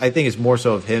honest. I think it's more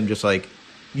so of him just like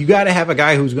you got to have a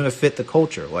guy who's going to fit the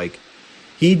culture. Like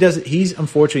he does. He's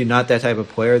unfortunately not that type of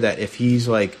player that if he's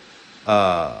like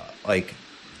a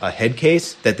head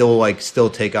case that they'll like still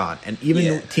take on. And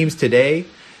even teams today,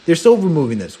 they're still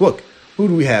removing this. Look, who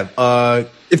do we have?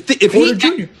 if Porter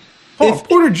Jr.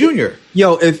 Porter Jr.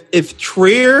 Yo, if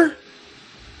Trier,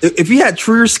 if he had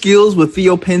Trier skills with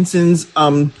Theo Penson's, he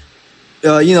would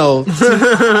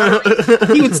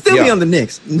still be on the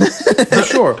Knicks. For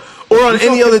sure. Or on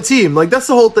any other team. Like, that's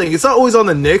the whole thing. It's not always on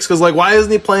the Knicks, because, like, why isn't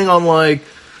he playing on, like,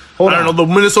 I don't know, the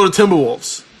Minnesota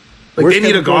Timberwolves? Like, Where's they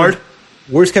need Kevin a guard. Porter?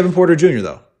 Where's Kevin Porter Jr.,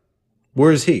 though?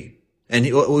 Where is he? And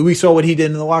we saw what he did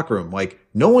in the locker room. Like,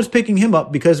 no one's picking him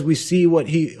up because we see what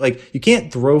he, like, you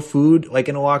can't throw food, like,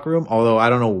 in a locker room. Although I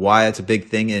don't know why it's a big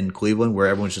thing in Cleveland where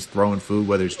everyone's just throwing food,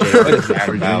 whether it's Jay or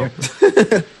Porter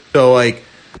Jr. So, like,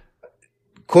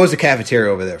 close the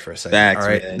cafeteria over there for a second. Facts, all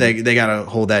right. man. They got to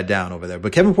hold that down over there.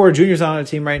 But Kevin Porter Jr. is not on a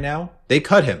team right now. They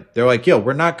cut him. They're like, yo,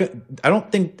 we're not going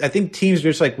to, I think teams are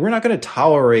just like, we're not going to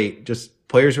tolerate just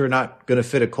players who are not going to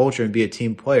fit a culture and be a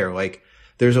team player. Like,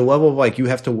 there's a level of like, you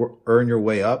have to earn your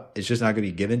way up. It's just not going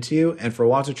to be given to you. And for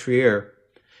Alonzo Trier,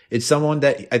 it's someone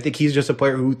that I think he's just a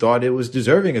player who thought it was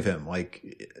deserving of him.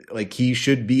 Like he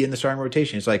should be in the starting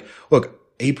rotation. It's like, look,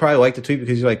 he probably liked the tweet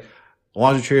because he's like,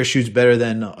 Alonzo Trier shoots better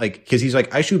than because he's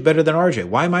like, I shoot better than RJ.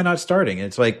 Why am I not starting? And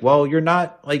it's like, well, you're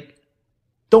not like,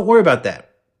 don't worry about that.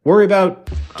 Worry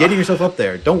about getting yourself up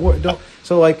there. Don't worry.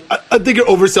 So like, I think you're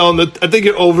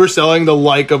overselling the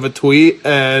like of a tweet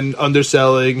and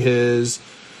underselling his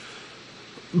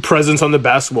presence on the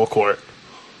basketball court.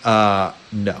 no.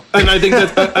 And I think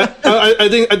that I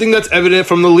think that's evident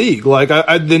from the league. Like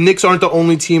the Knicks aren't the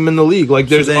only team in the league. Like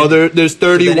there's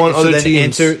 31 other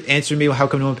teams. Answer me. How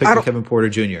come no one picked Kevin Porter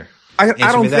Jr.? I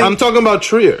don't think I'm talking about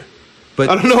Trier. But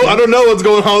I don't know what's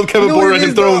going on with Kevin Porter and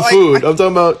him throwing food. I'm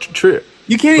talking about Trier.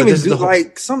 You can't even do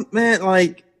like some man.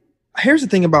 Like here's the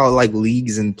thing about like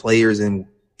leagues and players and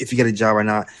if you get a job or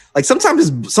not. Like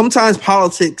sometimes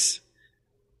politics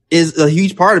is a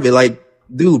huge part of it. Like,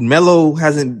 dude, Melo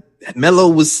wasn't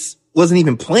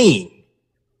even playing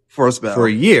for a spell for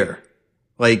a year.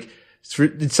 Like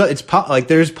like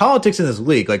there's politics in this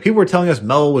league. Like people were telling us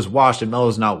Melo was washed and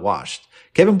Melo's not washed.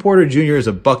 Kevin Porter Jr. is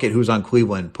a bucket who's on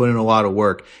Cleveland, put in a lot of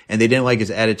work, and they didn't like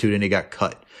his attitude and he got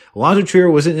cut. Alonzo Trier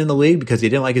wasn't in the league because they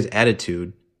didn't like his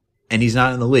attitude, and he's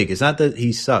not in the league. It's not that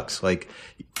he sucks. I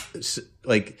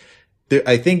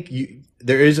think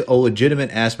there is a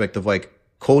legitimate aspect of like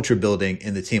culture building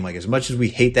in the team. Like as much as we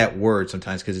hate that word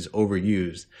sometimes because it's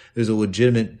overused, there's a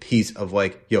legitimate piece of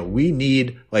like, yo, we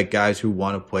need like guys who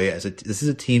want to play this is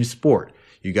a team sport.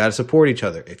 You got to support each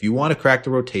other. If you want to crack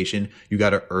the rotation, you got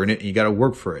to earn it and you got to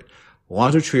work for it.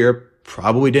 Alonzo Trier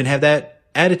probably didn't have that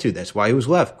attitude. That's why he was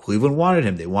left. Cleveland wanted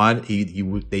him.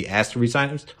 They asked to resign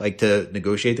him, like to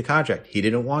negotiate the contract. He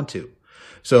didn't want to.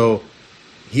 So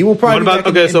he will probably. What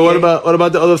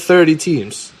about the other 30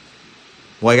 teams?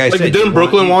 Like I said, didn't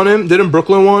Brooklyn want him? Didn't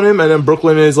Brooklyn want him? And then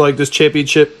Brooklyn is like this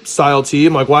championship style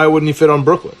team. Like, why wouldn't he fit on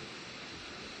Brooklyn?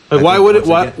 Like, why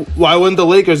wouldn't the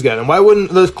Lakers get him? Why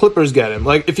wouldn't the Clippers get him?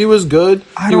 Like, if he was good,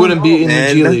 he wouldn't be in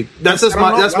the G League. That's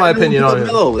my opinion on him.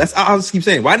 I'll just keep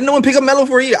saying, why did no one pick up Melo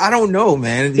for a year? I don't know,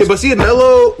 man. Yeah, but see,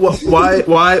 Melo,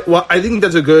 why? I think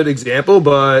that's a good example,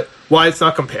 but why it's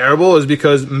not comparable is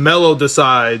because Melo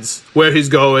decides where he's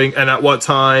going and at what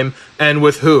time and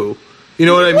with who. You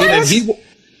know what I mean?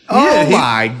 And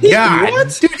my God.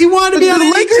 What? Dude, he wanted to be on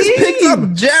the Lakers team. picked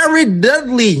up Jared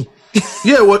Dudley.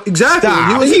 Yeah, what exactly?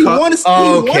 Stop. He wanted to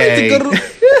go to.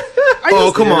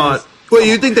 Oh, come on. Wait,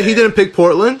 you think that he didn't pick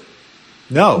Portland?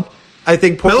 No. I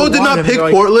think Melo did not pick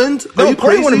Portland. Are you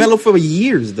Portland wanted crazy? Melo for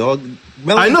years, dog.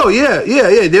 I know, yeah.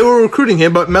 They were recruiting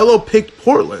him, but Melo picked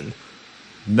Portland.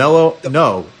 No.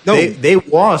 They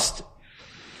lost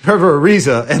Trevor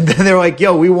Ariza, and then they're like,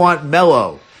 yo, we want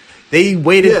Melo. They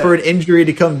waited for an injury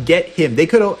to come get him. They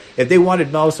could have, if they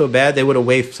wanted Melo so bad, they would have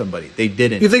waived somebody. They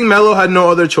didn't. You think Melo had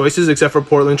no other choices except for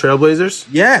Portland Trailblazers?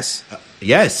 Yes.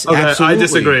 Yes, okay,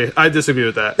 absolutely. I disagree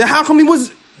with that. Then how come he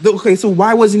was? Okay, so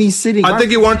why wasn't he sitting? I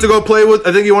think he wanted to go play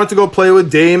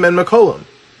with Dame and McCollum.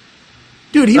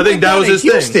 Dude, I think that was his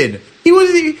Houston. thing. He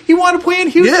wanted to play in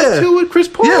Houston too with Chris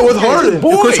Paul. Yeah, with Harden.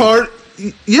 Chris Harden.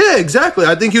 Yeah, exactly.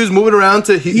 I think he was moving around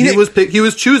to he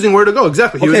was choosing where to go.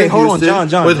 Exactly. He was in hold Houston on,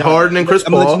 John, with Harden and Chris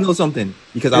Paul. I'm gonna let you know something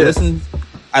because I listened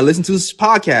I listen to his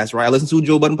podcast, right? I listen to a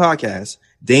Joe Budden podcast.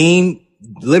 Dame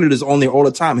literally is on there all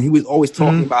the time. And he was always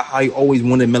talking about how he always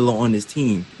wanted Melo on his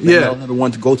team. Melo never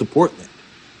wanted to go to Portland.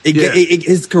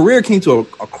 His career came to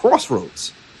a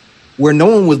crossroads where no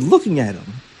one was looking at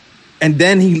him. And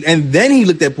then he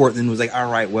looked at Portland and was like,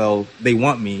 all right, well, they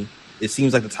want me. It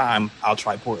seems like the time I'll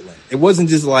try Portland. It wasn't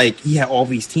just like he had all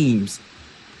these teams.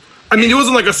 I mean, he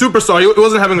wasn't like a superstar. He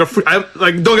wasn't having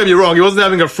don't get me wrong, he wasn't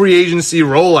having a free agency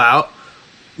rollout.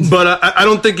 But I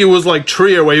don't think it was like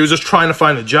Trier where he was just trying to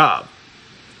find a job.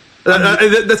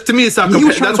 To me, it's not.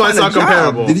 That's why it's not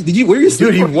comparable. Did you? Where you?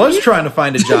 Dude, he was trying to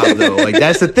find a job though. Like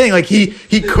that's the thing. Like he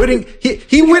couldn't.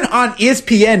 He went on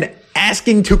ESPN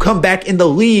asking to come back in the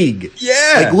league.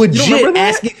 Yeah, like legit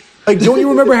asking. Like, don't you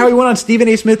remember how he went on Stephen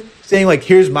A. Smith saying like,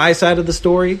 "Here's my side of the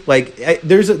story"? Like,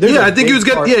 there's. Yeah, I think he was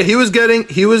getting. Yeah, he was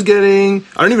getting.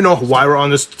 I don't even know why we're on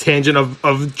this tangent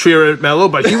of Trier and Melo,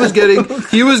 but he was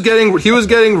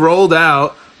getting rolled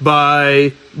out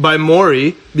by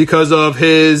Morey because of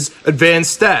his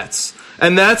advanced stats.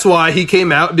 And that's why he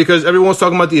came out, because everyone was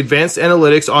talking about the advanced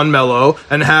analytics on Melo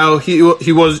and how he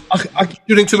was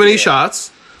shooting too many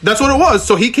shots. That's what it was.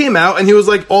 So he came out and he was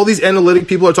like, all these analytic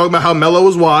people are talking about how Melo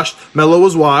was washed.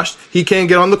 He can't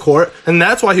get on the court. And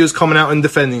that's why he was coming out and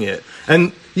defending it.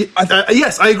 And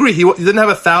yes, I agree. He didn't have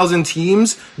 1,000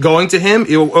 teams going to him.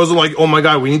 It wasn't like, oh my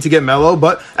God, we need to get Melo.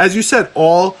 But as you said,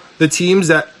 all the teams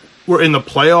that were in the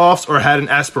playoffs or had an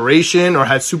aspiration or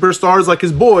had superstars like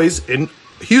his boys in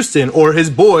Houston or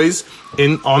his boys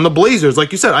on the Blazers.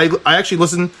 Like you said, I actually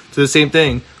listened to the same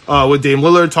thing with Dame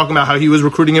Lillard talking about how he was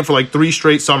recruiting him for like 3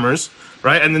 straight summers,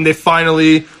 right? And then they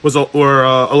finally were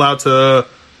allowed to,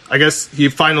 I guess he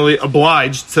finally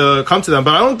obliged to come to them.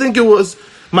 But I don't think it was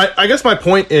I guess my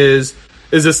point is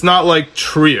it's not like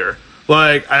Trier.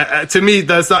 Like to me,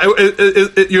 that's not.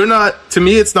 You're not. To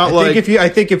me, it's not like. I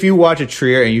think if you watch a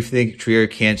Trier and you think Trier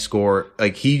can't score,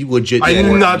 like he legit. I did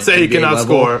not say he cannot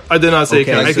score. I did not say he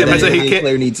can. I said he can't.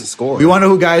 Player needs to score. We want to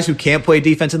know who guys who can't play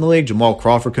defense in the league. Jamal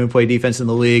Crawford couldn't play defense in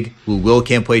the league. Lou Will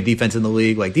can't play defense in the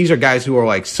league. Like these are guys who are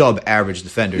like sub-average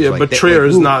defenders. Yeah, like, but Trier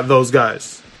is not those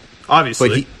guys.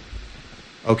 Obviously.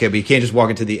 Okay, but you can't just walk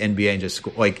into the NBA and just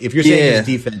score. Like, if you're saying his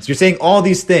defense, you're saying all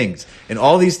these things. And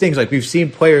all these things, like, we've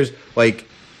seen players, like,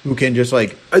 who can just,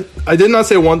 like... I did not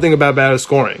say one thing about bad at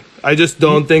scoring. I just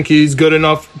don't think he's good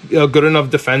enough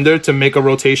defender to make a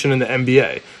rotation in the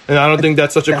NBA. And I don't think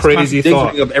that's such a crazy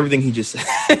thought. Of everything he just said.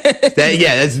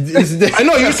 I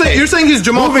know, you're saying he's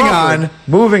Jamal Crawford.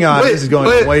 Moving on. This is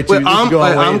going way too...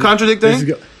 I'm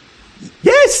contradicting?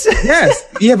 Yes.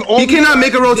 You have all he cannot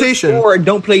make a rotation. Or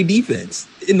don't play defense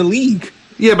in the league.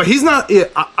 Yeah, but he's not.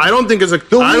 I don't think it's a.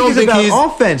 The league is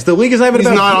about offense. The league is not even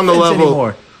about not on the level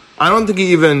anymore. I don't think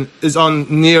he even is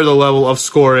on near the level of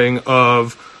scoring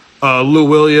of Lou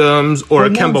Williams or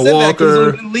Kemba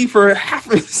Walker. He's in the league for half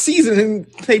a season and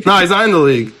no, he's not in the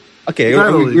league. Okay,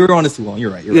 we were on this too long.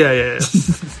 You're right. Yeah.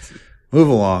 Move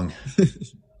along.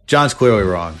 John's clearly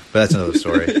wrong, but that's another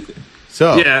story.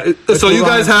 So yeah, so you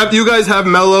guys have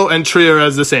Melo and Trier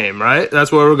as the same, right? That's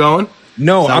where we're going.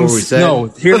 No, we're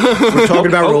talking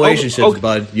about relationships,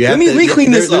 bud. Let me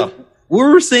clean this up. What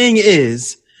we're saying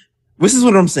is, this is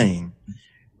what I'm saying.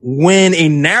 When a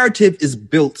narrative is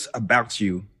built about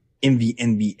you in the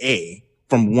NBA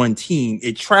from one team,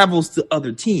 it travels to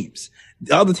other teams.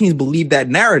 The other teams believe that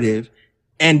narrative,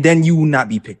 and then you will not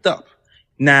be picked up.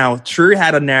 Now, Trier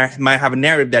might have a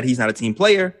narrative that he's not a team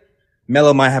player.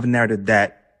 Melo might have a narrative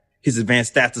that his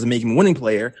advanced stats doesn't make him a winning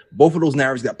player. Both of those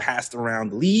narratives got passed around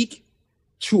the league,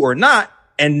 true or not,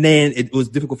 and then it was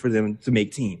difficult for them to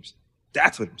make teams.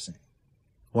 That's what I'm saying.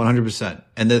 100%.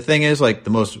 And the thing is, like, the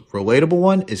most relatable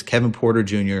one is Kevin Porter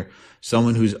Jr.,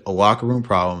 someone who's a locker room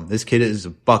problem. This kid is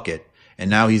a bucket, and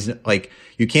now he's like,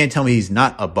 you can't tell me he's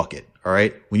not a bucket. All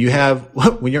right, when you have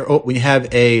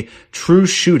a true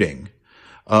shooting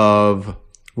of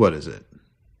what is it?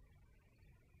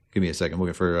 Give me a second. I'm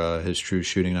looking for his true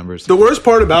shooting numbers. The worst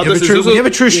part about this is when you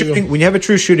have a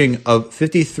true shooting of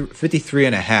 53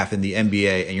 and a half in the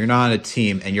NBA and you're not on a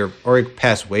team and you're already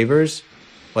past waivers,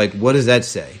 like what does that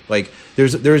say? Like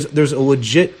there's a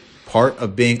legit part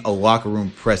of being a locker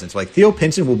room presence. Like Theo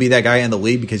Pinson will be that guy in the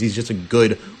league because he's just a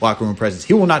good locker room presence.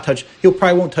 He'll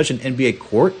probably won't touch an NBA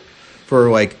court for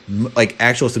like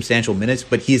actual substantial minutes,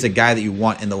 but he's a guy that you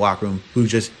want in the locker room who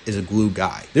just is a glue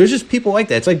guy. There's just people like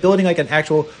that. It's like building like an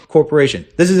actual corporation.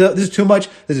 This is too much.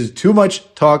 This is too much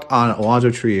talk on Alonzo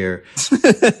Trier.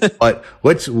 But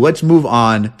let's move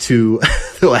on to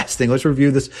the last thing. Let's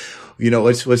review this.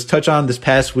 Let's touch on this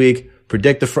past week,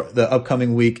 predict the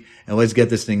upcoming week, and let's get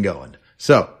this thing going.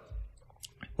 So,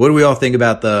 what do we all think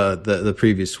about the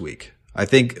previous week? I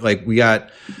think like we beat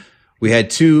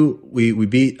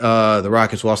the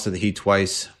Rockets, lost to the Heat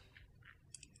twice.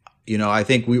 You know, I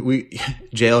think we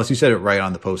JLS, you said it right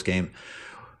on the post game.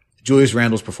 Julius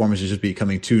Randle's performance is just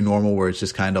becoming too normal, where it's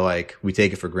just kind of like we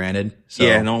take it for granted. So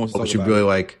yeah, no one was talking about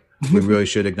it. We really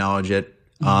should acknowledge it.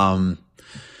 But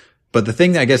the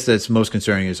thing that I guess that's most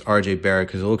concerning is RJ Barrett,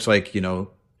 because it looks like, you know,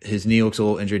 his knee looks a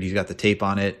little injured. He's got the tape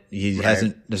on it. He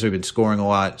hasn't necessarily been scoring a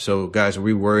lot. So, guys, are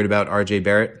we worried about RJ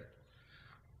Barrett?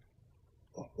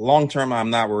 Long term,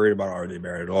 I'm not worried about RJ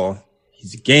Barrett at all.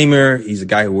 He's a gamer. He's a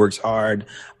guy who works hard.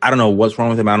 I don't know what's wrong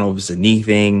with him. I don't know if it's a knee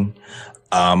thing.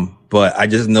 But I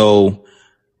just know,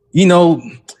 you know,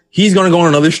 he's going to go on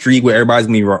another streak where everybody's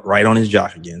going to be right on his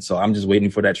jock again. So I'm just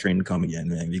waiting for that train to come again,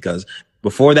 man, because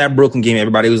before that Brooklyn game,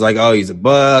 everybody was like, oh, he's a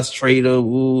bust, trader,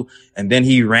 woo. And then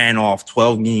he ran off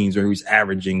 12 games where he was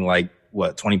averaging like,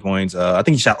 20 points. I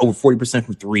think he shot over 40%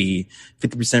 from three,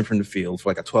 50% from the field for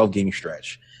like a 12-game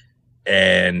stretch.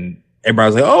 And everybody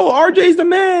was like, oh, RJ's the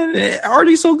man.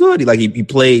 RJ's so good. He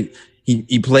played,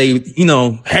 you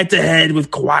know, head to head with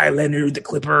Kawhi Leonard, the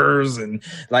Clippers, and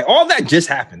like all that just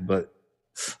happened, but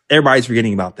everybody's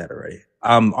forgetting about that already.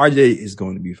 RJ is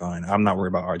going to be fine. I'm not worried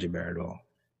about RJ Barrett at all.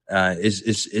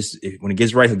 When it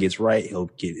gets right, he'll get right. He'll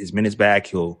get his minutes back.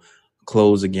 He'll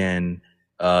close again.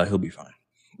 He'll be fine.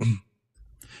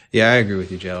 Yeah, I agree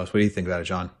with you, Jalos. What do you think about it,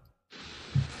 John?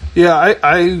 Yeah,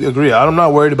 I agree. I'm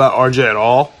not worried about RJ at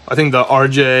all. I think the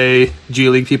RJ G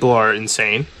League people are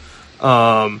insane.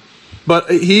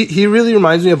 But he really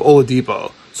reminds me of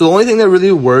Oladipo. So the only thing that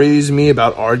really worries me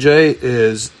about RJ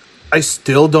is I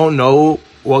still don't know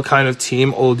what kind of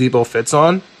team Oladipo fits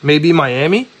on. Maybe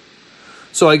Miami.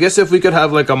 So I guess if we could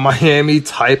have like a Miami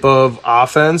type of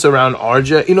offense around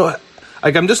RJ, you know,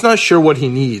 like I'm just not sure what he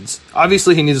needs.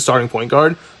 Obviously he needs a starting point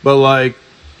guard, but like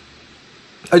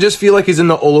I just feel like he's in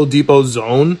the Oladipo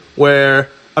zone where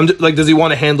I'm just, like, does he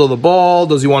want to handle the ball?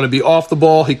 Does he want to be off the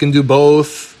ball? He can do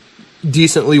both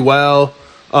decently well.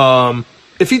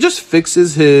 If he just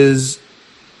fixes his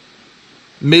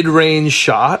mid-range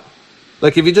shot,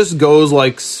 like if he just goes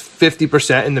like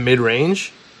 50% in the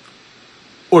mid-range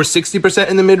or 60%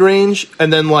 in the mid-range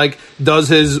and then like does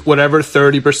his whatever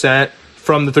 30%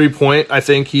 from the three-point, I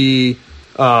think he's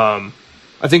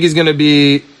going to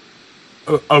be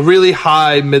a really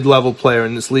high mid-level player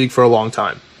in this league for a long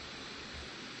time.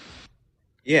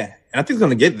 Yeah, and I think he's going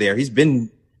to get there. He's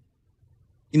been,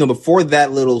 you know, before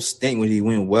that little stint when he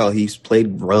went well, he's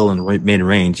played well in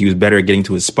mid-range. He was better at getting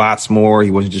to his spots more. He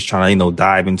wasn't just trying to, you know,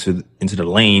 dive into the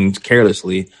lanes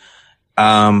carelessly.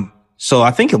 So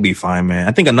I think he'll be fine, man.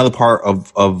 I think another part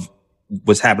of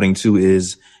what's happening too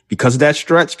is because of that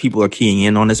stretch, people are keying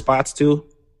in on his spots too.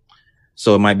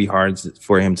 So it might be hard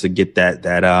for him to get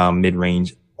that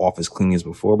mid-range off as clean as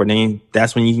before. But then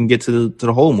that's when you can get to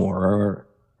the hole more or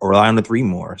rely on the three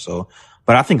more. So,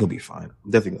 but I think he'll be fine.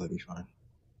 Definitely going to be fine.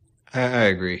 I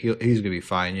agree. He's going to be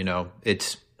fine. You know,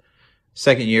 it's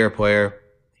second year player.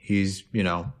 He's, you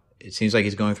know, it seems like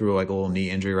he's going through like a little knee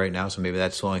injury right now. So maybe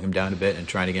that's slowing him down a bit and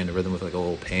trying to get into rhythm with like a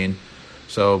little pain.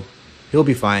 So he'll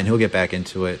be fine. He'll get back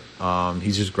into it.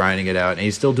 He's just grinding it out and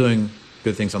he's still doing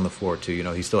good things on the floor too. You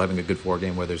know, he's still having a good floor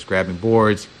game where there's grabbing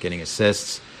boards, getting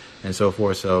assists, and so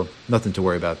forth. So nothing to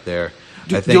worry about there.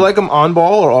 Do you like him on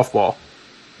ball or off ball?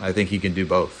 I think he can do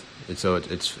both. So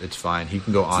it's fine. He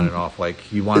can go on and off.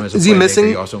 Like you want him as a is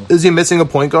he missing a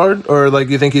point guard, or like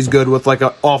you think he's good with like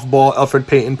an off ball Elfrid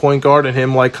Payton point guard and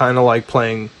him like kind of like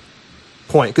playing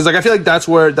point? Because like I feel like that's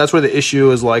where the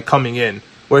issue is like coming in,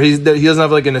 where he doesn't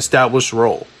have like an established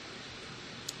role.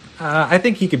 I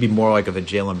think he could be more like of a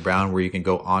Jaylen Brown where you can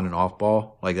go on and off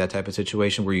ball, like that type of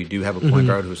situation where you do have a point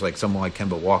guard who's like someone like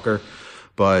Kemba Walker.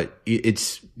 But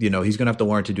it's, you know, he's going to have to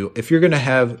learn to do, if you're going to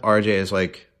have RJ as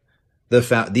like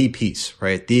the piece,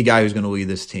 right? The guy who's going to lead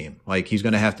this team. Like he's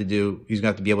going to have to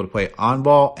be able to play on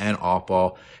ball and off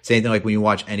ball. Same thing like when you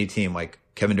watch any team, like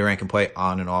Kevin Durant can play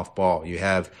on and off ball. You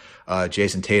have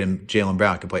Jason Tatum, Jaylen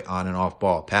Brown can play on and off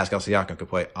ball. Pascal Siakam can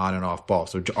play on and off ball.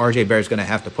 So RJ Barrett's going to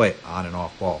have to play on and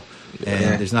off ball.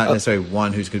 And there's not necessarily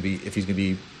one who's going to be, if he's going to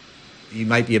be, he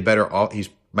might be a better off ball.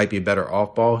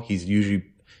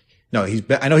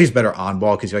 I know he's better on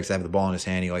ball because he likes to have the ball in his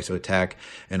hand. He likes to attack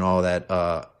and all that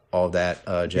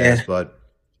jazz. Yeah. But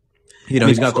you know,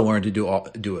 he's got to learn to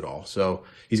do it all. So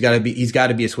he's got to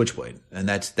be a switchblade, and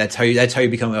that's how you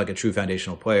become like a true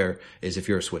foundational player is if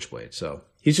you're a switchblade. So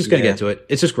he's just going to get to it.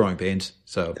 It's just growing pains.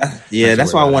 So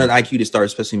that's why I wanted IQ to start,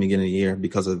 especially in the beginning of the year,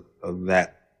 because of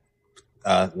that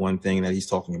one thing that he's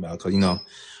talking about. Because you know,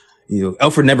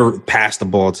 Elfrid never passed the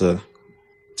ball to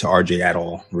RJ at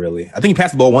all, really. I think he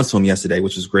passed the ball once to him yesterday,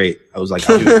 which was great. I was like,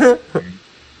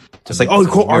 to It's like, oh, he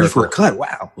called RJ for a cut.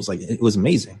 Wow. It was like, it was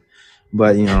amazing.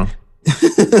 But, you know.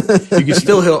 You can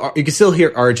still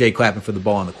hear RJ clapping for the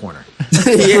ball in the corner.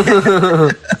 Till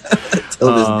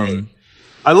this day.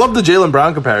 I love the Jaylen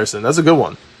Brown comparison. That's a good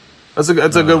one. That's a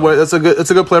good way. It's a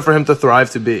good player for him to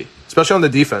thrive to be, especially on the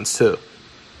defense too.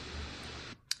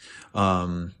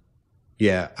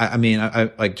 Yeah, I mean,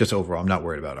 I like just overall, I'm not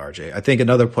worried about RJ. I think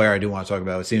another player I do want to talk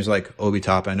about, it seems like Obi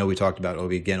Toppin. I know we talked about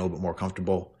Obi again, a little bit more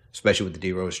comfortable, especially with the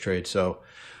D Rose trade. So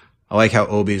I like how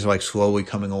Obi is like slowly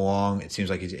coming along. It seems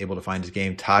like he's able to find his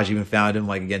game. Taj even found him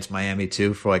like against Miami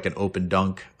too for like an open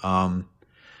dunk. I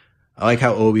like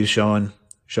how Obi's showing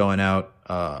out.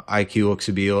 IQ looks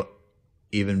to be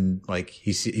even like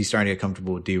he's starting to get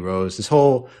comfortable with D Rose. The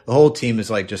whole team is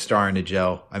like just starting to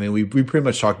gel. I mean, we pretty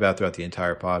much talked about it throughout the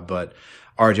entire pod, but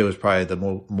RJ was probably the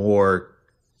more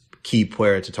key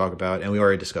player to talk about, and we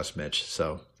already discussed Mitch.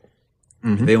 So,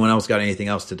 if anyone else got anything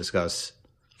else to discuss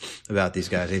about these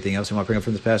guys, anything else you want to bring up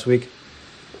from this past week?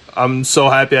 I'm so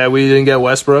happy that we didn't get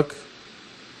Westbrook.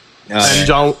 And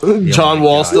John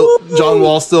Wall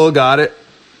still got it.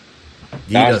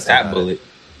 He does that bullet.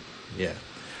 Yeah.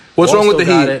 What's wrong with the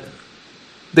Heat?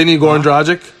 They need Goran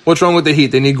Dragic. What's wrong with the Heat?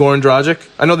 They need Goran Dragic.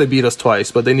 I know they beat us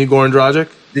twice, but they need Goran Dragic.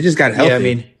 They just got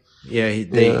healthy. Yeah, I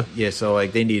mean, so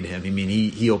like they need him. I mean,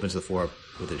 he opens the floor up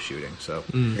with his shooting. So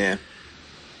yeah.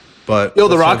 But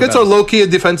the Rockets are low key a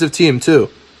defensive team too.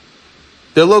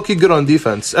 They're low key good on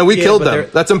defense, and we killed them.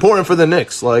 That's important for the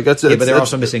Knicks. Like but they're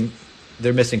also missing.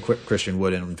 They're missing Christian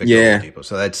Wood and Victor Oladipo.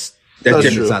 So that's true.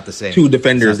 It's not the same. Two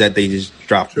defenders that they just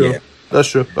dropped. True. Yeah. That's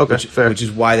true. Okay, fair. Which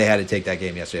is why they had to take that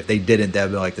game yesterday. If they didn't,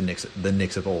 that'd be like the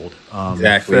Knicks of old.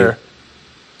 Exactly. Fair.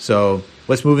 So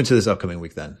let's move into this upcoming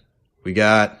week then. We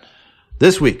got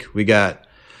the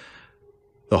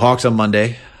Hawks on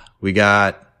Monday. We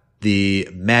got the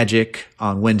Magic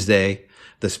on Wednesday,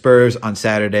 the Spurs on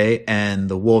Saturday, and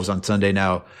the Wolves on Sunday.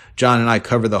 Now, John and I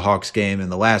covered the Hawks game in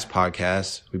the last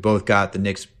podcast. We both got the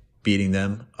Knicks beating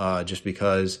them just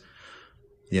because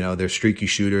they're streaky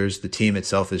shooters. The team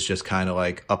itself is just kind of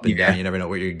like up and down. You never know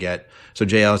what you're going to get. So,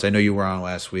 Jay Ellis, I know you were on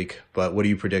last week, but what do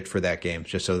you predict for that game,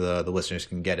 just so the listeners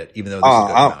can get it? Even though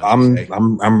this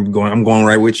I'm going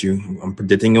right with you. I'm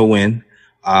predicting a win.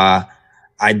 I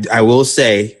will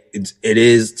say it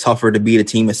is tougher to beat a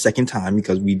team a second time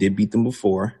because we did beat them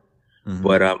before. Mm-hmm.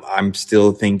 But I'm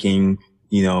still thinking,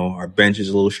 our bench is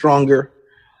a little stronger.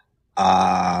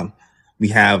 We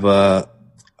have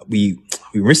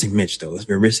we're missing Mitch though.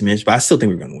 We're missing Mitch, but I still think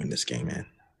we're going to win this game, man.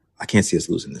 I can't see us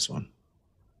losing this one.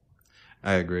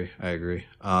 I agree.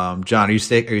 John, are you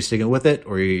sticking with it,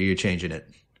 or are you changing it?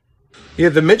 Yeah,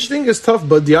 the Mitch thing is tough,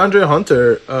 but DeAndre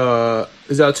Hunter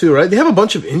is out too, right? They have a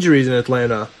bunch of injuries in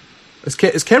Atlanta.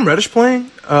 Is Cam Reddish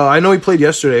playing? I know he played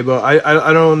yesterday, but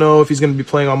I don't know if he's going to be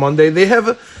playing on Monday. They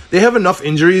have enough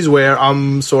injuries where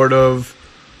I'm sort of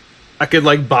I could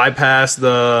like bypass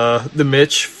the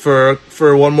Mitch for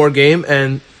one more game.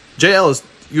 And JL,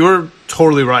 you're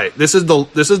totally right. This is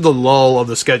the lull of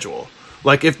the schedule.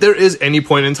 Like, if there is any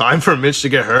point in time for Mitch to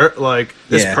get hurt, like,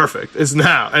 it's perfect. It's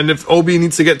now. And if Obi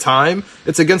needs to get time,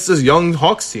 it's against this young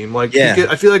Hawks team. Like,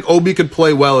 I feel like Obi could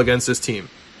play well against this team.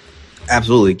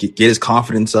 Absolutely. Get his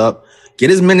confidence up.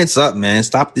 Get his minutes up, man.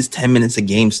 Stop this 10 minutes a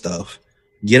game stuff.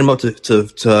 Get him up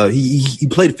to he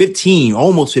played 15,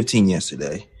 almost 15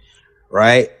 yesterday.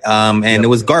 Right? And it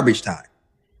was garbage time.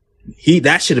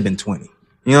 That should have been 20.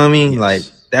 You know what I mean? Yes. Like,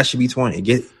 that should be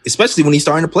 20. Especially when he's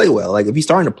starting to play well. Like, if he's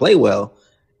starting to play well,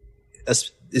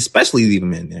 especially leave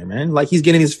him in there, man. Like, he's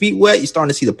getting his feet wet. You're starting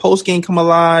to see the post game come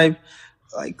alive.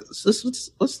 Like,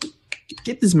 let's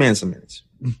get this man some minutes.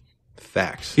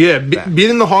 Facts. Yeah,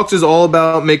 beating the Hawks is all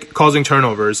about causing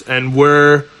turnovers, and we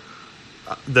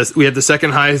have the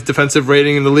second highest defensive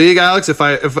rating in the league, Alex, if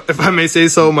I may say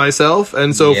so myself.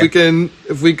 And so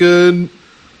if we could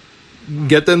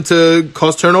get them to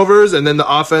cause turnovers, and then the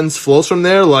offense flows from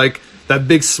there, like that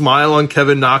big smile on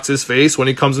Kevin Knox's face when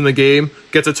he comes in the game,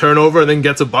 gets a turnover, and then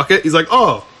gets a bucket. He's like,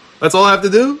 oh, that's all I have to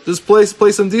do? Just play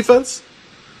some defense?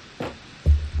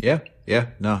 Yeah.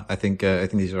 No, I think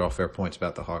these are all fair points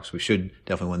about the Hawks. We should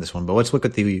definitely win this one. But let's look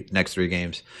at the next three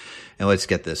games, and let's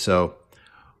get this. So,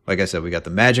 like I said, we got the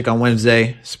Magic on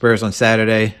Wednesday, Spurs on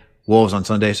Saturday, Wolves on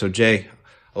Sunday. So, Jay,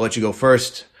 I'll let you go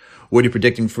first. What are you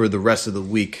predicting for the rest of the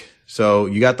week? So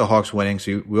you got the Hawks winning.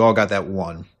 So we all got that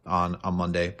one on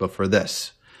Monday. But for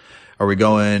this, are we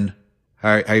going?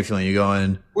 How are you feeling? You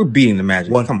going? We're beating the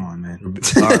Magic. Come on, man.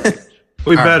 All right.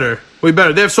 We better.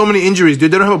 They have so many injuries,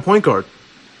 dude. They don't have a point guard.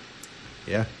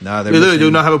 Yeah, no, they literally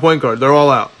do not have a point guard. They're all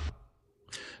out.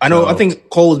 I know. I think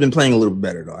Cole has been playing a little bit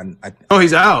better though.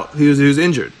 He's out. He was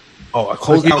injured. Oh,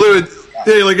 Cole's out.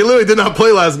 Yeah, like he literally did not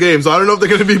play last game, so I don't know if they're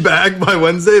going to be back by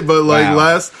Wednesday. But like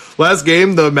Wow. last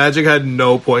game, the Magic had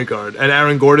no point guard, and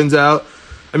Aaron Gordon's out.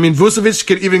 I mean, Vucevic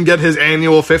could even get his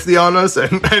annual 50 on us,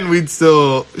 and we'd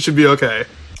still should be okay.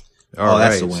 All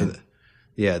that's right. a win. So,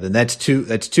 yeah, then that's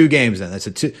two games then. That's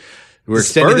a two. We're The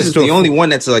extending Spurs this is to the only one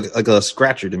that's like a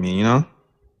scratcher to me, you know?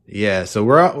 Yeah, so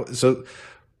we're out. So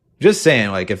just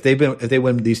saying, like if they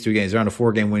win these 2 games, they're on a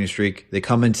 4-game winning streak. They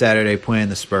come in Saturday playing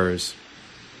the Spurs.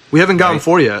 We haven't gotten Right.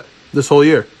 4 yet this whole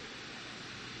year.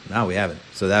 No, we haven't.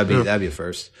 So that'd be a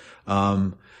first.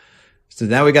 So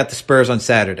now we got the Spurs on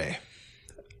Saturday.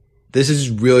 This is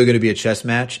really going to be a chess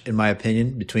match, in my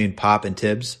opinion, between Pop and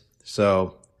Tibbs.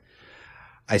 So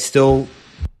I still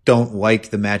don't like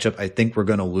the matchup. I think we're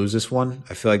going to lose this one.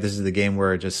 I feel like this is the game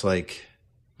where just like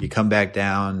you come back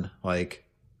down, like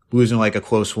losing like a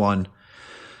close one.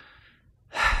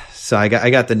 So I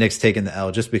got the Knicks taking the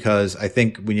L just because I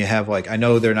think when you have like, I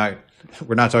know we're not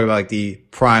talking about like the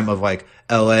prime of like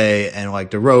LA and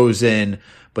like DeRozan,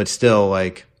 but still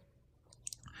like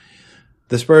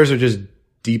the Spurs are just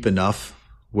deep enough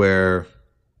where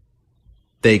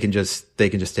they can just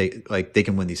take, like they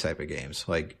can win these type of games,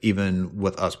 like even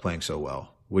with us playing so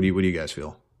well. What do you guys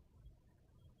feel?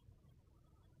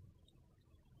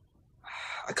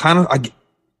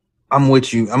 I'm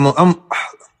with you. I'm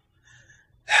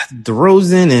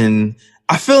DeRozan, and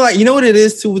I feel like, you know what it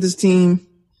is too with this team?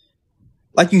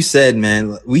 Like you said,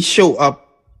 man, we show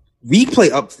up, we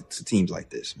play up to teams like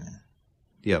this, man.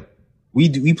 Yep.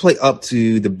 We play up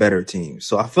to the better teams.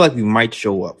 So I feel like we might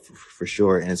show up for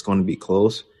sure, and it's going to be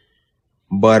close.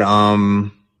 But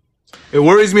It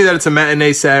worries me that it's a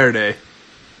matinee Saturday.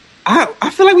 I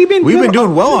feel like we've been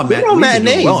doing well on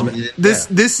matinees.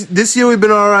 This year we've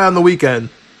been all right on the weekend.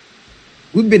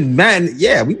 We've been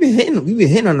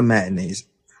hitting on the matinees.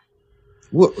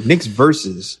 What Knicks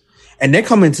versus, and they're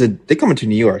coming to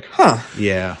New York, huh?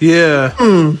 Yeah. Yeah.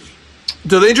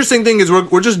 So the interesting thing is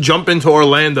we're just jumping to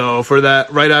Orlando for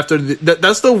that right after.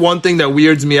 That's the one thing that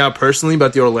weirds me out personally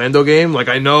about the Orlando game. Like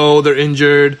I know they're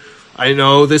injured, I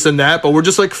know this and that, but we're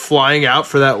just like flying out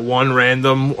for that one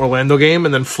random Orlando game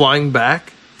and then flying back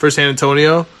for San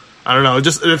Antonio. I don't know. It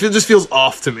just feels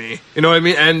off to me. You know what I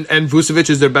mean? And Vucevic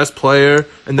is their best player,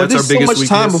 and that's our biggest weakness. There's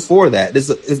so much time before that.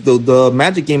 The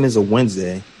Magic game is a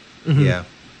Wednesday. Mm-hmm. Yeah.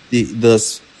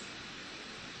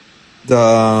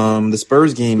 The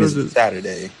Spurs game is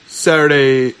Saturday.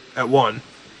 Saturday at 1.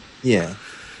 Yeah.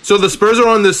 So the Spurs are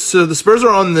on this.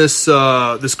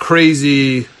 This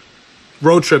crazy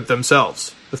road trip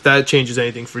themselves. If that changes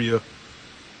anything for you,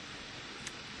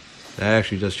 That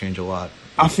actually does change a lot.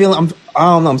 I don't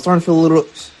know. I'm starting to feel a little.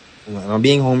 I'm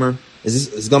being Homer.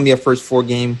 Is this going to be our first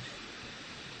 4-game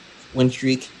win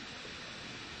streak?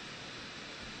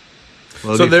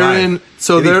 Well, so they're five. in.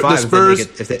 So It'd be they're the five Spurs.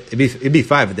 It'd be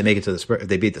 5 if they make it to the Spurs. If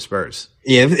they beat the Spurs.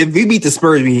 Yeah, if we beat the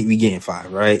Spurs, we gain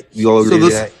 5, right? We all agree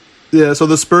with that. Yeah, so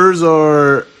the Spurs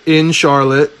are in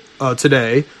Charlotte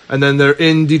today, and then they're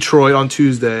in Detroit on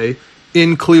Tuesday,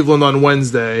 in Cleveland on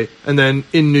Wednesday, and then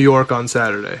in New York on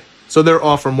Saturday. So they're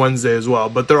off from Wednesday as well,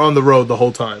 but they're on the road the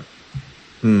whole time.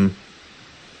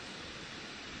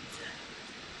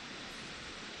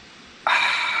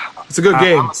 It's a good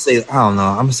game. I don't know.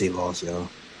 I'm gonna say loss, yo.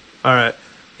 All right.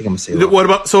 I think I'm gonna say loss. What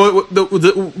about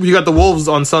you got the Wolves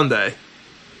on Sunday?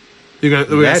 We're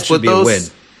gonna That split should be a those. win.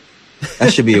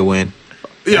 That should be a win.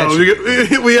 Yeah,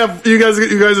 we have you guys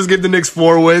just give the Knicks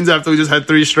 4 wins after we just had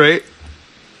 3 straight.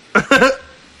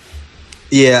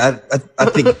 Yeah, I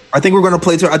think we're gonna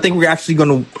play. I think we're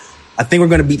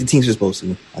gonna beat the teams we're supposed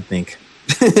to. I think.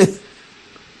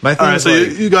 My thing All right, is so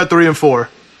like, you got 3 and 4.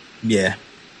 Yeah,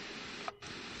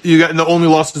 You got, and the only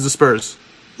loss is the Spurs.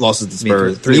 losses to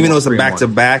Spurs. three- Even though it's a 3-1. back to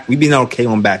back, we've been okay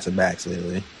on back to backs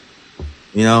lately.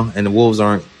 You know, and the Wolves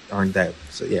aren't that.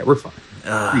 So yeah, we're fine.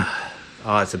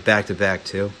 oh, it's a back-to-back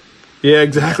too. Yeah,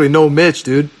 exactly. No Mitch,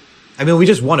 dude. I mean, we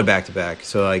just won a back-to-back,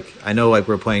 so like I know like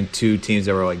we're playing 2 teams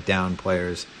that were like down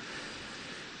players.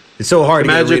 It's so hard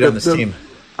to get a read on this team.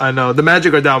 I know the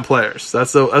Magic are down players.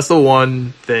 That's the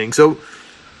one thing. So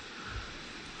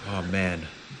Oh man.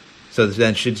 So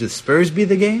then should the Spurs be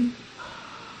the game?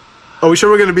 are we sure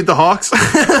we're gonna beat the Hawks?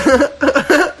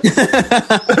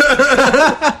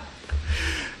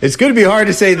 It's going to be hard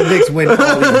to say the Knicks win all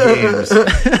these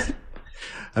games.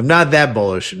 I'm not that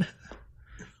bullish.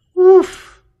 All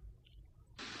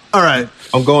right.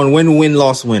 I'm going win,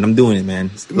 loss, win. I'm doing it,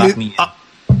 man. Lock me in. All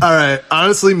right.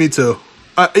 Honestly, me too.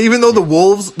 Even though the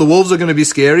Wolves are going to be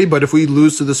scary, but if we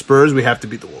lose to the Spurs, we have to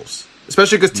beat the Wolves.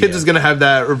 Especially because Tibbs is going to have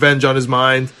that revenge on his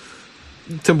mind.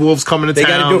 Timberwolves coming to They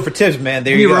town. got to do it for Tibbs, man.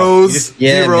 There you go. Heroes.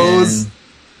 Yeah, Heroes. man.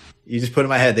 You just put in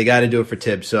my head. They got to do it for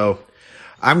Tibbs. So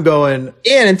I'm going.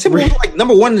 Yeah, and Timberwolves like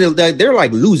number one. They're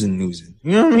like losing. You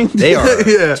know what I mean? They are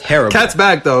Yeah. terrible. Cat's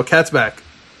back though. Cat's back.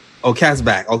 Oh, Cat's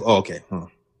back. Oh, okay. Huh.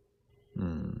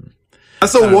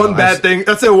 That's the one bad thing.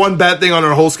 That's the one bad thing on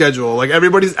our whole schedule. Like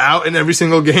everybody's out in every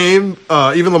single game.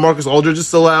 Even LaMarcus Aldridge is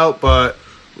still out, but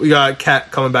we got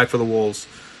Cat coming back for the Wolves.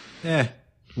 Yeah,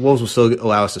 Wolves will still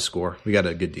allow us to score. We got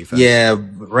a good defense. Yeah,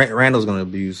 Randall's gonna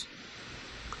abuse.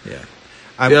 Yeah.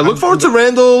 Look forward to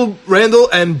Randall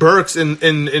and Burks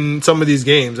in some of these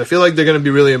games. I feel like they're going to be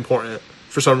really important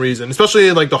for some reason, especially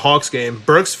in like the Hawks game.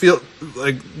 Burks feel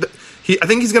like I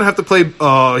think he's going to have to play. He's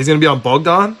going to be on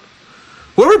Bogdan.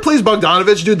 Whoever plays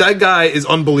Bogdanovich, dude, that guy is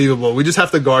unbelievable. We just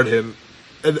have to guard him.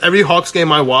 At every Hawks game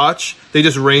I watch, they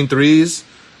just rain threes,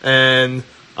 and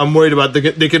I'm worried about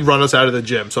they could run us out of the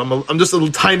gym. So I'm just a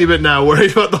little tiny bit now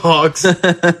worried about the Hawks.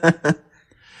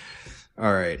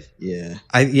 All right. Yeah.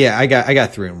 I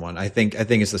got 3-1. I think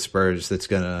it's the Spurs that's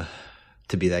gonna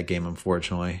to be that game.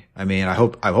 Unfortunately, I mean, I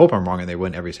hope I'm wrong and they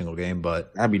win every single game,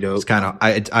 but That'd be dope. it's kind of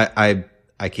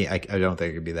I can't. I don't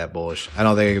think it could be that bullish. I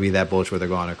don't think it could be that bullish where they're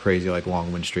going on a crazy like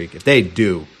long win streak. If they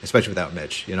do, especially without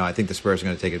Mitch, I think the Spurs are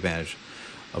going to take advantage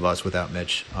of us without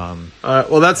Mitch. All right,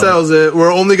 well, that settles it.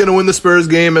 We're only going to win the Spurs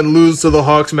game and lose to the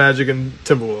Hawks, Magic, and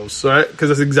Timberwolves, right? Because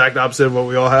that's the exact opposite of what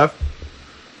we all have.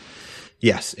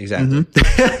 Yes, exactly.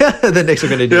 The Knicks are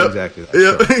going to do exactly that.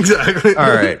 Yeah, So. exactly. All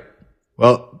right.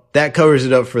 Well, that covers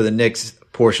it up for the Knicks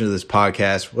portion of this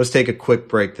podcast. Let's take a quick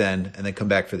break then, and then come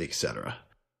back for the etc.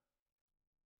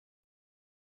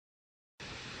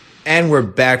 And we're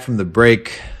back from the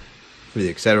break for the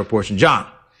etc. portion. John,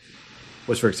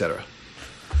 what's for etc.?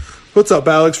 What's up,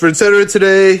 Alex? For etc.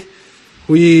 today,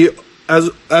 we, as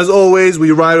always, we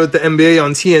ride with the NBA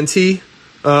on TNT.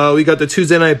 We got the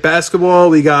Tuesday night basketball.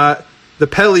 We got the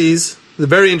Pellies, the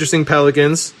very interesting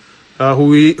Pelicans, who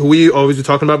we always be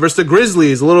talking about, versus the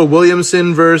Grizzlies. A little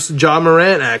Williamson versus Ja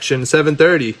Morant action,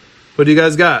 7:30. What do you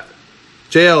guys got?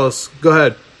 Jay Ellis, go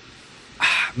ahead.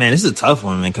 Man, this is a tough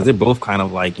one, man, because they're both kind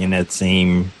of like in that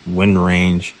same win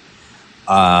range.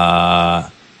 Kind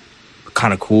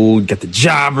of cool. Get the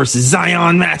Ja versus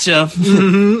Zion matchup.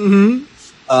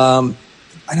 And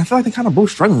I feel like they're kind of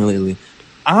both struggling lately.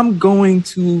 I'm going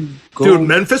to go. Dude,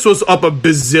 Memphis was up a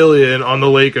bazillion on the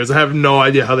Lakers. I have no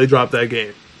idea how they dropped that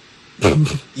game.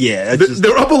 Yeah. They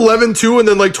were up 11-2 and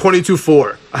then like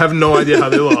 22-4. I have no idea how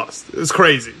they lost. It's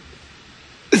crazy.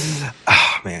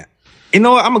 Oh, man. You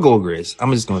know what? I'm going to go with Grizz.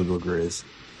 I'm just going to go with Grizz.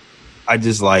 I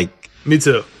just like Me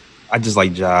too. Ja. I just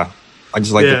like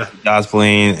the Ja's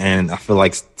playing, and I feel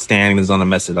like Stan is going to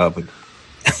mess it up.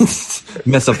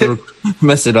 Mess up and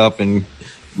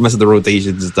mess up the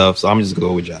rotations and stuff. So I'm just going to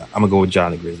go with Ja. I'm going to go with Ja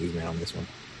and the Grizzlies, man, on this one.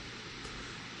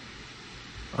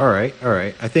 All right.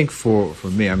 I think for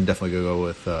me, I'm definitely going to go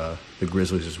with the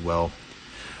Grizzlies as well.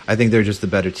 I think they're just the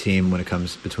better team when it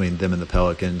comes between them and the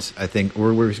Pelicans. I think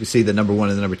we're going to see the number 1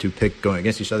 and the number 2 pick going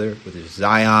against each other with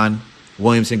Zion,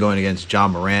 Williamson going against Ja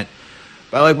Morant.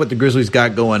 But I like what the Grizzlies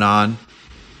got going on.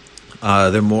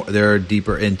 They're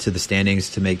deeper into the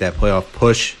standings to make that playoff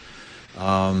push.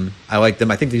 I like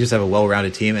them. I think they just have a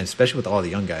well-rounded team, and especially with all the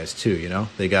young guys too.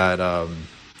 They got.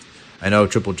 I know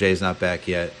Triple J is not back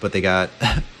yet, but they got.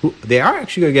 They are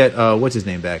actually going to get what's his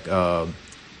name back.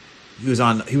 He was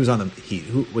on the Heat.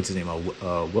 What's his name?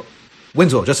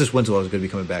 Winslow. Justice Winslow is going to be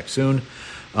coming back soon.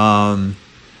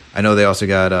 I know they also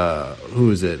got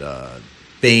who is it?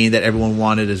 Bane that everyone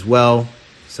wanted as well.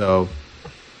 So,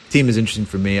 team is interesting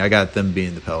for me. I got them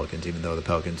being the Pelicans, even though the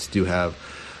Pelicans do have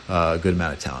a good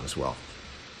amount of talent as well.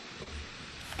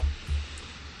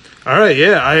 All right,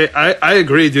 yeah, I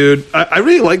agree, dude. I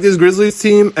really like this Grizzlies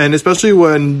team, and especially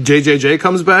when JJJ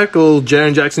comes back, a little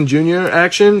Jaren Jackson Jr.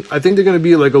 action, I think they're going to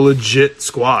be like a legit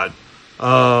squad.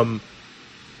 And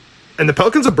the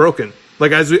Pelicans are broken.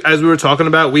 Like as we were talking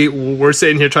about, we're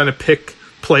sitting here trying to pick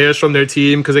players from their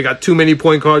team because they got too many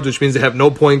point guards, which means they have no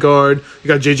point guard. You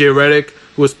got JJ Redick,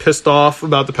 who was pissed off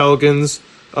about the Pelicans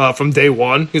from day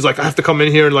one. He's like, I have to come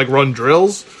in here and like run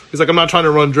drills. He's like, I'm not trying to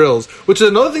run drills, which is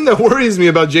another thing that worries me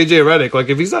about JJ Redick. Like,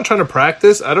 if he's not trying to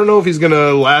practice, I don't know if he's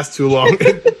gonna last too long.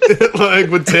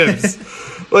 Like with Tibbs,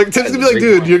 like Tibbs gonna be like,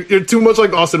 dude, you're too much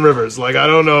like Austin Rivers. Like, I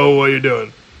don't know what you're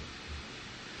doing.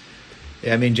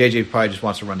 Yeah, I mean, JJ probably just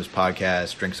wants to run his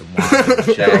podcast, drink some wine,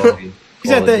 chill. He's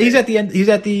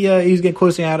getting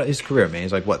closing out of his career, man.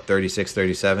 He's like, what, 36,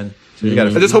 37? So I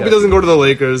just hope he doesn't go to the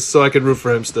Lakers so I can root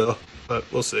for him still.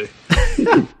 But we'll see.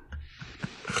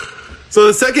 So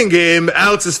the second game,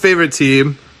 Alex's favorite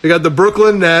team. We got the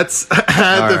Brooklyn Nets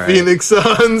at the Phoenix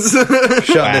Suns. Shut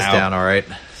this down, all right?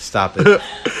 Stop it.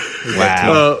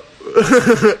 Wow.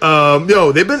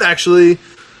 They've been actually,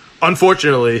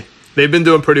 unfortunately, They've been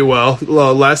doing pretty well.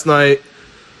 Last night,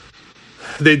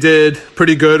 they did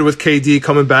pretty good with KD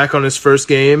coming back on his first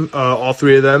game, all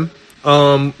three of them.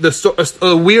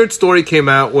 A weird story came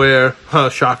out where,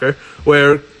 shocker,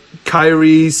 where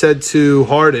Kyrie said to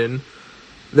Harden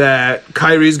that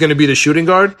Kyrie's going to be the shooting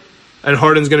guard and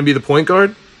Harden's going to be the point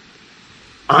guard.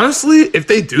 Honestly, if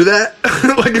they do that,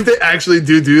 like if they actually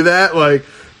do that, like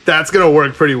that's going to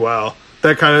work pretty well.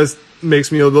 That kind of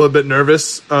makes me a little bit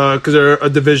nervous because they're a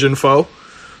division foe.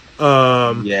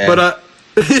 Yeah. But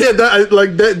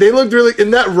they looked really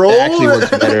in that role. It actually works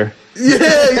better.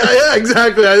 yeah,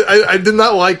 exactly. I did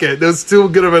not like it. It was too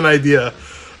good of an idea.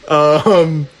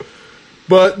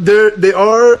 But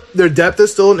their depth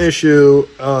is still an issue,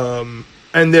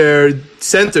 and their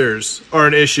centers are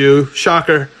an issue.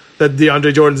 Shocker that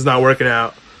DeAndre Jordan's not working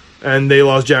out, and they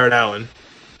lost Jared Allen.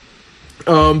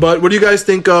 But what do you guys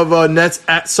think of Nets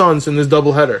at Suns in this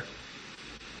doubleheader?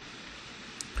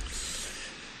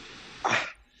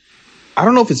 I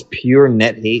don't know if it's pure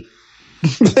net hate.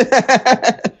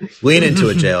 Lean into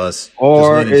it, JLS.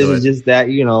 Or is it just that,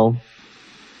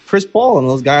 Chris Paul and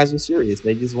those guys are serious.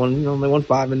 They just won, they won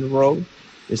 5 in a row.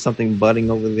 There's something budding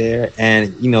over there.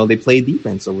 And, they play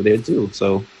defense over there too.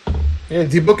 So yeah,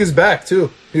 D-Book is back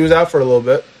too. He was out for a little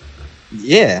bit.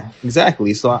 Yeah,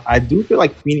 exactly. So I do feel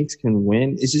like Phoenix can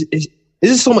win. It's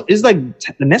just so much. It's like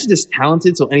the Nets are just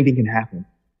talented, so anything can happen.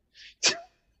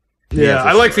 Yeah,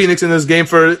 I like Phoenix in this game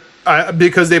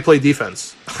because they play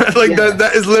defense.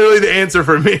 That is literally the answer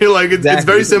for me. Like it's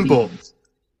very simple. Defense.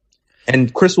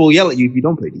 And Chris will yell at you if you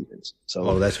don't play defense.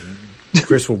 So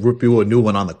Chris will rip you a new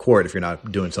one on the court if you're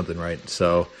not doing something right.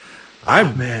 So I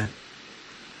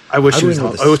wish he was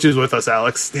with us,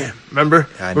 Alex. Damn, remember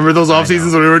those off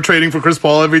seasons when we were trading for Chris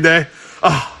Paul every day?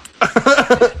 Oh.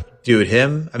 Dude,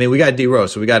 him. I mean, we got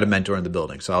D-Rose, so we got a mentor in the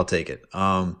building, so I'll take it.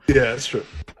 Yeah, that's true.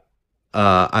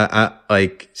 I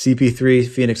like CP3,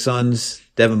 Phoenix Suns,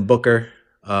 Devin Booker,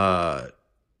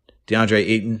 DeAndre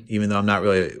Ayton. Even though I'm not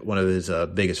really one of his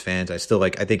biggest fans, I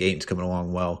think Ayton's coming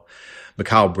along well.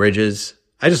 Mikal Bridges.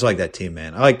 I just like that team,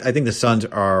 man. I think the Suns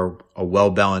are a well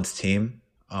balanced team.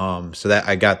 So that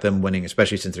I got them winning,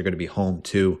 especially since they're going to be home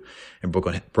too, and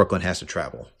Brooklyn has to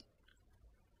travel.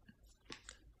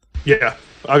 Yeah.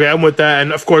 Okay, I'm with that.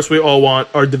 And of course we all want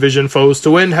our division foes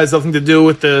to win. It has nothing to do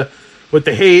with the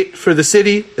hate for the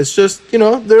city. It's just,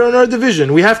 they're in our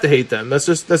division. We have to hate them. That's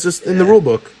just in the rule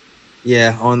book.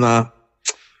 Yeah, on the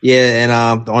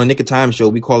Nick of Time show,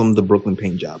 we call them the Brooklyn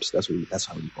Paint Jobs. That's how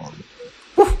we call them.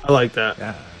 I like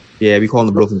that. Yeah, we call them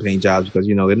the Brooklyn Paint Jobs because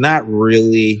they're not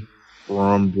really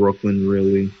from Brooklyn,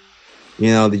 really.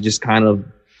 They just kind of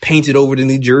painted over to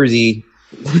New Jersey.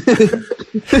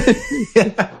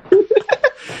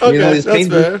 Okay, that's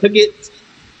fair. Took it,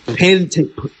 changed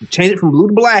it from blue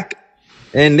to black,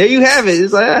 and there you have it.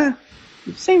 It's like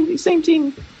same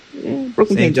team. Yeah,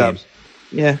 Brooklyn Paint Jobs.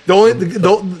 Yeah.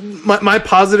 My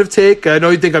positive take. I know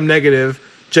you think I'm negative,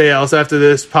 JLs, after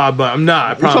this pod, but I'm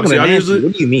not. I promise you.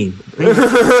 What do you mean?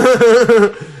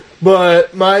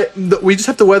 But we just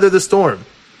have to weather the storm.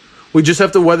 We just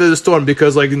have to weather the storm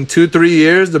because, like, in 2-3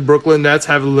 years, the Brooklyn Nets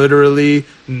have literally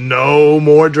no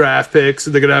more draft picks.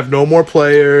 They're gonna have no more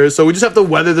players, so we just have to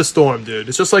weather the storm, dude.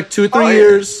 It's just like 2-3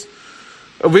 years.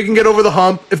 If we can get over the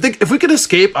hump, if we could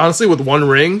escape, honestly, with one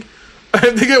ring,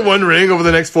 if they get one ring over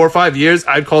the next 4 or 5 years,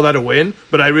 I'd call that a win.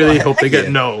 But I really hope they get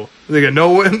no. If they get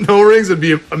no rings, it'd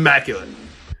be immaculate.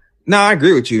 No, I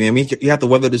agree with you, man. You have to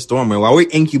weather the storm, man. While we're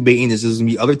incubating this, there's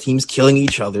gonna be other teams killing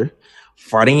each other,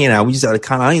 fighting it out. We just gotta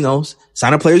kind of,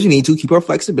 sign up players you need to, keep our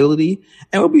flexibility,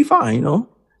 and we'll be fine,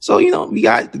 So, we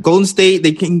got the Golden State.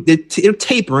 They're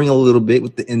tapering a little bit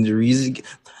with the injuries.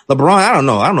 LeBron, I don't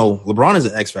know. LeBron is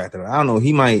an X factor. I don't know.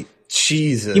 He might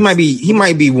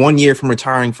be 1 year from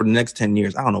retiring for the next 10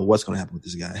 years. I don't know what's going to happen with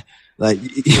this guy. Like,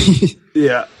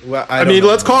 yeah. Well, I mean,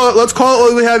 let's call it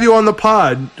while we have you on the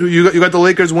pod. You got the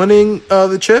Lakers winning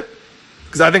the chip?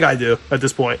 Because I think I do at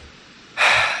this point.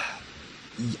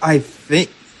 I think,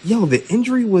 the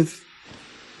injury with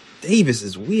Davis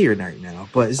is weird right now,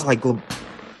 but it's like,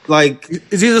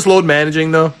 is he just load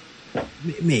managing though?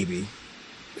 Maybe,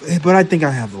 but I think I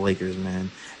have the Lakers,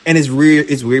 man. And it's weird.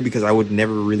 It's weird because I would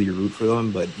never really root for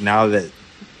them, but now that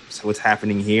what's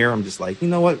happening here, I'm just like, you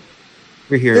know what?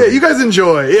 We're here. Yeah, you guys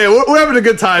enjoy. Yeah, we're having a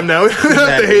good time now. We don't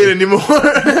have to hate anymore.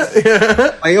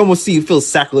 Yeah. I almost feel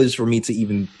sacrilegious for me to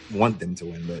even want them to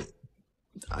win,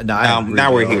 but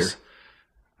now we're here.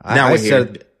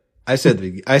 I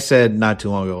said not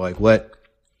too long ago, like, let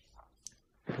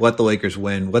the Lakers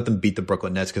win, let them beat the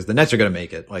Brooklyn Nets, because the Nets are going to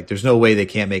make it. Like, there's no way they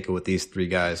can't make it with these three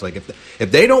guys. Like,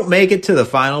 if they don't make it to the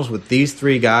finals with these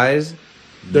three guys,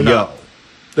 They're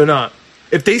not.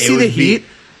 If they see would the be- Heat,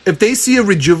 if they see a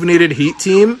rejuvenated Heat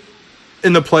team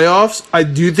in the playoffs, I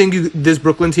do think this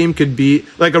Brooklyn team could be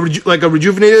like a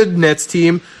rejuvenated Nets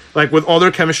team, like with all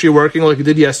their chemistry working like it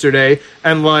did yesterday,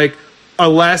 and like a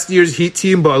last year's Heat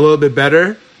team, but a little bit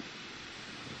better.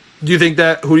 Do you think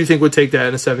that? Who do you think would take that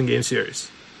in a 7-game series?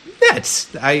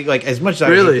 Nets. I like as much as I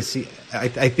Really? hate to see.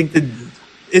 I think that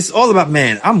It's all about,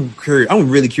 man. I'm curious. I'm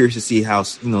really curious to see how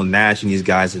Nash and these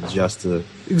guys adjust to.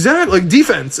 Exactly, like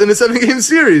defense in a 7-game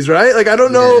series, right? Like I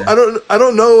don't know, Yeah. I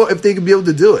don't know if they could be able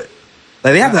to do it.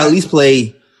 Like they have to at least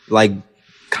play like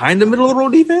kind of middle of the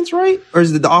road defense, right? Or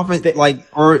is it the offense like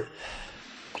or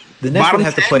the Nets bottom would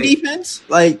have to 10 play. defense?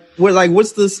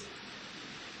 What's this?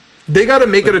 They got to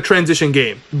make it a transition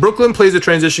game. Brooklyn plays a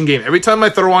transition game. Every time I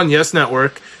throw on Yes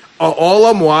Network, all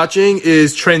I'm watching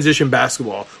is transition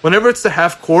basketball. Whenever it's the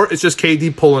half court, it's just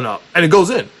KD pulling up, and it goes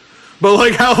in. But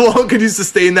like, how long could you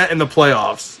sustain that in the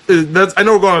playoffs? I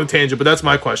know we're going on a tangent, but that's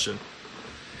my question.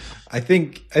 I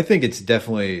think it's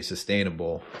definitely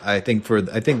sustainable. I think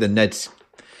the Nets,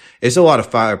 it's a lot of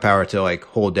firepower to like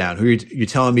hold down. Who you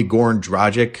telling me? Goran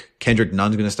Dragic, Kendrick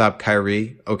Nunn's going to stop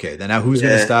Kyrie? Okay, then now who's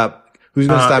going to stop? Who's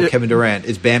going to stop Kevin Durant?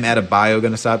 Is Bam Adebayo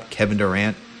going to stop Kevin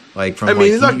Durant? Like from I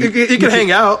mean, he can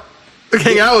hang out.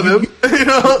 Hang out with him. You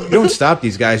know, you don't stop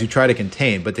these guys. You try to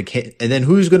contain, but and then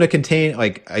who's going to contain?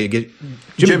 Like I get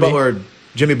Jimmy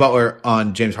Butler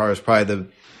on James Harden is probably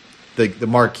the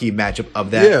marquee matchup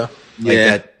of that.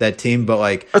 Yeah. That team. But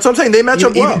like that's what I'm saying. They match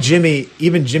up well.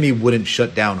 Even Jimmy wouldn't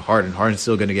shut down Harden. Harden's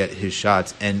still going to get his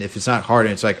shots. And if it's not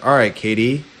Harden, it's like, all right,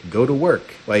 KD, go to work.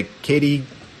 Like KD,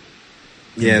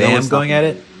 Bam going at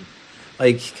it.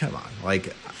 Like, come on.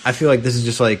 Like I feel like this is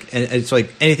just like, and it's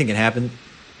like anything can happen.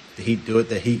 The Heat do it.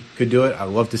 The Heat could do it. I'd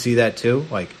love to see that too.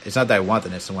 Like, it's not that I want the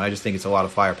Nets to win. I just think it's a lot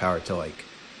of firepower to like.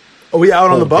 Are we out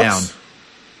on the hold Bucks?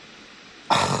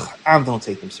 I don't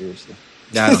take them seriously.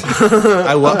 Yeah,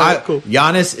 cool.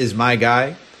 Giannis is my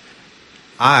guy.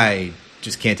 I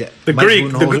just can't. The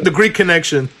Greek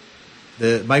connection.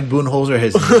 The Mike Budenholzer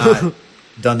has not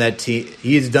done that.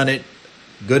 He has done it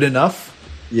good enough.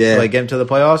 Yeah, to like get him to the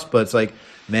playoffs. But it's like,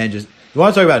 man, just you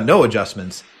want to talk about no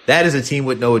adjustments. That is a team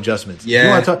with no adjustments. Yeah, you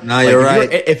want to talk, you're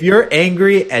right. If you're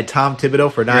angry at Tom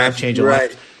Thibodeau for not changing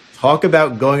life, talk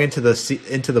about going into the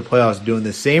playoffs doing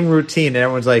the same routine, and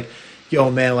everyone's like,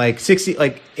 "Yo, man, like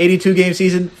 82 game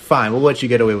season, fine, we'll let you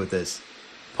get away with this.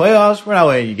 Playoffs, we're not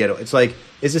letting you get away." It's like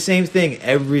it's the same thing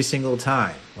every single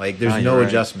time. Like there's no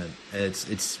adjustment. It's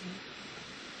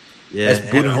that's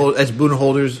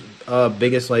Budenholzer's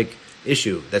biggest like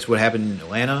issue. That's what happened in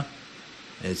Atlanta.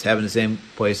 And it's happening the same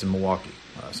place in Milwaukee.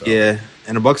 Yeah,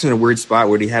 and the Bucks are in a weird spot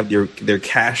where they have their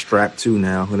cash strapped too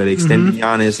now. When they extend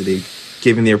Giannis, they're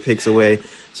giving their picks away,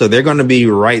 so they're going to be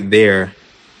right there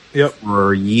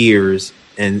for years.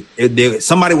 And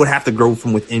somebody would have to grow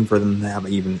from within for them to have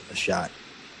even a shot.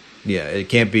 Yeah, it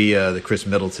can't be the Chris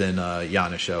Middleton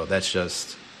Giannis show. That's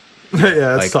just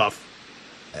that's tough.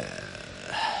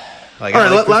 Like all I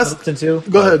right, like Chris Middleton too.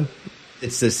 Go ahead.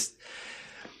 It's this.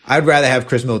 I'd rather have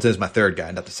Chris Middleton as my third guy,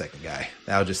 not the second guy.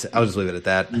 I'll just leave it at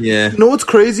that. Yeah. You know what's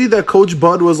crazy? That Coach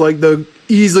Bud was like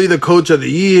easily the coach of the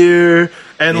year,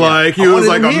 and like he was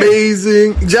like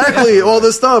amazing, exactly all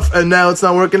this stuff, and now it's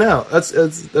not working out. That's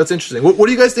interesting. What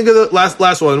do you guys think of the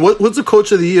last one? What's the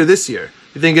coach of the year this year?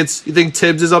 You think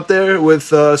Tibbs is up there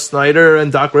with Snyder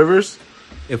and Doc Rivers?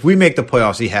 If we make the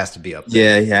playoffs, he has to be up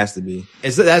there. Yeah, he has to be.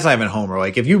 That's not even Homer.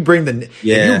 Like if you bring the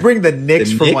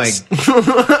Knicks from like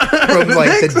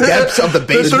the depths of the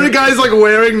basement. There's 30 guys like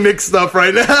wearing Knicks stuff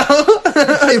right now.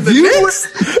 If you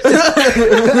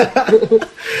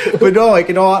but no, like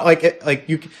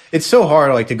it's so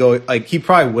hard like to go like he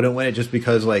probably wouldn't win it just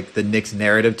because like the Knicks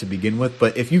narrative to begin with.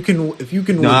 But if you can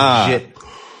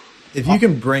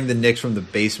bring the Knicks from the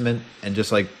basement and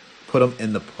just like put them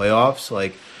in the playoffs,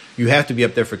 like. You have to be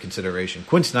up there for consideration.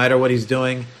 Quinn Snyder, what he's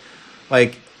doing,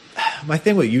 like my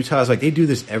thing with Utah is like they do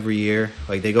this every year.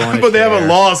 Like they go on, but they haven't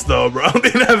lost though, bro.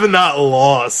 They have not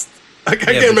lost. I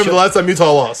can't remember the last time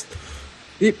Utah lost.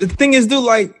 The thing is, dude,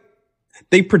 like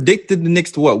they predicted the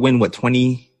Knicks to win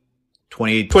 22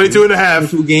 and a half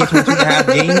 22 games, 22 and a half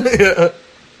games. Yeah.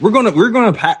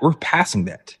 We're passing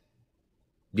that.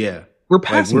 Yeah, we're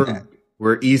passing that.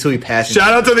 We're easily passing.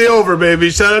 Shout out to the over, baby.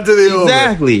 Shout out to the over.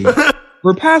 Exactly.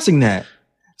 We're passing that.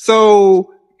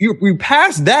 So we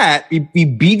pass that. We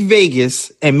beat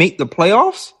Vegas and make the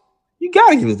playoffs. You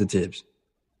got to give it to Tibbs.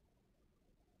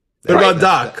 What about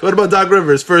Doc? What about Doc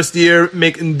Rivers? First year,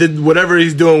 did whatever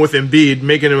he's doing with Embiid,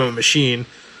 making him a machine.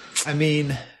 I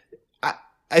mean,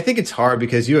 I think it's hard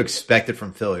because you expect it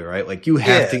from Philly, right? Like you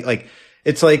have to, like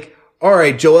it's like, all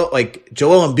right, Joel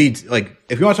Embiid, like,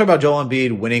 if you want to talk about Joel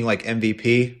Embiid winning like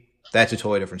MVP, that's a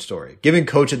totally different story. Giving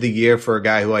coach of the year for a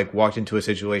guy who like walked into a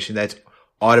situation that's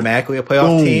automatically a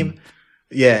playoff team.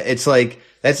 Yeah. It's like,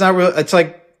 that's not real. It's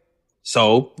like,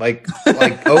 so like,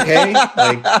 okay,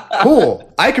 like,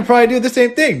 cool. I could probably do the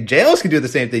same thing. JLS could do the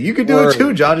same thing. You could do it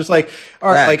too, John. Just like,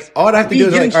 all right, like, all I have to do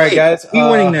is like, all right, guys. We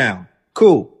winning now.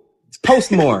 Cool.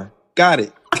 Post more. Got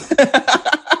it.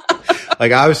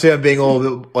 Like, obviously I'm being a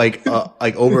little bit like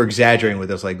over exaggerating with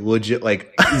this, like legit,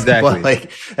 like, exactly. But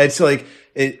like, it's like,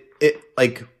 it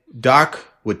like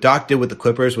what Doc did with the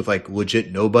Clippers with like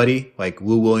legit nobody, like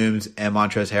Lou Williams and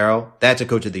Montrezl Harrell, that's a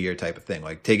coach of the year type of thing.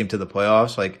 Like, take him to the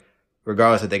playoffs, like,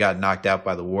 regardless that they got knocked out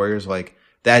by the Warriors, like,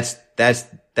 that's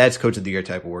coach of the year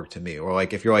type of work to me. Or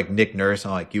like, if you're like Nick Nurse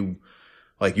and like you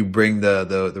bring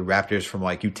the Raptors from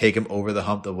like, you take them over the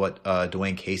hump of what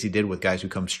Dwayne Casey did with guys who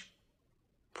come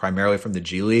primarily from the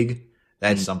G League,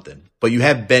 that's something. But you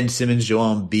have Ben Simmons,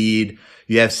 Joel Embiid,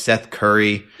 you have Seth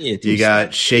Curry, you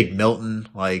got Shake Milton,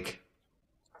 like,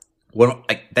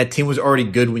 that team was already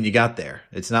good when you got there.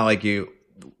 It's not like the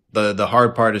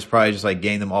hard part is probably just like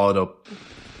getting them all to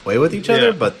play with each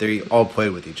other, but they all play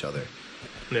with each other.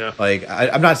 Yeah. Like,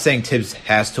 I'm not saying Tibbs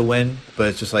has to win, but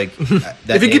it's just like, that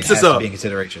if he keeps this up, to be in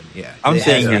consideration. Yeah. I'm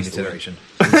saying he has to be in consideration.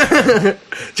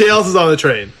 JLS is on the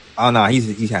train. Oh no,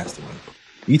 he has to win.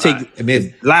 You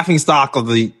take laughing stock of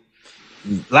the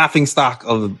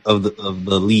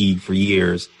league for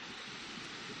years.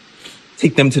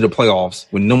 Take them to the playoffs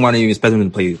when nobody even expects them to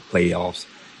play playoffs.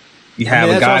 You have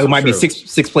a guy who might be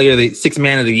six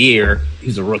man of the year.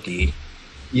 He's a rookie.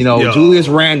 You know, Julius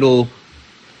Randle.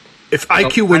 If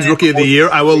IQ wins rookie of the year,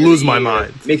 I will lose my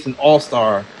mind. Makes an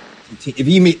all-star. If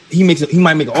he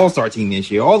might make an all-star team this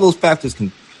year. All those factors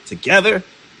together,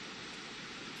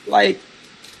 like,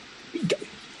 he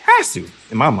has to,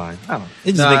 in my mind. I don't know.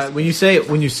 It just when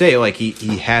you say like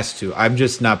he has to, I'm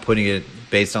just not putting it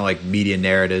based on like media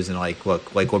narratives and like,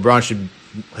 look, like LeBron should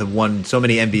have won so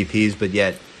many MVPs, but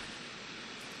yet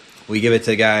we give it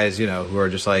to guys, you know, who are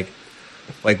just like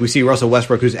we see Russell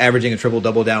Westbrook, who's averaging a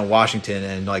triple-double down in Washington,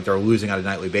 and like they're losing on a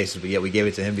nightly basis, but yet we gave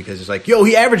it to him because it's like, yo,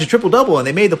 he averaged a triple-double and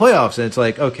they made the playoffs, and it's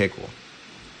like, okay, cool.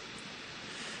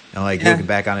 And like looking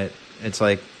back on it, it's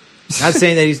like, not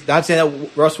saying that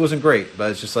Russ wasn't great,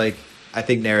 but it's just like, I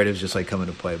think narratives just like come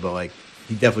into play, but like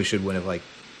he definitely should win if like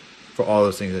for all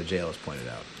those things that JL has pointed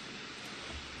out.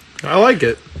 I like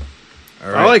it.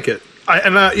 All right. I like it.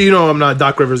 I'm not a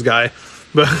Doc Rivers guy,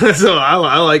 but so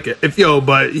I like it.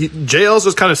 But JL's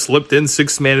just kind of slipped in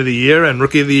 6th man of the year and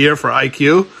rookie of the year for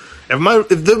IQ. If my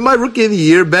rookie of the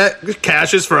year bet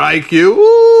cashes for IQ,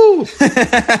 woo!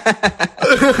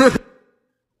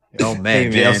 Oh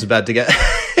man, JL's about to get.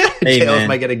 JL's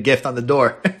might get a gift on the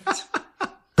door.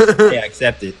 Yeah,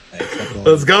 accept it.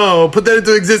 Let's go. Put that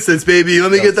into existence, baby.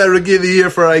 Let me get that rookie of the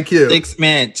year for IQ. 6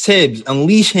 man, Tibbs,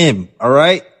 unleash him. All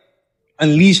right,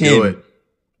 unleash him. Do it.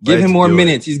 Give him more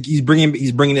minutes. He's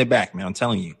bringing it back, man. I'm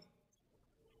telling you.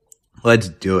 Let's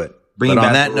do it. But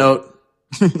on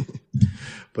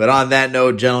that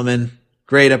note, gentlemen,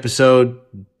 great episode.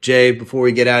 Jay, before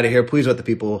we get out of here, please let the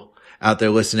people out there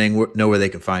listening know where they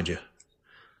can find you.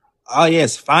 Oh,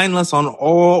 yes. Find us on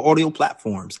all audio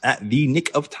platforms at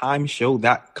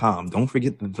thenickoftimeshow.com. Don't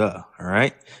forget all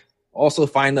right? Also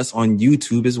find us on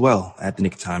YouTube as well at The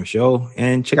Nick of Time Show.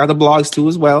 And check out the blogs too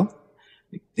as well.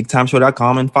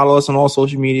 NickofTimeShow.com, and follow us on all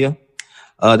social media.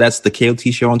 That's the KOT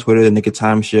Show on Twitter, the Nick of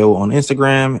Time Show on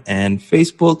Instagram and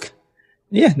Facebook.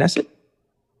 Yeah, that's it.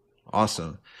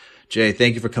 Awesome. Jay,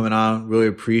 thank you for coming on. Really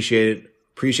appreciate it.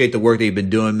 Appreciate the work that you've been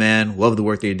doing, man. Love the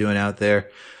work that you're doing out there.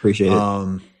 Appreciate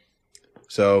it.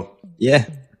 So yeah.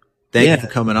 Thank you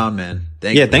for coming on, man.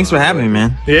 Thanks for having me,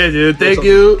 man. Yeah, dude. Thank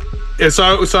you. Yeah,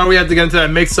 sorry we had to get into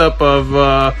that mix-up of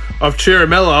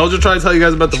Chiramelo. I was just trying to tell you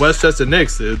guys about the Westchester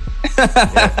Knicks, dude.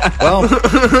 Yeah. Well,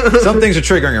 some things are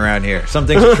triggering around here. Some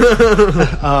things are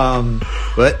triggering.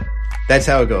 But that's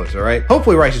how it goes, all right?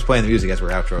 Hopefully Rice is playing the music as we're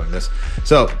outroing this.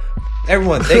 So,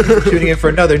 everyone, thank you for tuning in for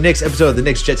another Knicks episode of the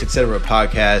Knicks, Jets, Etc.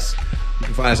 podcast. You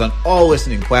can find us on all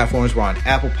listening platforms. We're on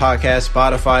Apple Podcasts,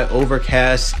 Spotify,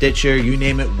 Overcast, Stitcher, you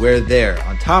name it, we're there.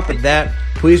 On top of that,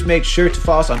 please make sure to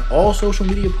follow us on all social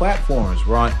media platforms.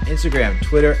 We're on Instagram,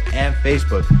 Twitter, and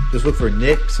Facebook. Just look for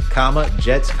Knicks,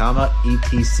 Jets, etc.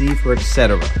 for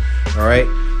etc. All right?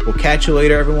 We'll catch you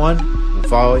later, everyone. We'll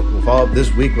follow up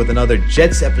this week with another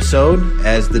Jets episode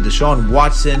as the Deshaun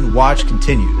Watson watch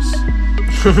continues.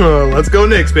 Let's go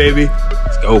Knicks, baby.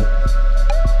 Let's go.